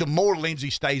think the more Lindsey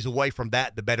stays away from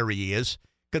that, the better he is,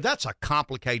 because that's a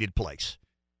complicated place.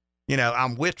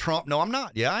 I'm with Trump. No, I'm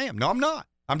not. Yeah, I am. No, I'm not.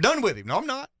 I'm done with him. No, I'm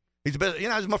not. He's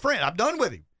he's my friend. I'm done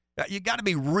with him. You got to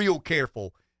be real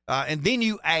careful. And then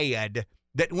you add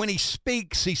that when he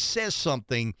speaks, he says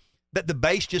something that the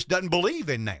base just doesn't believe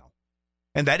in now.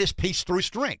 And that is peace through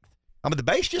strength. The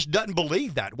base just doesn't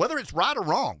believe that, whether it's right or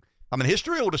wrong.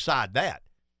 History will decide that.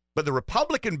 But the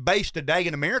Republican base today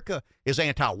in America is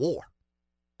anti-war.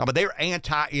 They're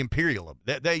anti-imperial.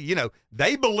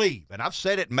 They believe, and I've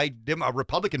said it, made them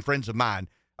Republican friends of mine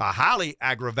highly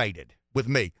aggravated with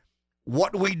me.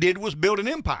 What we did was build an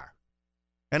empire,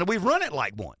 and we've run it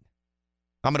like one.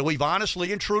 We've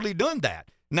honestly and truly done that.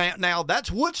 Now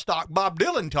that's Woodstock Bob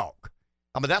Dylan talk.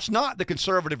 That's not the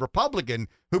conservative Republican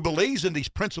who believes in these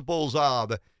principles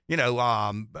of,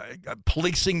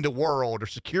 policing the world or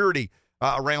security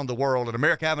around the world, and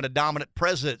America having a dominant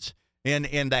presence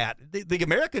in that. The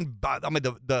American,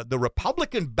 the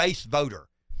Republican-based voter.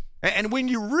 And when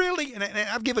you really, and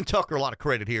I've given Tucker a lot of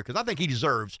credit here because I think he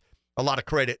deserves a lot of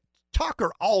credit.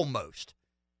 Tucker almost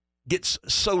gets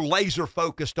so laser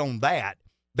focused on that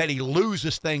he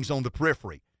loses things on the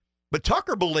periphery. But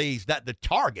Tucker believes that the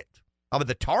target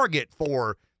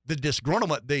for the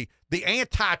disgruntlement, the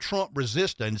anti-Trump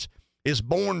resistance is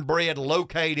born, bred,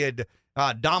 located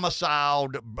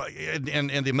domiciled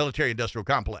in the military-industrial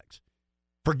complex.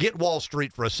 Forget Wall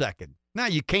Street for a second. Now,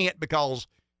 you can't because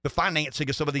the financing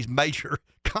of some of these major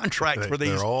contracts for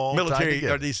these military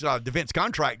or these defense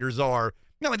contractors are.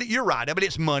 No, you're right. I mean,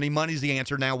 it's money. Money's the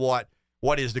answer. Now, what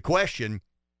is the question?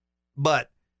 But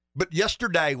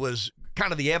yesterday was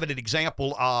kind of the evident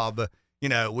example of,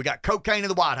 we got cocaine in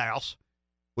the White House.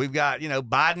 We've got,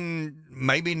 Biden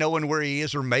maybe knowing where he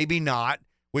is or maybe not.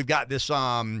 We've got this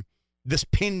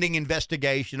pending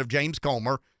investigation of James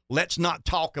Comer. Let's not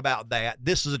talk about that.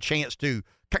 This is a chance to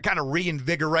kind of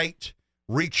reinvigorate,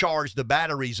 recharge the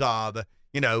batteries of,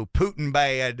 Putin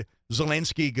bad,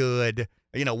 Zelensky good.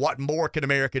 What more can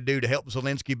America do to help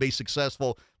Zelensky be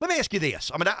successful? Let me ask you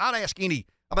this. I'd ask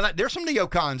there's some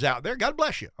neocons out there. God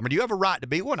bless you. You have a right to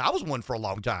be one. I was one for a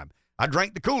long time. I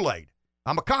drank the Kool-Aid.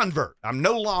 I'm a convert. I'm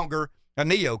no longer a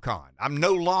neocon. I'm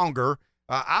no longer,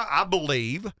 I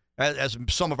believe, as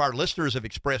some of our listeners have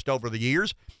expressed over the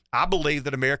years, I believe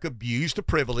that America abused the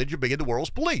privilege of being the world's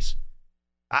police.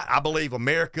 I believe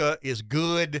America is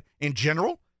good in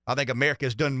general. I think America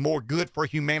has done more good for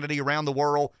humanity around the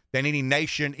world than any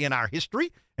nation in our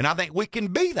history. And I think we can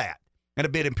be that and a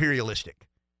bit imperialistic.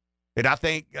 And I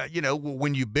think,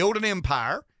 when you build an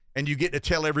empire and you get to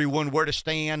tell everyone where to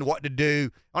stand, what to do.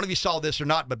 I don't know if you saw this or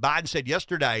not, but Biden said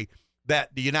yesterday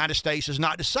that the United States has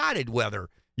not decided whether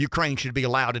Ukraine should be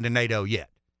allowed into NATO yet.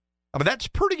 That's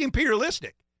pretty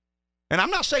imperialistic. And I'm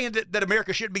not saying that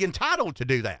America shouldn't be entitled to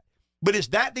do that. But is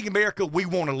that the America we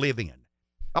want to live in?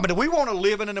 Do we want to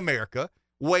live in an America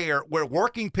where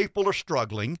working people are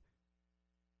struggling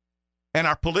and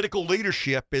our political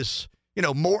leadership is,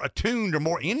 more attuned or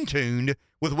more in tune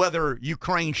with whether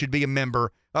Ukraine should be a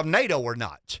member of NATO or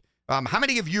not? How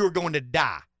many of you are going to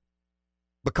die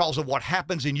because of what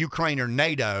happens in Ukraine or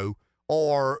NATO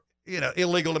or,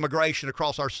 illegal immigration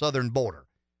across our southern border?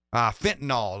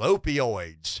 Fentanyl,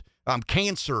 opioids,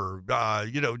 cancer,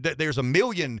 there's a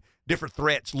million different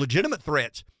threats, legitimate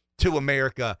threats to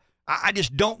America. I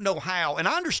just don't know how. And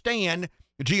I understand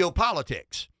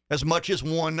geopolitics as much as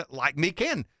one like me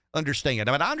can understand.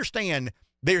 I understand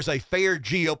there's a fair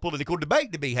geopolitical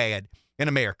debate to be had in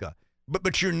America.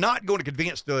 But you're not going to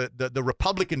convince the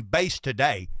Republican base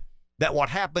today that what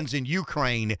happens in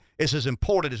Ukraine is as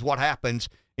important as what happens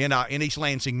in East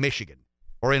Lansing, Michigan,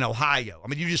 or in Ohio.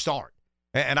 You just aren't.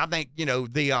 And I think,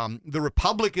 the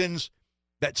Republicans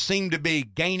that seem to be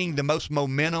gaining the most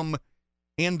momentum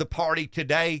in the party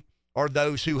today are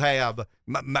those who have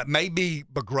maybe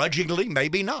begrudgingly,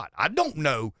 maybe not. I don't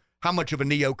know how much of a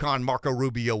neocon Marco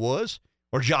Rubio was,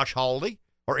 or Josh Hawley,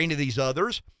 or any of these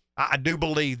others. I do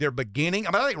believe they're beginning.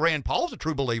 I think Rand Paul's a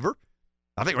true believer.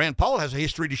 I think Rand Paul has a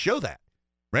history to show that.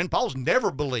 Rand Paul's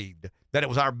never believed that it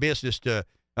was our business to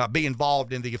be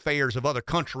involved in the affairs of other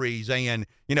countries and,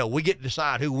 we get to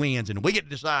decide who wins and we get to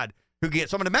decide who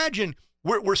gets. Imagine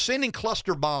we're sending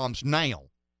cluster bombs now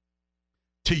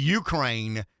to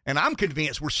Ukraine, and I'm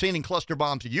convinced we're sending cluster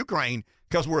bombs to Ukraine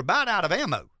because we're about out of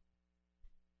ammo.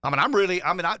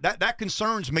 That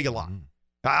concerns me a lot.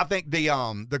 I think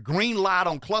the green light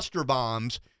on cluster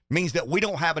bombs means that we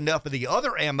don't have enough of the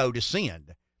other ammo to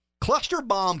send. Cluster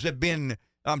bombs have been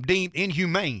deemed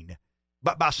inhumane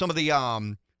by some of these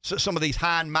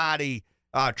high and mighty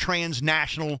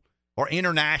transnational or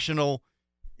international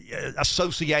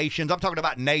associations. I'm talking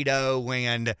about NATO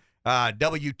and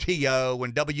WTO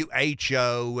and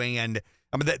WHO, and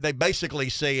they basically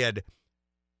said,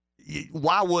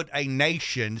 why would a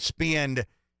nation spend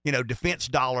defense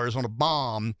dollars on a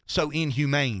bomb so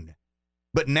inhumane?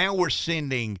 But now we're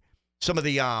sending some of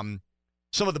the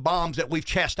bombs that we've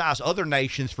chastised other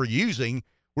nations for using.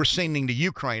 We're sending to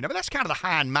Ukraine. That's kind of the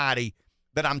high and mighty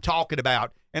that I'm talking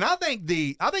about. And I think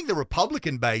the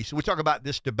Republican base, we talk about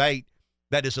this debate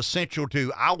that is essential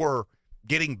to our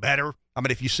getting better.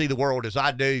 If you see the world as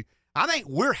I do, I think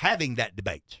we're having that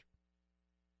debate.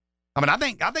 I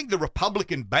think the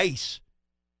Republican base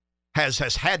has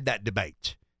had that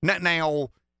debate.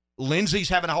 Now, Lindsey's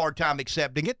having a hard time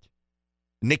accepting it.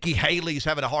 Nikki Haley's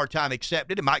having a hard time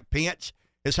accepting it. Mike Pence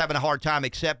is having a hard time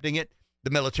accepting it. The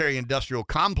military-industrial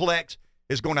complex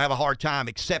is going to have a hard time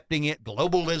accepting it.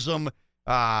 Globalism,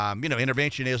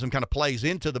 interventionism kind of plays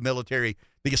into the military.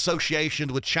 The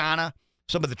association with China,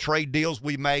 some of the trade deals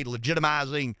we made,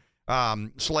 legitimizing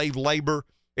slave labor.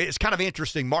 It's kind of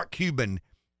interesting. Mark Cuban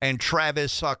and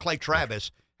Clay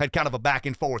Travis had kind of a back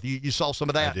and forth. You saw some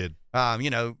of that? I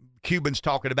did. Cuban's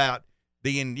talking about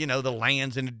the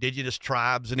lands and indigenous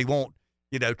tribes, and he won't,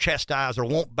 chastise or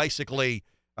won't basically,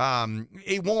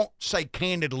 he won't say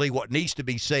candidly what needs to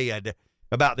be said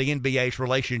about the NBA's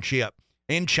relationship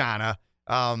in China.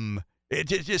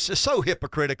 It's so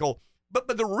hypocritical.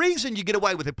 But the reason you get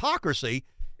away with hypocrisy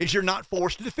is you're not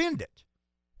forced to defend it.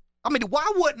 I mean,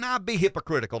 why wouldn't I be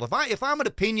hypocritical if I'm an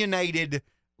opinionated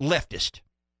leftist?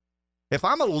 If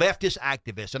I'm a leftist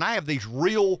activist and I have these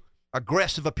real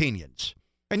aggressive opinions,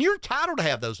 and you're entitled to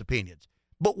have those opinions,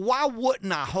 but why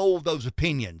wouldn't I hold those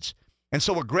opinions and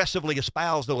so aggressively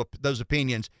espouse those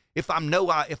opinions if I'm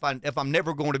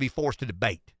never going to be forced to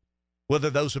debate whether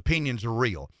those opinions are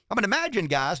real? I mean, imagine,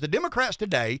 guys, the Democrats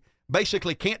today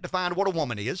basically can't define what a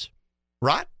woman is,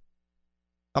 right?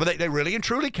 I mean, they really and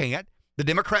truly can't. The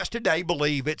Democrats today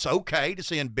believe it's okay to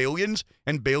send billions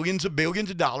and billions of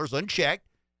dollars unchecked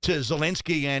to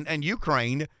Zelensky and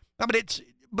Ukraine. I mean,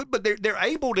 but they're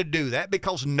able to do that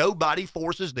because nobody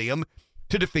forces them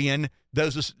to defend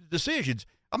those decisions.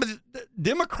 I mean, the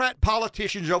Democrat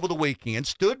politicians over the weekend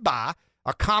stood by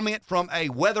a comment from a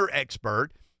weather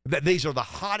expert that these are the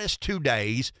hottest 2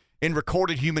 days in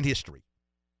recorded human history.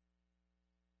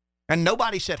 And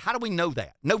nobody said, how do we know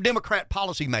that? No Democrat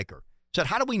policymaker said,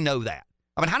 how do we know that?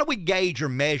 I mean, how do we gauge or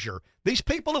measure these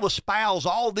people who espouse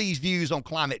all these views on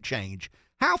climate change?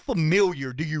 How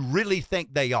familiar do you really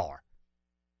think they are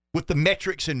with the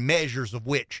metrics and measures of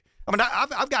which? I mean,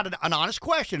 I've got an honest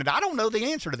question, and I don't know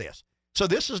the answer to this. So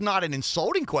this is not an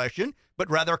insulting question, but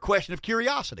rather a question of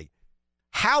curiosity.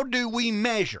 How do we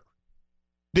measure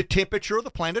the temperature of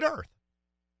the planet Earth?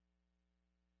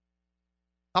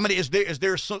 I mean, is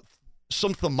there some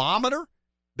thermometer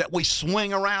that we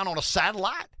swing around on a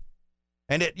satellite?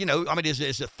 And is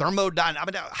it thermodynamic? I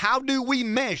mean, how do we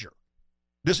measure?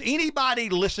 Does anybody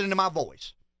listening to my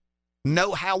voice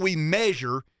know how we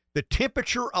measure the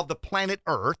temperature of the planet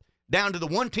Earth down to the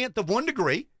 1/10 of 1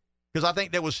 degree? Because I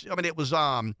think we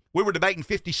were debating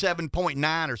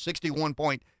 57.9 or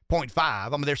 61.5. I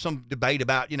mean, there's some debate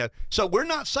about, so we're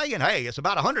not saying, hey, it's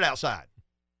about 100 outside.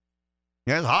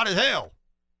 It's hot as hell.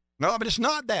 No, I mean, it's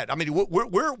not that. I mean,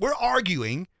 we're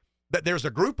arguing that there's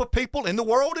a group of people in the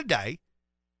world today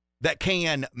that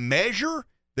can measure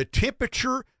the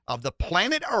temperature of the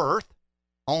planet Earth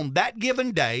on that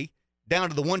given day down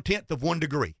to the 1/10 of 1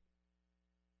 degree.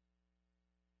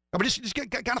 I mean, just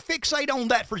kind of fixate on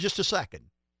that for just a second.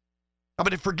 I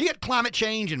mean, forget climate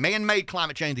change and man-made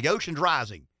climate change, the ocean's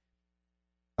rising.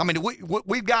 I mean,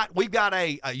 we've got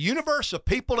a universe of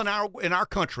people in our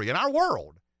country, in our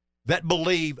world, that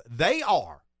believe they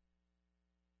are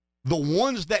the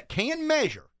ones that can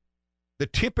measure the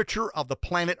temperature of the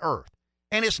planet Earth.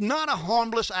 And it's not a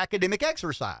harmless academic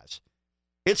exercise.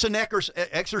 It's an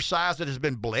exercise that has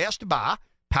been blessed by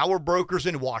power brokers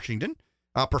in Washington,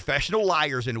 professional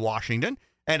liars in Washington,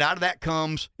 and out of that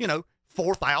comes,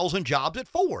 4,000 jobs at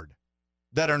Ford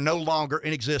that are no longer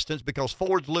in existence because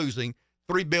Ford's losing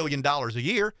 $3 billion a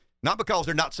year, not because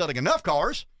they're not selling enough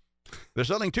cars. They're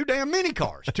selling too damn many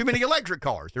cars, too many electric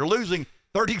cars. They're losing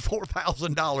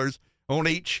 $34,000 on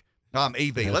each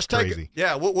EV. That's Let's take crazy. it.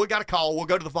 Yeah, we got a call. We'll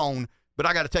go to the phone, but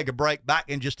I got to take a break. Back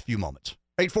in just a few moments.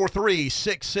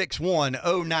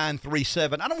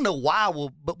 843-661-0937. I don't know why,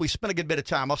 but we spent a good bit of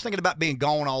time. I was thinking about being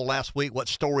gone all last week, what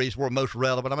stories were most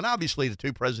relevant. I mean, obviously the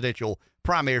two presidential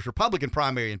primaries, Republican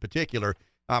primary in particular,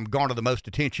 garner the most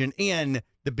attention in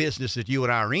the business that you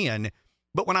and I are in.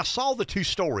 But when I saw the two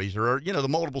stories, or, the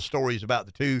multiple stories about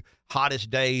the two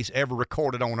hottest days ever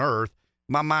recorded on Earth,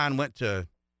 my mind went to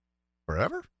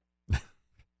forever?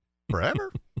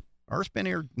 Forever? Earth's been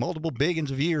here multiple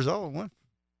billions of years old. What?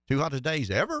 Two hottest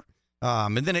days ever?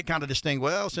 And then it kind of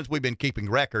distinguished, since we've been keeping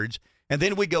records. And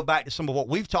then we go back to some of what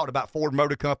we've talked about. Ford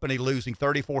Motor Company losing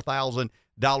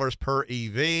 $34,000 per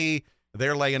EV.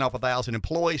 They're laying off 1,000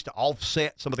 employees to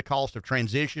offset some of the cost of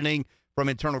transitioning from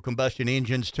internal combustion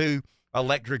engines to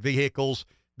electric vehicles.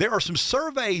 There are some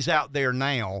surveys out there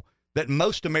now that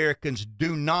most Americans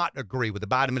do not agree with the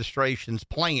Biden administration's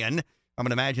plan. I'm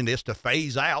going to imagine this, to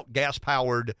phase out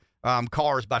gas-powered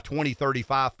cars by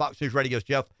 2035. Fox News Radio's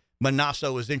Jeff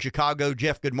Manasso is in Chicago.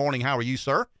 Jeff, good morning. How are you,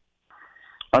 sir?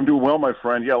 I'm doing well, my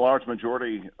friend. Yeah, a large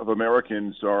majority of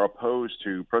Americans are opposed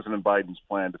to President Biden's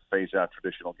plan to phase out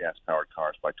traditional gas-powered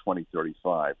cars by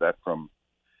 2035. That from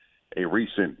a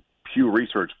recent Pew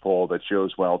Research poll that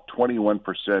shows while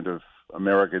 21% of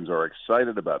Americans are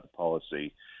excited about the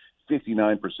policy,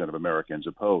 59% of Americans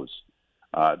oppose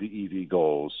the EV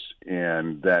goals,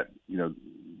 and that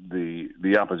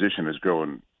the opposition has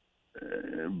grown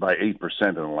by 8%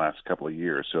 in the last couple of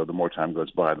years. So the more time goes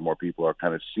by, the more people are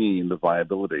kind of seeing the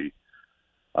viability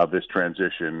of this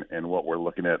transition and what we're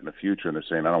looking at in the future, and they're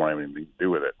saying, I don't want anything to do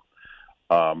with it.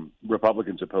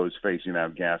 Republicans oppose phasing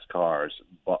out gas cars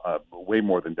way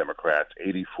more than Democrats,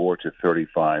 84 to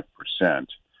 35%.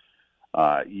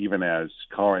 even as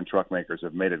car and truck makers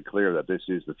have made it clear that this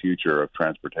is the future of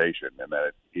transportation and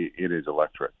that it is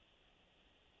electric.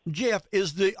 Jeff,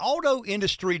 is the auto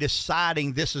industry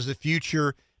deciding this is the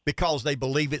future because they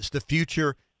believe it's the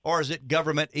future, or is it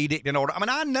government edict and order? I mean,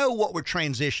 I know what we're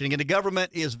transitioning, and the government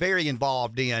is very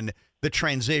involved in the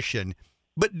transition,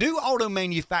 but do auto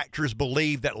manufacturers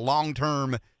believe that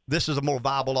long-term this is a more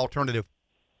viable alternative?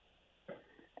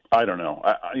 I don't know.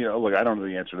 Look, I don't know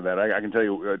the answer to that. I can tell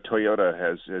you, Toyota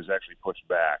has actually pushed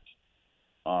back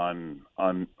on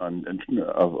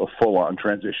a full-on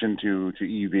transition to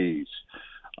EVs.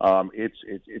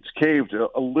 It's caved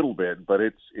a little bit, but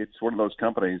it's one of those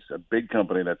companies, a big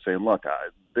company, that's saying, look,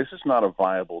 this is not a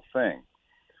viable thing.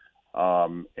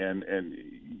 You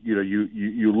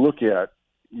look at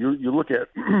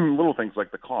little things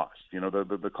like the cost.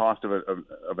 The cost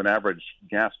of an average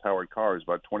gas-powered car is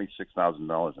about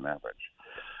 $26,000 an average.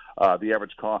 The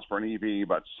average cost for an EV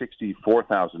about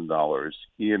 $64,000.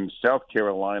 In South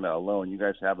Carolina alone, you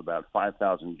guys have about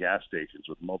 5,000 gas stations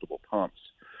with multiple pumps.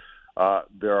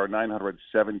 There are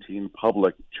 917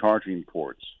 public charging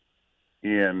ports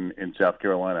in South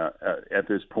Carolina at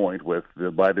this point, with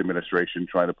the Biden administration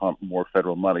trying to pump more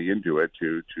federal money into it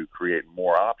to create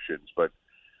more options. But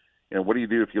what do you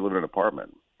do if you live in an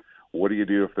apartment? What do you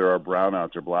do if there are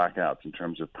brownouts or blackouts in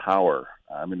terms of power?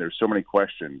 I mean, there's so many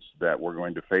questions that we're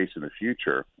going to face in the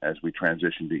future as we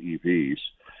transition to EVs.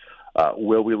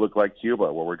 Will we look like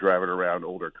Cuba, where we're driving around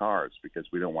older cars because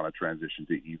we don't want to transition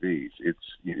to EVs?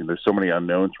 There's so many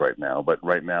unknowns right now, but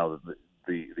right now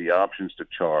the options to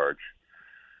charge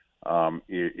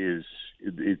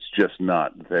it's just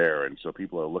not there, and so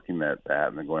people are looking at that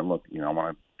and they're going, look, I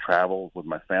want to travel with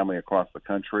my family across the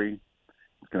country.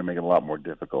 It's going to make it a lot more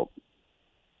difficult.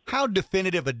 How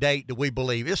definitive a date do we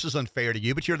believe? This is unfair to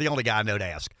you, but you're the only guy I know to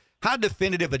ask. How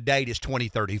definitive a date is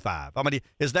 2035? I mean,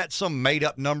 is that some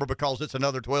made-up number because it's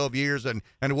another 12 years and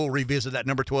we'll revisit that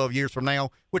number 12 years from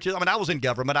now? Which is, I was in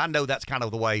government. I know that's kind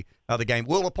of the way of the game.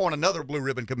 We'll appoint another blue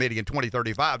ribbon committee in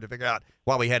 2035 to figure out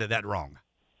why we had it that wrong.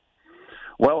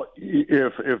 Well,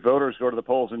 if voters go to the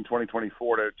polls in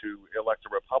 2024 to elect a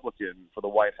Republican for the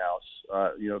White House,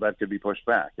 that could be pushed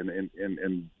back, and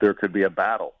there could be a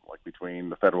battle between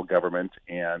the federal government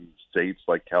and states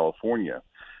like California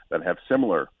that have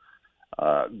similar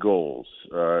goals,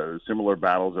 similar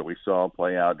battles that we saw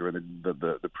play out during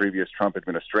the previous Trump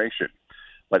administration.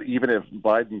 But even if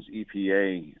Biden's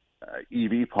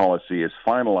EV policy is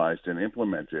finalized and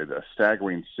implemented, a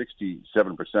staggering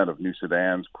 67% of new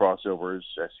sedans, crossovers,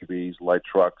 SUVs, light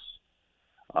trucks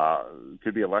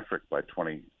could be electric by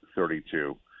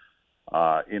 2032.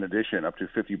 In addition, up to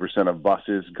 50% of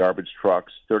buses, garbage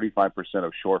trucks, 35%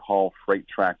 of short-haul freight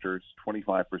tractors,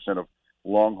 25% of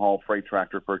long-haul freight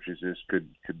tractor purchases could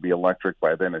be electric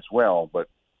by then as well. But,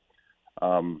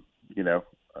 again,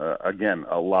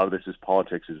 a lot of this is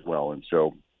politics as well. And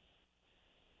so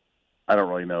I don't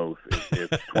really know if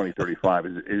 2035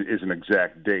 is an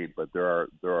exact date, but there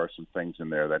are some things in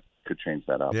there that could change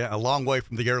that up. Yeah, a long way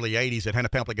from the early 80s at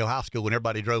Hannah-Pamplico High School when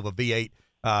everybody drove a V8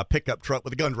 pickup truck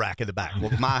with a gun rack in the back. Well,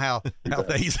 how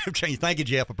things have changed. Thank you,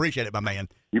 Jeff. Appreciate it, my man.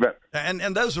 You bet.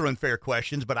 And those are unfair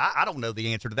questions, but I don't know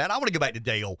the answer to that. I want to go back to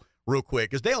Dale real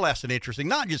quick, because Dale asked an interesting,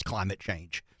 not just climate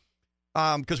change,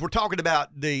 because we're talking about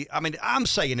I'm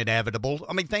saying inevitable.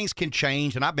 Things can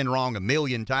change, and I've been wrong a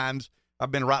million times.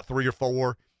 I've been right 3 or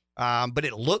 4, but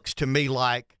it looks to me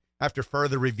like, after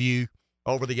further review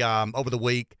over the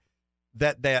week,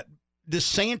 that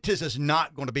DeSantis is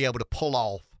not going to be able to pull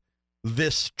off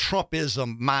this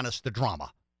Trumpism minus the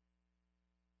drama.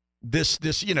 This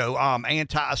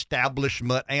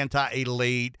anti-establishment,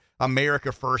 anti-elite,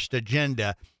 America First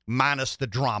agenda minus the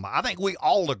drama. I think we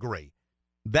all agree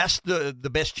that's the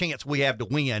best chance we have to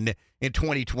win in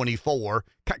 2024.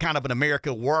 Kind of an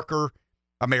America worker,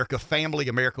 America family,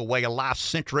 America way of life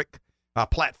centric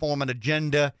platform and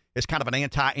agenda. It's kind of an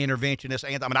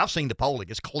anti-interventionist. I've seen the polling.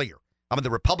 It's clear.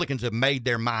 The Republicans have made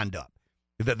their mind up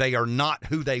that they are not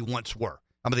who they once were.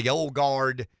 The old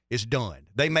guard is done.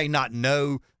 They may not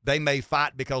know. They may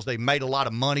fight because they made a lot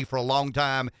of money for a long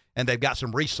time and they've got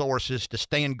some resources to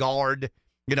stand guard,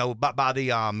 by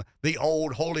the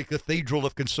old holy cathedral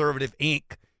of conservative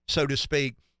ink, so to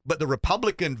speak. But the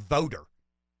Republican voter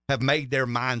have made their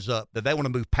minds up that they want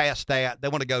to move past that. They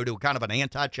want to go to kind of an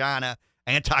anti-China,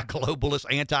 anti-globalist,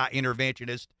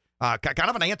 anti-interventionist, kind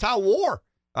of an anti-war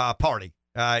party.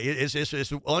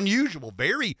 It's unusual,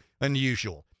 very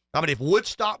unusual. If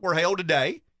Woodstock were held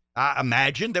today, I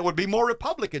imagine there would be more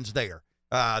Republicans there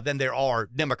than there are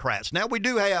Democrats. Now, we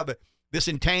do have this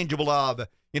intangible of,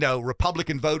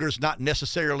 Republican voters not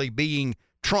necessarily being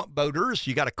Trump voters.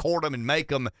 You got to court them and make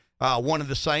them one of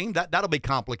the same. That'll be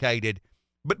complicated.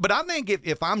 But I think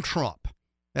if I'm Trump,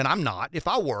 and I'm not, if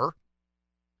I were,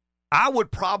 I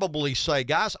would probably say,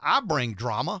 guys, I bring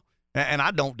drama, and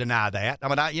I don't deny that.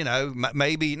 I mean,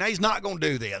 maybe now he's not going to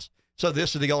do this. So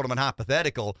this is the ultimate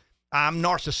hypothetical. I'm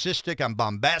narcissistic. I'm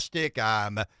bombastic.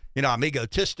 I'm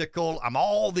egotistical. I'm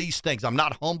all these things. I'm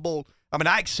not humble. I mean,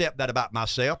 I accept that about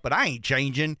myself, but I ain't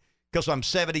changing because I'm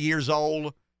 70 years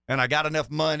old and I got enough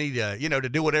money to, to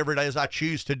do whatever it is I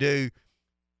choose to do.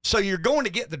 So you're going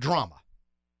to get the drama.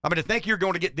 I mean, to think you're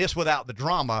going to get this without the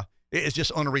drama is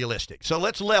just unrealistic. So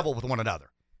let's level with one another.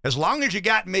 As long as you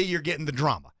got me, you're getting the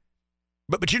drama.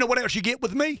 But you know what else you get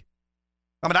with me?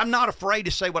 I mean, I'm not afraid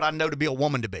to say what I know to be a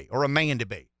woman to be or a man to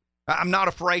be. I'm not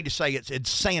afraid to say it's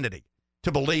insanity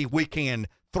to believe we can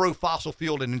throw fossil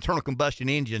fuel and internal combustion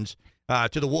engines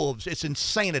to the wolves. It's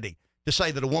insanity to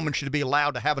say that a woman should be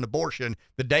allowed to have an abortion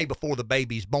the day before the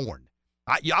baby's born.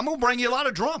 I'm going to bring you a lot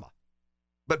of drama.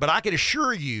 But I can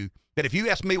assure you that if you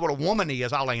ask me what a woman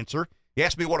is, I'll answer. You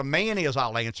ask me what a man is,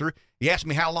 I'll answer. You ask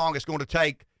me how long it's going to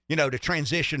take, to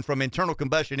transition from internal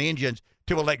combustion engines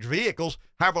to electric vehicles,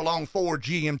 however long Ford,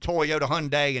 GM, Toyota,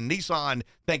 Hyundai, and Nissan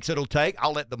thinks it'll take.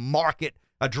 I'll let the market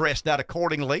address that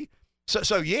accordingly.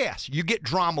 So yes, you get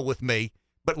drama with me,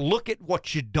 but look at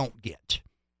what you don't get.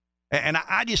 And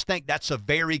I just think that's a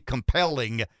very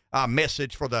compelling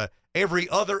message for the every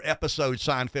other episode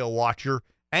Seinfeld watcher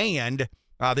and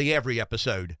the every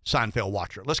episode Seinfeld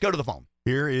watcher. Let's go to the phone.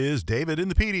 Here is David in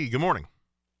the PD. Good morning.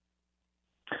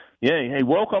 Yeah, hey,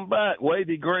 welcome back,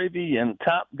 Wavy Gravy and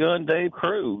Top Gun Dave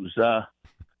Cruz.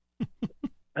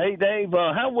 Hey, Dave,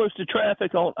 how was the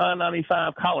traffic on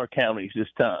I-95 collar counties this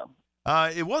time?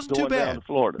 It wasn't too bad. Down to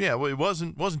Florida. Yeah, well, it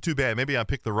wasn't too bad. Maybe I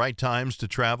picked the right times to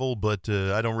travel, but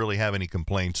I don't really have any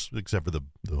complaints except for the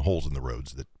holes in the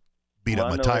roads that beat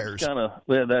up my tires. They had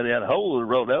a hole in the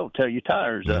road. That'll tear your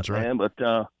tires up, right, man. But,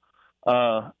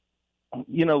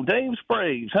 Dave's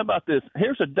Braves. How about this?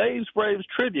 Here's a Dave's Braves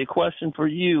trivia question for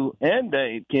you and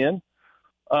Dave, Ken.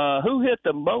 Who hit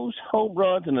the most home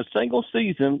runs in a single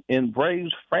season in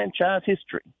Braves franchise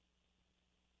history?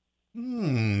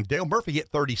 Dale Murphy hit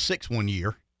 36 one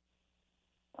year.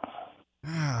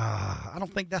 I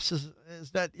don't think is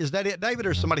that it, David,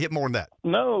 or somebody hit more than that?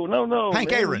 No.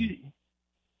 Hank Aaron.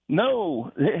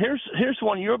 No. Here's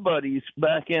one of your buddies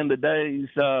back in the days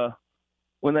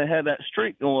when they had that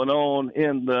streak going on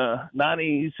in the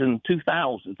 90s and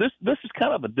 2000s. This is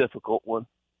kind of a difficult one.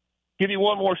 Give you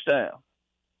one more stab.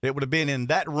 It would have been in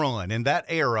that run, in that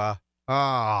era.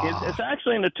 It's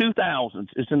actually in the 2000s.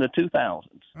 It's in the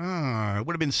 2000s. It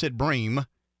would have been Sid Bream.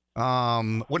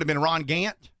 Would have been Ron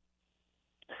Gant.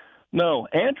 No,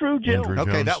 Andrew Jones.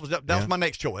 Okay, that was my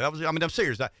next choice. I'm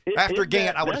serious. After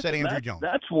Gant, I would have said Andrew Jones.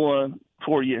 That's one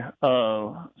for you.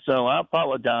 So I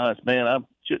apologize, man. I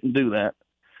shouldn't do that.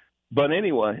 But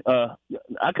anyway,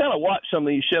 I kind of watched some of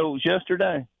these shows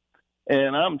yesterday,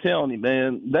 and I'm telling you,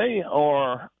 man,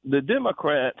 the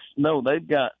Democrats know they've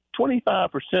got 25%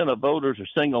 of voters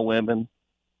are single women,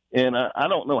 and I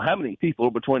don't know how many people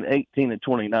are between 18 and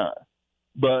 29,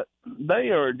 but they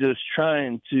are just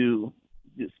trying to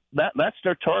that's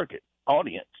their target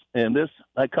audience. And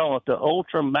they call it the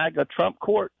ultra MAGA Trump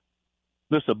court.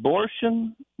 This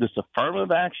abortion, this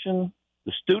affirmative action,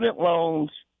 the student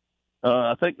loans.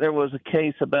 I think there was a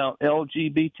case about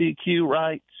LGBTQ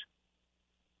rights.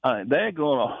 They're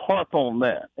going to harp on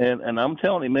that. And I'm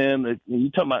telling you, man, that you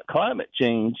talking about climate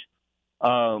change,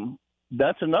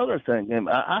 that's another thing. And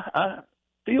I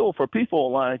feel for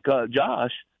people like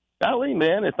Josh. Golly,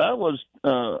 man, if I was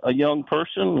a young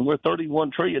person, we're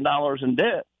 $31 trillion in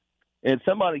debt, and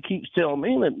somebody keeps telling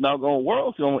me that the doggone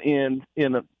world's going to end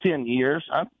in 10 years,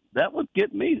 that would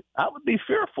get me. I would be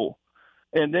fearful.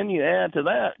 And then you add to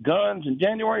that guns and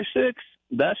January 6th.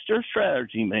 That's your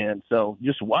strategy, man. So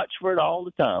just watch for it all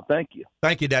the time. Thank you.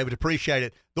 Thank you, David. Appreciate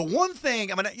it. The one thing,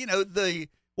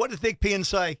 what did Thich Penn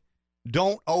say?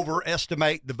 Don't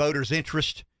overestimate the voters'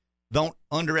 interest. Don't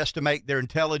underestimate their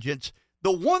intelligence.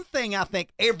 The one thing I think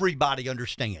everybody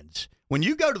understands, when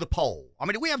you go to the poll,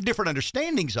 we have different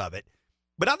understandings of it,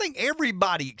 but I think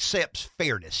everybody accepts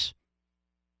fairness.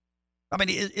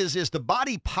 Is the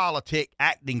body politic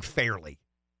acting fairly?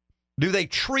 Do they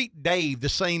treat Dave the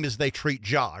same as they treat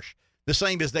Josh? The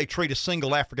same as they treat a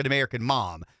single African-American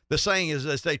mom? The same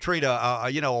as they treat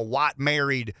a white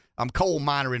married coal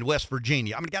miner in West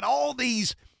Virginia? Got all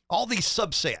these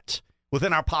subsets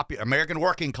within our American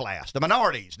working class, the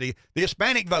minorities, the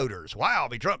Hispanic voters. Wow,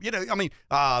 Trump, the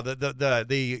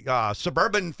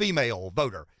suburban female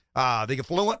voter, the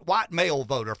affluent white male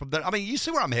voter. You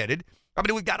see where I'm headed?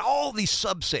 We've got all these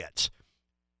subsets.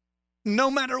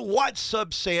 no matter what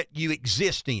subset you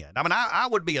exist in. I mean, I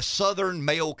would be a Southern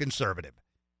male conservative.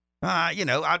 I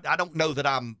don't know that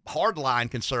I'm hardline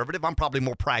conservative. I'm probably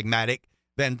more pragmatic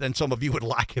than some of you would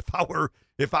like if I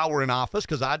were in office,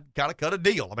 because I'd kind of cut a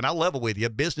deal. I mean, I'll level with you.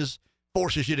 Business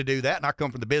forces you to do that, and I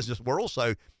come from the business world,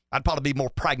 so I'd probably be more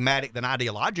pragmatic than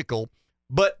ideological.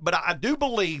 But I do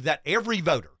believe that every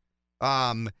voter,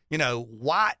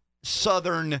 white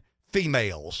Southern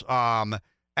females,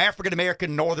 African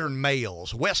American Northern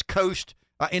males, West Coast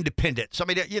independents. I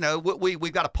mean,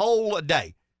 we've got a poll a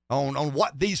day on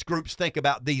what these groups think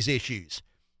about these issues.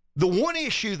 The one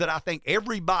issue that I think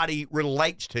everybody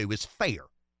relates to is fair.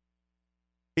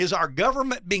 Is our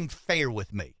government being fair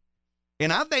with me?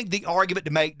 And I think the argument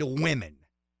to make to women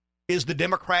is the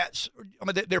Democrats,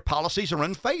 their policies are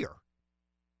unfair.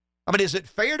 I mean, is it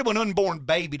fair to an unborn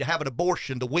baby to have an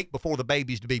abortion the week before the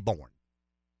baby's to be born?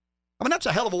 I mean, that's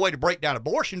a hell of a way to break down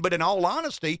abortion, but in all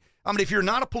honesty, I mean, if you're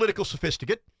not a political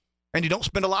sophisticate and you don't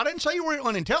spend a lot, I didn't say you were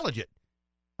unintelligent.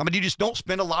 I mean, you just don't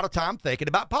spend a lot of time thinking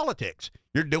about politics.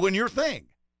 You're doing your thing.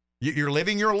 You're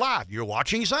living your life. You're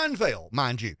watching Seinfeld,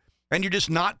 mind you, and you're just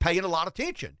not paying a lot of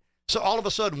attention. So all of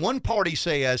a sudden, one party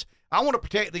says, I want to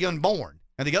protect the unborn,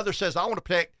 and the other says, I want to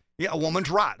protect a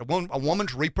woman's right, a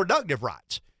woman's reproductive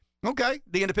rights. Okay,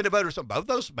 the independent voters, both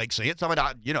those make sense. I mean,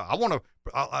 I want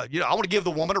to give the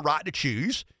woman a right to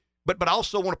choose, but I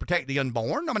also want to protect the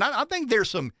unborn. I mean, I think there's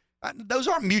some, those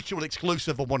aren't mutually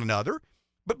exclusive of one another,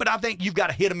 but I think you've got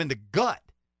to hit them in the gut.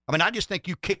 I mean, I just think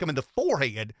you kick them in the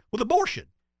forehead with abortion.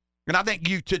 And I think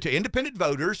you, to independent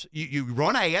voters, you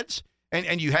run ads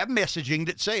and you have messaging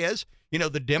that says,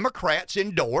 the Democrats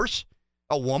endorse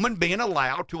a woman being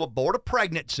allowed to abort a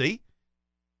pregnancy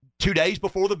 2 days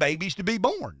before the baby's to be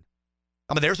born.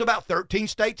 I mean, there's about 13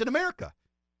 states in America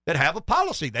that have a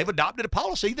policy. They've adopted a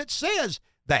policy that says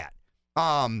that.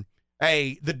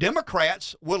 The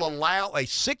Democrats will allow a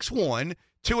 6'1",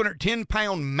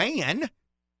 210-pound man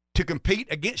to compete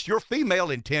against your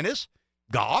female in tennis,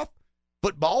 golf,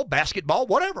 football, basketball,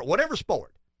 whatever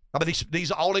sport. I mean,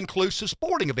 these are all-inclusive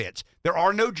sporting events. There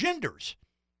are no genders.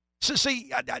 So,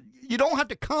 see, you don't have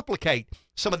to complicate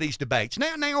some of these debates.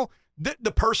 Now,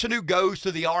 the person who goes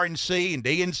to the RNC and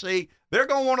DNC, they're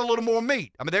going to want a little more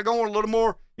meat. I mean, they're going to want a little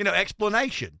more,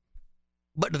 explanation.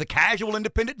 But to the casual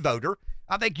independent voter,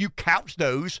 I think you couch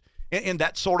those in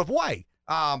that sort of way.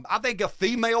 I think a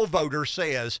female voter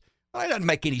says, well, it doesn't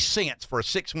make any sense for a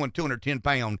 6'1",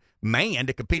 210-pound man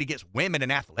to compete against women in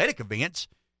athletic events.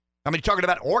 I mean, you're talking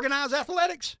about organized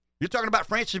athletics? You're talking about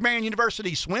Francis Marion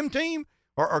University's swim team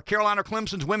or Carolina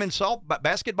Clemson's women's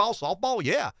basketball, softball?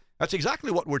 Yeah, that's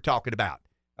exactly what we're talking about.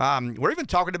 We're even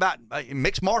talking about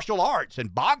mixed martial arts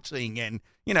and boxing and,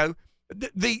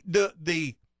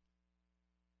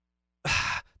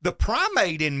 the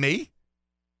primate in me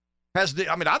has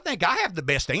I think I have the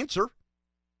best answer,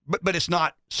 but it's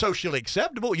not socially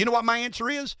acceptable. You know what my answer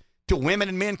is to women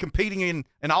and men competing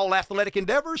in all athletic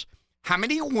endeavors? How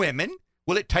many women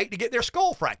will it take to get their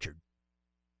skull fractured?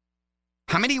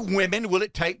 How many women will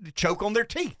it take to choke on their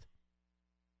teeth?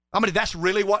 I mean, that's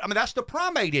really that's the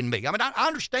primate in me. I mean, I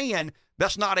understand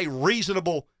that's not a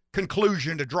reasonable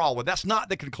conclusion to draw with. That's not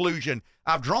the conclusion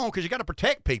I've drawn because you got to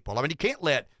protect people. I mean, you can't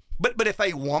let, but if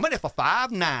a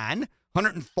 5'9",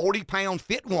 140-pound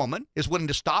fit woman is willing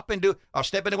to step into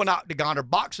an octagon or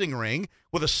boxing ring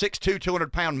with a 6'2",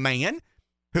 200-pound man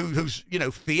who's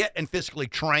fit and physically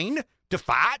trained to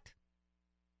fight.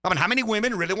 I mean, how many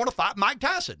women really want to fight Mike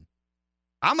Tyson?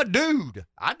 I'm a dude.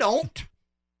 I don't.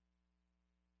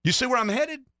 You see where I'm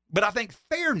headed? But I think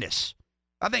fairness.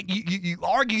 I think you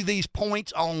argue these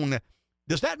points on,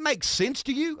 does that make sense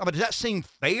to you? I mean, does that seem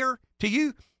fair to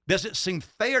you? Does it seem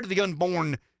fair to the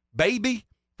unborn baby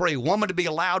for a woman to be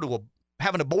allowed to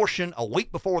have an abortion a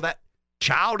week before that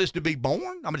child is to be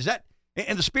born? I mean, is that,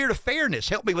 in the spirit of fairness,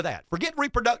 help me with that. Forget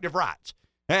reproductive rights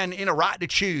and a right to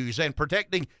choose and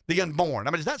protecting the unborn.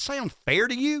 I mean, does that sound fair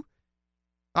to you?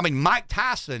 I mean, Mike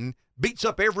Tyson beats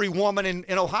up every woman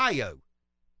in Ohio.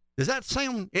 Does that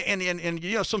sound,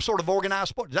 in some sort of organized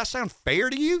sport, does that sound fair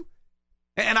to you?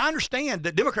 And I understand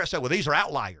that Democrats say, well, these are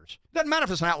outliers. It doesn't matter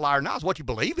if it's an outlier or not. It's what you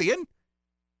believe in.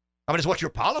 I mean, it's what your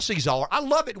policies are. I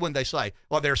love it when they say,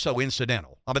 well, they're so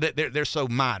incidental. I mean, they're so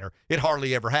minor. It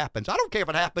hardly ever happens. I don't care if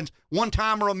it happens one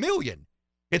time or a million.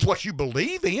 It's what you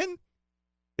believe in.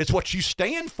 It's what you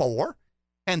stand for.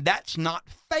 And that's not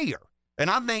fair. And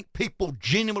I think people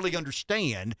genuinely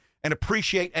understand and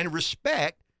appreciate and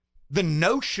respect the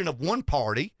notion of one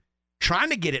party trying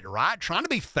to get it right, trying to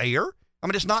be fair. I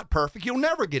mean, it's not perfect. You'll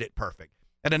never get it perfect.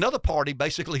 And another party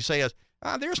basically says,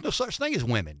 there's no such thing as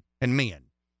women and men.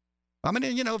 I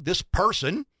mean, this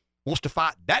person wants to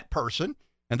fight that person,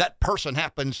 and that person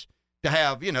happens to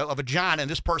have, a vagina, and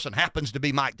this person happens to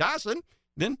be Mike Tyson,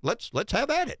 then let's have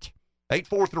at it.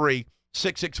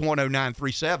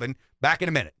 843-661-0937. Back in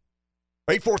a minute.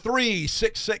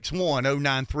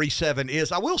 843-661-0937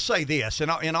 is, I will say this,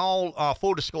 in all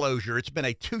full disclosure, it's been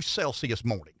a 2 Celsius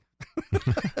morning.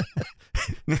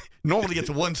 Normally it's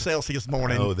a 1 Celsius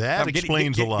morning. Oh, that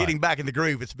explains a lot. Getting back in the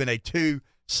groove, it's been a 2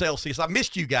 Celsius. I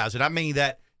missed you guys, and I mean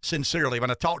that sincerely.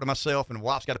 When I talk to myself, and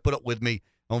wife's got to put up with me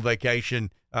on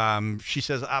vacation, she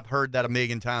says, I've heard that a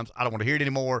million times. I don't want to hear it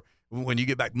anymore. When you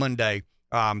get back Monday,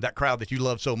 that crowd that you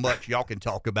love so much, y'all can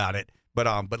talk about it.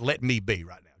 But let me be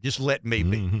right now. Just let me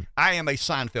be. I am a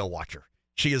Seinfeld watcher.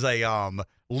 She is a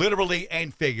literally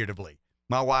and figuratively.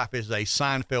 My wife is a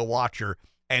Seinfeld watcher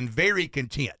and very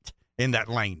content in that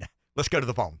lane. Let's go to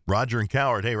the phone. Roger and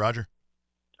Coward. Hey, Roger.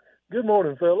 Good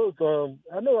morning, fellas.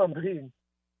 I know I'm being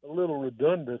a little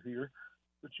redundant here,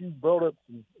 but you brought up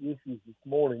some issues this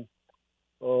morning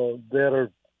that are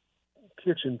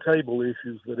kitchen table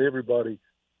issues that everybody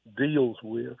deals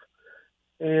with.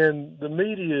 And the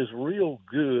media is real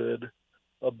good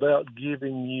about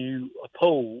giving you a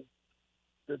poll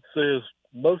that says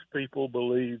most people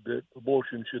believe that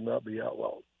abortion should not be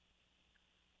outlawed.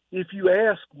 If you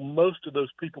ask most of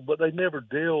those people, but they never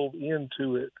delve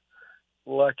into it,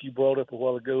 like you brought up a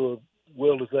while ago,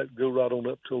 well, does that go right on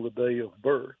up till the day of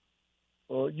birth?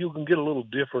 You can get a little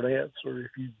different answer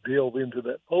if you delve into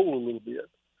that poll a little bit.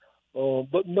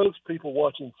 But most people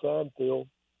watching Seinfeld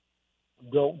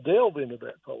don't delve into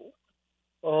that poll.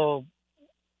 The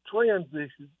trans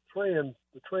issue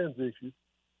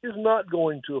is not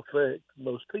going to affect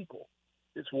most people.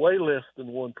 It's way less than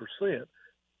 1%.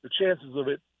 The chances of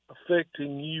it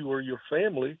affecting you or your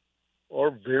family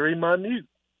are very minute.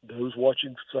 Those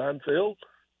watching Seinfeld,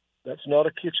 that's not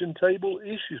a kitchen table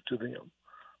issue to them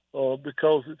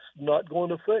because it's not going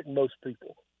to affect most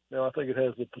people. Now, I think it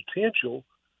has the potential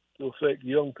to affect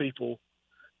young people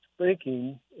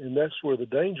thinking, and that's where the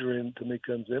danger to me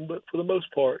comes in. But for the most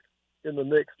part, in the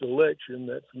next election,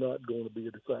 that's not going to be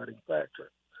a deciding factor.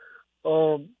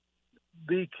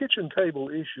 The kitchen table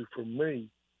issue for me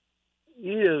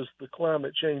is the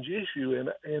climate change issue.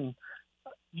 And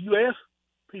you ask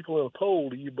people in a poll,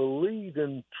 do you believe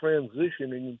in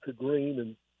transitioning to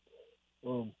green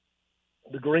and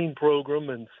the green program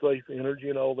and safe energy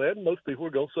and all that? And most people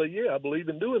are going to say, yeah, I believe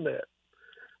in doing that.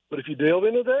 But if you delve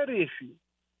into that issue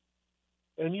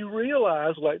and you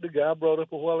realize, like the guy brought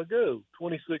up a while ago,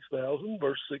 26,000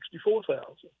 versus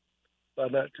 64,000 by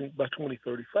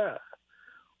 2035,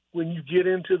 when you get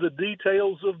into the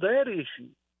details of that issue,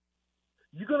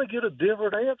 you're going to get a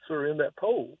different answer in that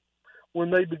poll when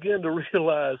they begin to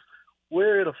realize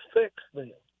where it affects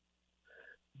them.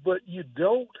 But you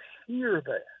don't hear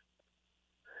that.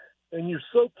 And you're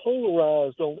so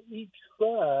polarized on each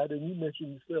side, and you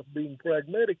mentioned yourself being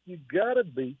pragmatic, you got to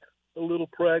be a little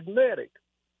pragmatic.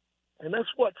 And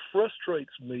that's what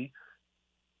frustrates me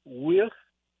with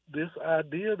this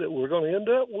idea that we're going to end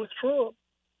up with Trump.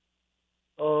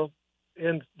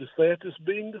 And DeSantis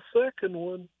being the second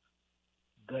one,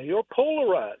 they are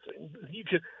polarizing.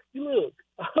 You look,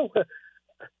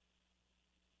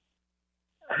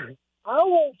 I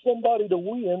want somebody to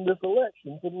win this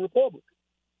election for the Republicans.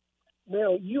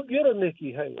 Now, you get a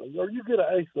Nikki Haley, or you get a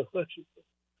Asa Hutchinson,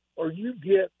 or you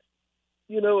get,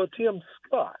 a Tim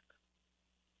Scott.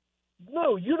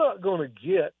 No, you're not going to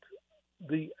get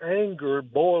the anger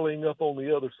boiling up on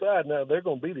the other side. Now, they're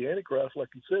going to be the Antichrist,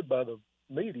 like you said, by the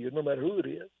media, no matter who it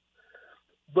is.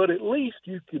 But at least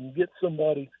you can get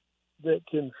somebody that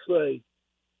can say,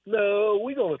 no,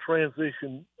 we're going to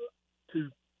transition to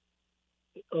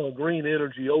green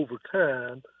energy over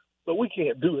time, but we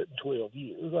can't do it in 12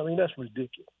 years. I mean, that's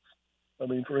ridiculous. I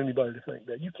mean, for anybody to think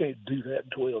that. You can't do that in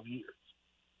 12 years.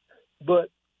 But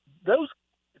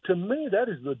to me, that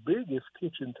is the biggest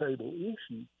kitchen table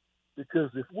issue, because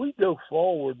if we go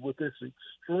forward with this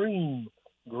extreme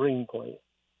green plan,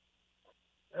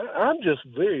 I'm just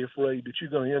very afraid that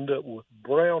you're going to end up with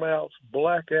brownouts,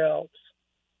 blackouts,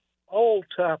 all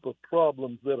type of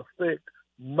problems that affect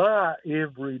my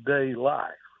everyday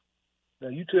life. Now,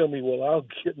 you tell me, well, I'll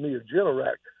get me a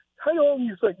Generac. How long do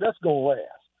you think that's going to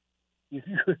last?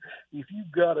 If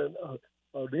you've got an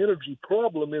energy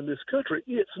problem in this country,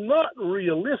 it's not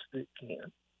realistic,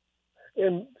 Ken.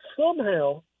 And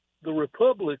somehow the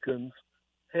Republicans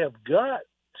have got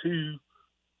to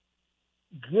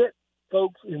get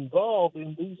folks involved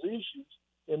in these issues,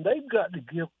 and they've got to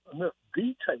give enough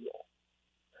detail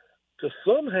to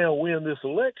somehow win this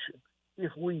election.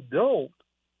 If we don't,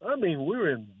 I mean,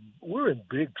 we're in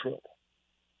big trouble.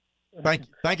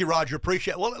 Thank you, Roger.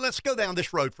 Appreciate it. Well, let's go down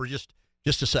this road for just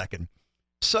a second.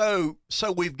 So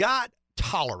we've got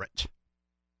tolerant.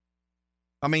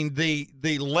 I mean, the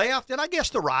left, and I guess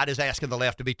the right is asking the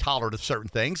left to be tolerant of certain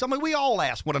things. I mean, we all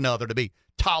ask one another to be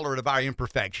tolerant of our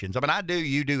imperfections. I mean, I do,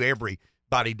 you do,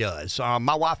 everybody does.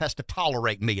 My wife has to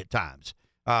tolerate me at times.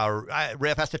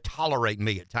 Rev has to tolerate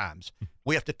me at times.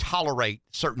 We have to tolerate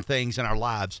certain things in our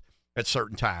lives at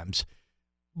certain times.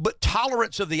 But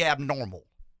tolerance of the abnormal.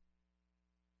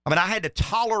 I mean, I had to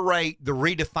tolerate the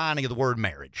redefining of the word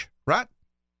marriage, right?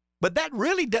 But that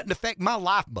really doesn't affect my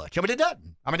life much. I mean, it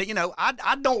doesn't. I mean,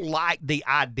 I don't like the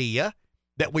idea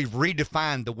that we've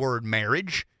redefined the word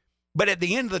marriage. But at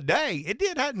the end of the day,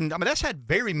 that's had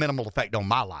very minimal effect on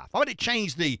my life. I mean, it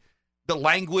changed the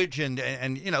language and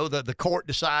the court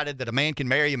decided that a man can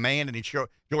marry a man and enjoy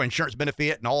insurance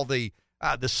benefit and all the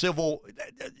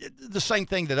same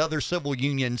thing that other civil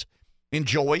unions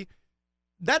enjoy.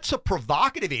 That's a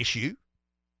provocative issue.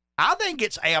 I think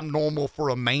it's abnormal for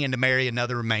a man to marry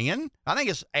another man. I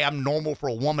think it's abnormal for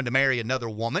a woman to marry another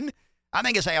woman. I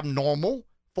think it's abnormal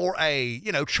for a,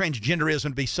 transgenderism to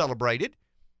be celebrated.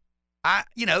 But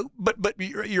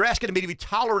you're asking me to be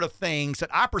tolerant of things that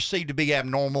I perceive to be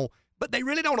abnormal, but they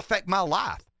really don't affect my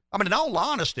life. I mean, in all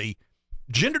honesty,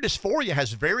 gender dysphoria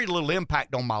has very little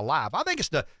impact on my life. I think it's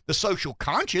the social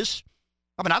conscious.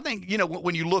 I mean, I think,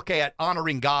 when you look at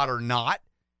honoring God or not,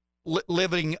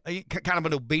 living kind of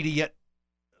an obedient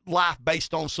life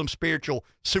based on some spiritual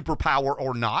superpower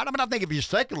or not. I mean, I think if you're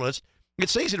secularist,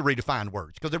 it's easy to redefine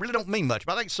words because they really don't mean much.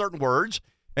 But I think certain words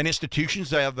and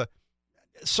institutions have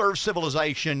served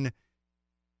civilization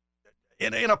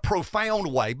in a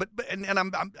profound way. But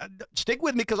I'm stick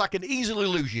with me because I can easily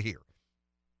lose you here.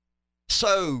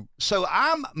 So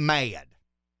I'm mad.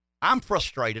 I'm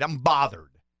frustrated. I'm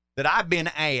bothered that I've been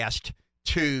asked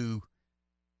to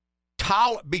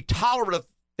be tolerant of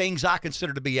things I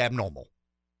consider to be abnormal.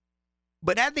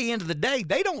 But at the end of the day,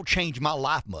 they don't change my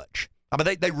life much. I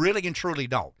mean, they really and truly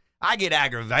don't. I get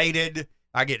aggravated.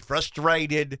 I get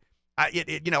frustrated.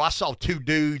 I saw two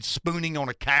dudes spooning on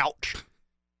a couch.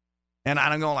 And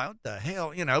I'm going like, what the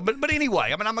hell, But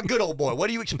anyway, I mean, I'm a good old boy. What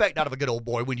do you expect out of a good old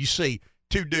boy when you see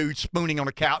two dudes spooning on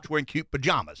a couch wearing cute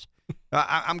pajamas?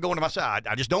 I'm going to myself.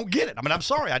 I just don't get it. I mean, I'm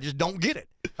sorry. I just don't get it.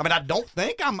 I mean, I don't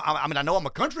think I know I'm a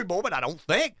country boy, but I don't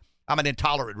think I'm an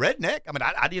intolerant redneck. I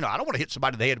mean, I don't want to hit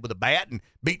somebody in the head with a bat and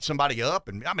beat somebody up.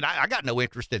 And I mean, I got no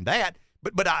interest in that.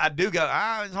 But I do go,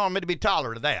 it's hard for me to be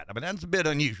tolerant of that. I mean, that's a bit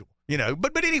unusual,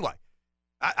 But anyway,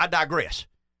 I digress.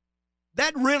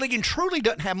 That really and truly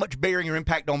doesn't have much bearing or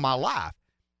impact on my life.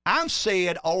 I've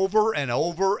said over and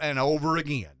over and over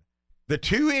again, the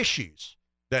two issues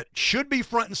that should be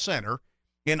front and center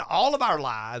in all of our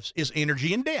lives is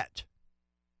energy and debt.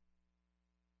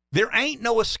 There ain't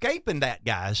no escaping that,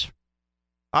 guys.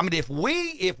 I mean, if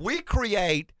we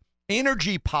create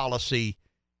energy policy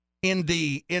in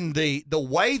the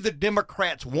way the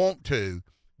Democrats want to,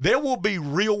 there will be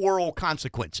real world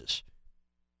consequences.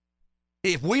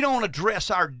 If we don't address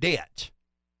our debt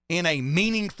in a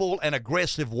meaningful and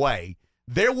aggressive way,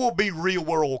 there will be real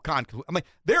world consequences. I mean,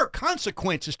 there are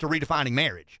consequences to redefining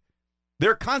marriage. There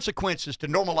are consequences to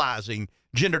normalizing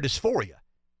gender dysphoria,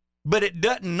 but it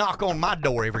doesn't knock on my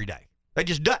door every day. It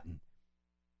just doesn't.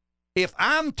 If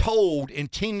I'm told in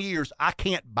 10 years I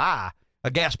can't buy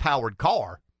a gas-powered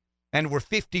car and we're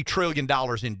 $50 trillion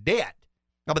in debt,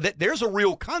 but there's a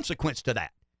real consequence to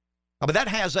that. But that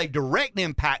has a direct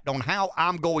impact on how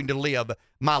I'm going to live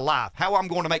my life, how I'm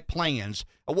going to make plans,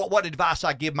 what advice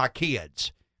I give my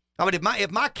kids. I mean,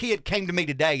 if my kid came to me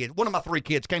today, and one of my three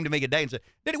kids came to me today and said,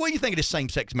 Daddy, what do you think of this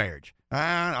same-sex marriage?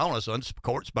 I don't know, son. The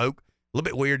court spoke. A little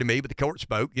bit weird to me, but the court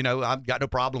spoke. I've got no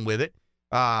problem with it.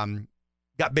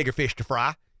 Got bigger fish to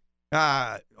fry.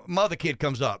 My other kid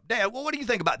comes up. Dad, what do you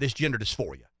think about this gender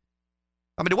dysphoria?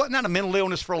 I mean, it wasn't that a mental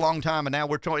illness for a long time, and now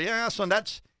we're telling, yeah, son,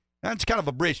 that's kind of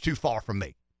a bridge too far from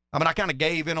me. I mean, I kind of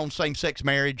gave in on same-sex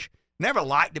marriage. Never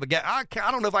liked it, but I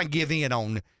don't know if I can give in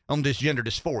on this gender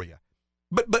dysphoria.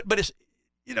 But it's,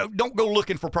 don't go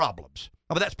looking for problems.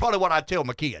 I mean, that's probably what I tell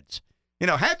my kids.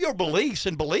 Have your beliefs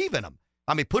and believe in them.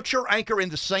 I mean, put your anchor in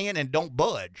the sand and don't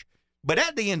budge. But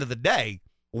at the end of the day,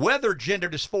 whether gender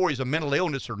dysphoria is a mental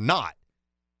illness or not,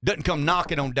 doesn't come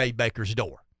knocking on Dave Baker's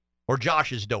door or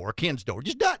Josh's door or Ken's door. It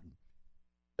just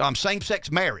doesn't.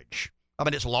 Same-sex marriage. I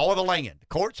mean, it's law of the land. The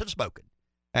courts have spoken.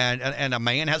 And a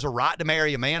man has a right to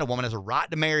marry a man. A woman has a right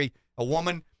to marry a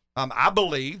woman. I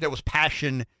believe there was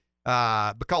passion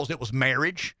because it was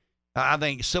marriage. I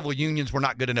think civil unions were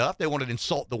not good enough. They wanted to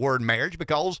insult the word marriage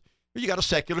because you got a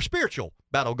secular spiritual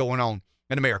battle going on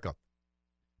in America.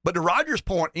 But to Roger's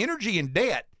point, energy and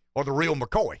debt are the real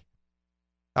McCoy.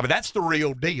 I mean, that's the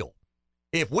real deal.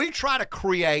 If we try to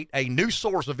create a new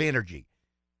source of energy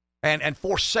and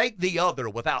forsake the other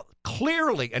without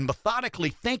clearly and methodically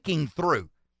thinking through,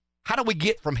 how do we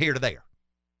get from here to there?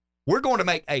 We're going to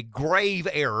make a grave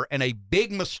error and a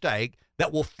big mistake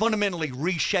that will fundamentally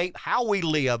reshape how we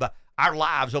live our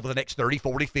lives over the next 30,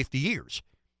 40, 50 years.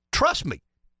 Trust me.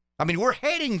 I mean, we're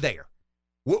heading there.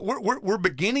 We're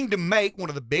beginning to make one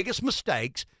of the biggest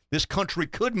mistakes this country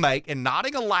could make in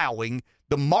not allowing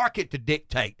the market to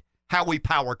dictate how we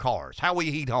power cars, how we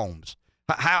heat homes,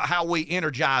 how we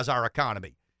energize our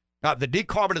economy. The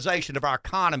decarbonization of our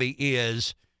economy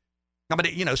is, I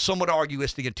mean, you know, some would argue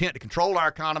it's the intent to control our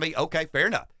economy. Okay, fair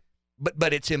enough.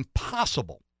 But it's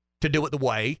impossible to do it the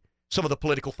way some of the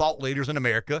political thought leaders in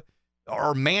America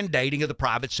are mandating of the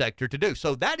private sector to do.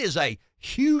 So that is a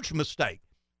huge mistake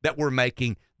that we're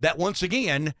making that, once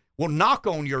again, will knock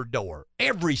on your door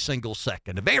every single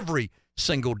second of every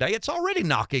single day. It's already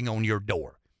knocking on your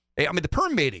door. I mean, the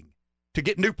permitting to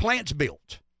get new plants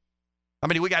built. I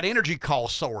mean, we got energy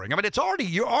costs soaring. I mean,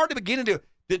 you're already beginning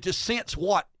to sense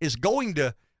what it's going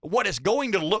to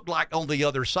look like on the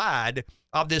other side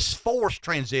of this forced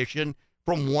transition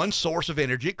from one source of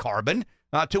energy, carbon,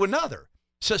 to another.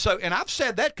 So, and I've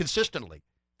said that consistently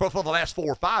for the last 4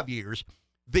 or 5 years.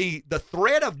 The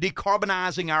threat of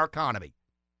decarbonizing our economy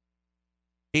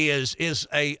is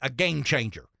a game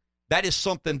changer. That is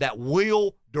something that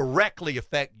will directly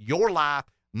affect your life,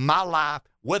 my life,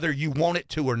 whether you want it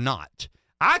to or not.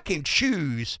 I can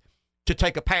choose to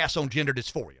take a pass on gender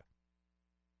dysphoria.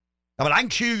 I mean, I can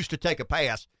choose to take a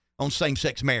pass on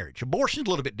same-sex marriage. Abortion's a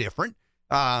little bit different,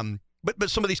 but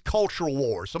some of these cultural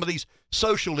wars, some of these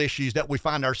social issues that we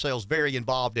find ourselves very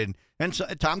involved in and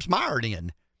at times mired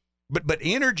in. But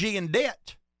energy and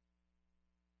debt.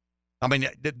 I mean,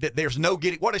 there's no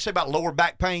getting, what do they say about lower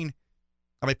back pain?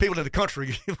 I mean, people in the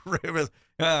country,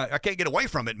 I can't get away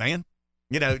from it, man.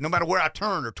 You know, no matter where I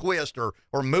turn or twist or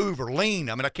move or lean,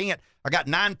 I mean, I got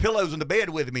 9 pillows in the bed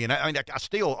with me. And I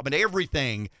mean,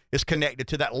 everything is connected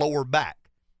to that lower back.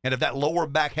 And if that lower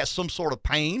back has some sort of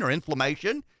pain or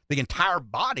inflammation, the entire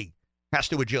body has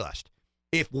to adjust.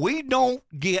 If we don't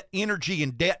get energy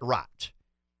and debt right,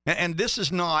 and this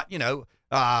is not, you know,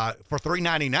 for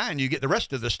 $3.99 you get the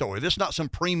rest of the story. This is not some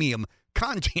premium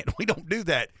content. We don't do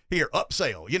that here.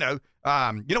 Upsell, you know.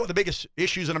 You know what the biggest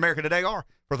issues in America today are?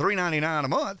 For $3.99 a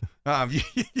month,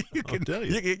 you can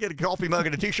get a coffee mug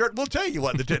and a T-shirt. We'll tell you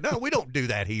what. No, we don't do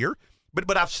that here.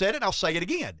 But I've said it. I'll say it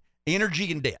again.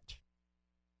 Energy and debt.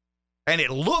 And it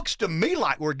looks to me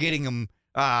like we're getting them,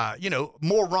 you know,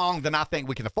 more wrong than I think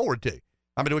we can afford to.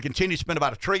 I mean, we continue to spend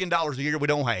about $1 trillion a year we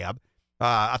don't have.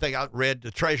 I think I read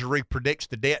the Treasury predicts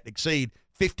the debt exceed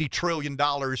 $50 trillion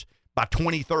by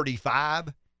 2035.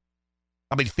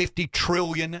 I mean, $50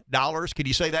 trillion. Can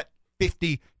you say that?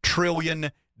 $50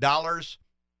 trillion.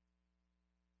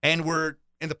 And we're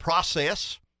in the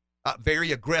process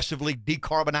very aggressively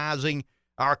decarbonizing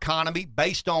our economy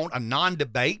based on a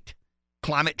non-debate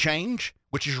climate change,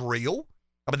 which is real.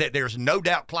 I mean, there's no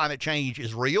doubt climate change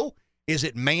is real. Is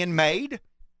it man-made?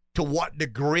 To what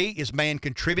degree is man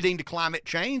contributing to climate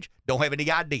change? Don't have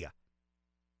any idea.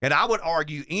 And I would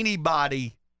argue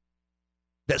anybody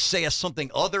that says something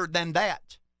other than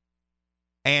that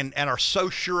and are so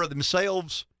sure of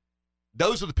themselves,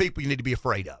 those are the people you need to be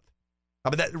afraid of. I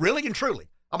mean, that really and truly.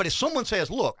 I mean, if someone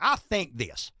says, look, I think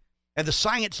this, and the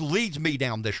science leads me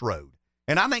down this road,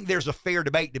 and I think there's a fair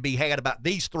debate to be had about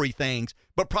these 3 things,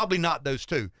 but probably not those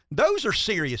 2. Those are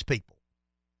serious people.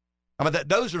 I mean,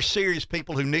 those are serious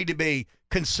people who need to be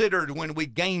considered when we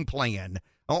game plan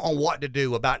on what to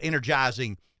do about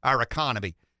energizing our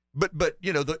economy. But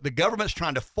you know, the government's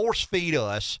trying to force feed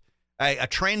us a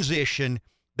transition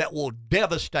that will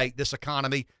devastate this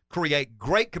economy, create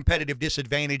great competitive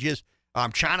disadvantages.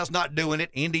 China's not doing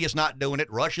it. India's not doing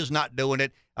it. Russia's not doing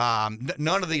it.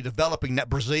 None of the developing,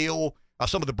 Brazil,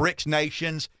 some of the BRICS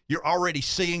nations, you're already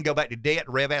seeing, go back to debt.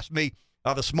 Rev asked me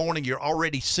this morning, you're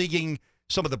already seeing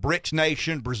some of the BRICS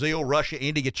nations, Brazil, Russia,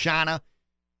 India, China,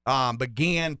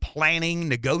 began planning,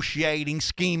 negotiating,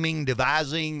 scheming,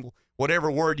 devising,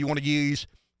 whatever word you want to use,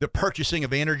 the purchasing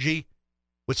of energy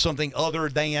with something other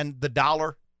than the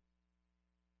dollar.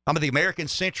 I mean, the American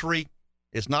century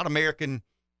is not American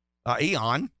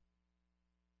eon.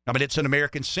 I mean, it's an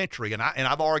American century. And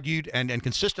I've argued and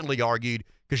consistently argued,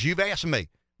 because you've asked me,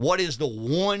 what is the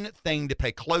one thing to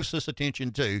pay closest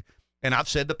attention to? And I've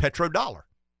said the petrodollar.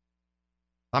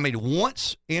 I mean,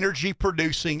 once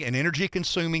energy-producing and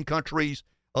energy-consuming countries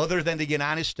other than the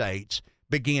United States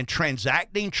began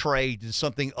transacting trades in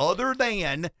something other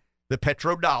than the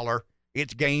petrodollar,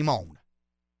 it's game on.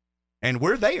 And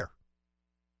we're there.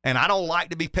 And I don't like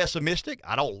to be pessimistic.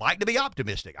 I don't like to be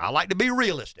optimistic. I like to be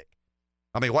realistic.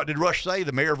 I mean, what did Rush say?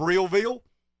 The mayor of Realville?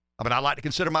 I mean, I like to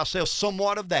consider myself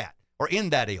somewhat of that, or in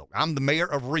that ilk. I'm the mayor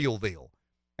of Realville.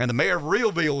 And the mayor of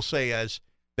Realville says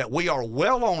that we are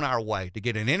well on our way to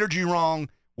getting energy wrong.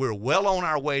 We're well on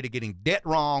our way to getting debt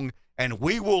wrong. And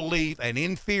we will leave an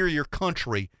inferior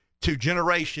country to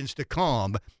generations to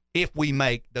come if we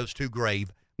make those two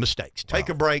grave mistakes. Take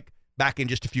a break. Back in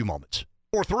just a few moments.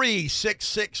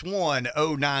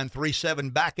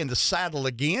 436610937. Back in the saddle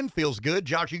again. Feels good.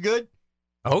 Josh, you good?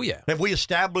 Oh, yeah. Have we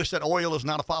established that oil is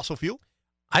not a fossil fuel?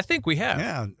 I think we have.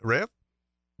 Yeah, Rev.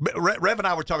 Rev and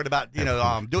I were talking about,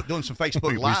 doing some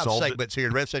Facebook Live segments here,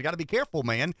 and Rev said, got to be careful,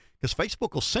 man, because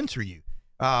Facebook will censor you.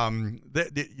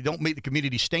 You don't meet the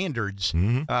community standards.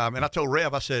 And I told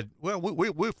Rev, I said, well,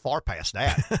 we're far past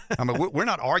that. I mean, we're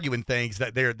not arguing things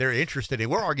that they're interested in.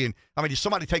 We're arguing, I mean, if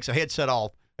somebody takes a headset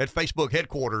off at Facebook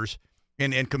headquarters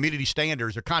and community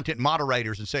standards or content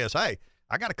moderators and says, hey,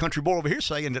 I got a country boy over here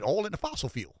saying that oil isn't a fossil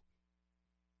fuel.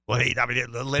 Well,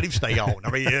 let him stay on. I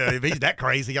mean, if he's that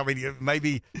crazy, I mean,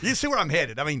 maybe you see where I'm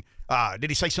headed. I mean, did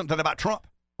he say something about Trump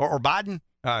or Biden?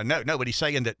 No, but he's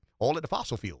saying that oil isn't a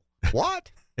fossil fuel.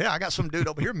 What? Yeah, I got some dude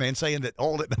over here, man, saying that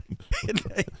oil isn't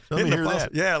a fossil.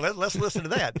 Yeah, let's listen to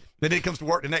that. Then he comes to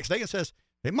work the next day and says,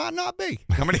 it might not be.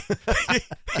 I mean,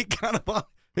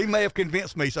 he may have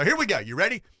convinced me. So here we go. You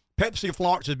ready? Pepsi of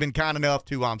Florence has been kind enough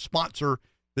to sponsor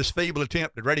this feeble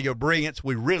attempt at Radio Brilliance.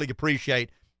 We really appreciate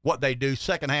what they do.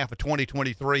 Second half of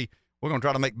 2023, we're going to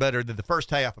try to make better than the first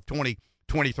half of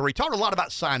 2023. Talked a lot about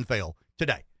Seinfeld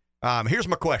today. Here's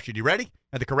my question. You ready?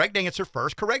 And the correct answer,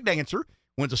 first correct answer,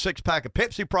 wins a 6-pack of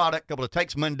Pepsi product, couple of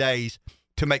Takes Mondays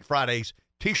to make Fridays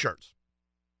T-shirts.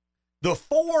 The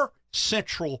 4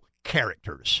 central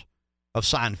characters of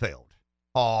Seinfeld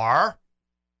are,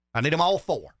 I need them all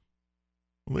 4.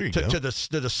 Well, there you go. To the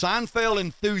Seinfeld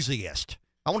enthusiast.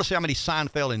 I want to see how many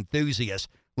Seinfeld enthusiasts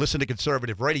listen to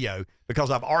conservative radio,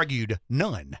 because I've argued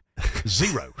none.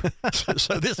 0.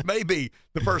 So this may be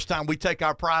the first time we take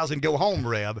our prize and go home,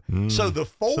 Rev. So the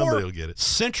 4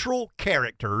 central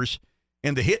characters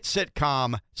in the hit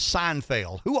sitcom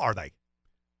Seinfeld, who are they?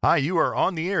 Hi, you are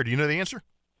on the air. Do you know the answer?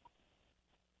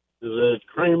 Is it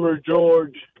Kramer,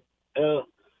 George, Ellen,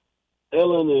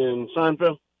 and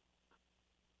Seinfeld?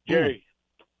 Jerry.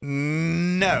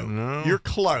 No. You're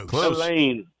close.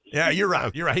 Elaine. Yeah, you're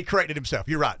right. You're right. He corrected himself.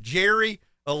 You're right. Jerry,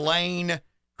 Elaine,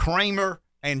 Kramer,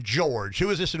 and George. Who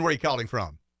is this and where are you calling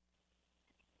from?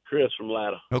 Chris from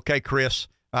Latta. Okay, Chris.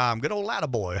 Good old Latta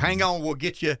boy. Hang on. We'll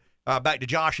get you back to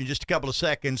Josh in just a couple of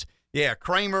seconds. Yeah,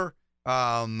 Kramer,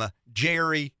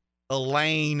 Jerry,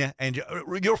 Elaine, and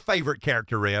your favorite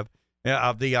character, Rev,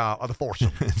 of the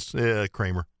foursome. It's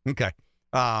Kramer. Okay.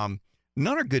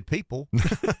 None are good people.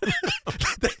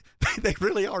 They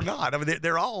really are not. I mean,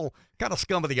 they're all kind of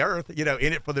scum of the earth, in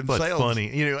it for themselves. But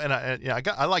funny, and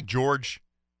I like George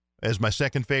as my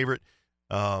second favorite.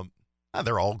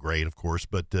 They're all great, of course,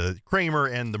 but Kramer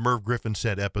and the Merv Griffin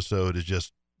set episode is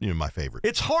just my favorite.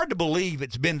 It's hard to believe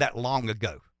it's been that long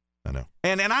ago. I know,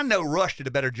 and I know Rush did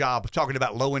a better job of talking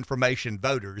about low information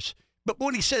voters. But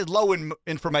when he says low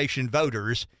information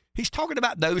voters, he's talking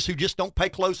about those who just don't pay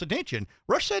close attention.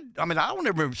 Rush said, I don't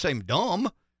ever say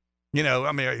dumb.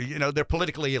 They're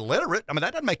politically illiterate. I mean,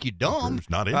 that doesn't make you dumb.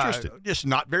 Not interested. Just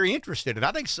not very interested. And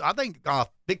I think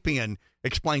Big Pen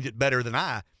explains it better than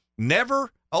I.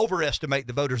 Never overestimate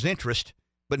the voters' interest,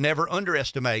 but never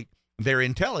underestimate their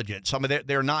intelligence. I mean,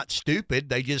 they're not stupid.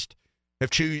 They just have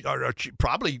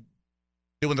probably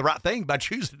doing the right thing by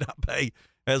choosing to not pay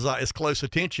as close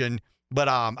attention. But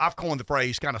I've coined the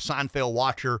phrase kind of Seinfeld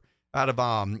watcher out of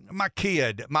my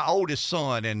kid, my oldest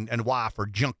son and wife are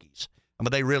junkies. I mean,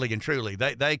 they really and truly,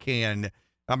 they can.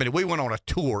 I mean, we went on a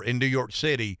tour in New York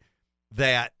City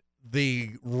that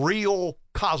the real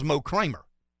Cosmo Kramer,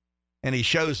 and he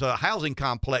shows a housing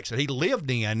complex that he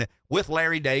lived in with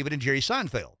Larry David and Jerry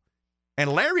Seinfeld.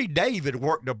 And Larry David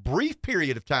worked a brief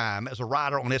period of time as a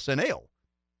writer on SNL.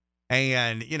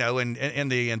 And, in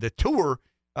the tour,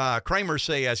 Kramer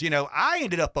says, I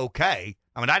ended up okay.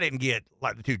 I mean, I didn't get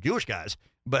like the two Jewish guys,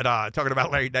 but talking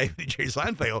about Larry David and Jerry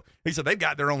Seinfeld, he said, they've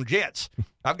got their own jets.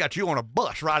 I've got you on a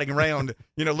bus riding around,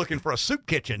 looking for a soup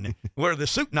kitchen where the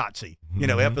Soup Nazi,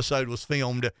 episode was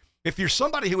filmed. If you're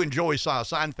somebody who enjoys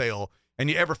Seinfeld and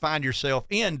you ever find yourself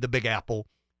in the Big Apple,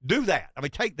 do that. I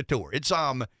mean, take the tour. It's,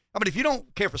 if you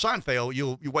don't care for Seinfeld,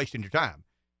 you're wasting your time.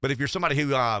 But if you're somebody who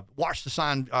watched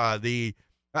the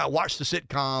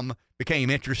sitcom,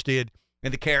 became interested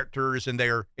in the characters and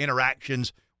their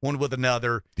interactions one with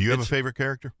another. Do you have a favorite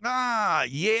character?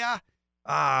 Yeah.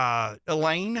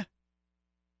 Elaine.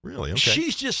 Really? Okay.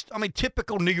 She's just, I mean,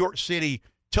 typical New York City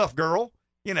tough girl.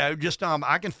 You know, just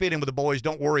I can fit in with the boys.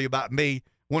 Don't worry about me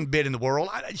one bit in the world.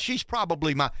 She's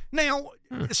probably now,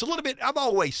 it's a little bit, I've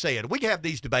always said, we have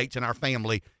these debates in our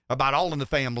family about All in the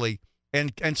Family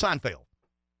and Seinfeld.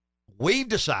 We've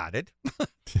decided,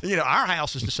 our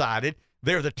house has decided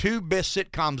they're the two best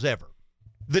sitcoms ever.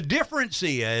 The difference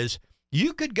is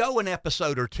you could go an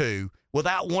episode or two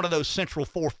without one of those central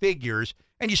four figures,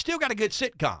 and you still got a good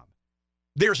sitcom.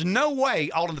 There's no way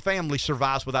All in the Family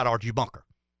survives without Archie Bunker.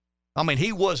 I mean,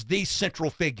 he was the central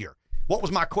figure. What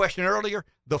was my question earlier?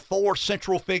 The four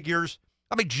central figures.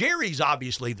 I mean, Jerry's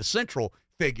obviously the central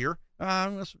figure.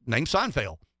 Named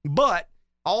Seinfeld. But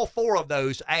all four of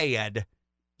those add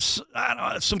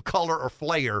some color or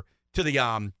flair to the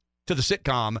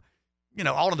sitcom.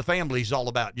 All in the Family is all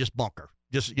about just Bunker.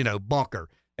 Bunker.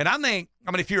 And I mean,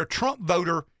 if you're a Trump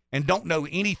voter and don't know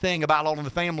anything about All in the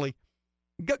Family,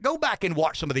 go back and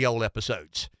watch some of the old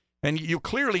episodes. And you'll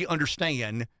clearly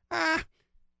understand,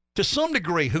 to some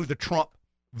degree, who the Trump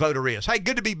voter is. Hey,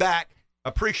 good to be back.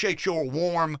 Appreciate your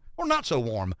warm, or not so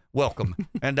warm, welcome.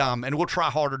 And we'll try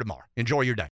harder tomorrow. Enjoy your day.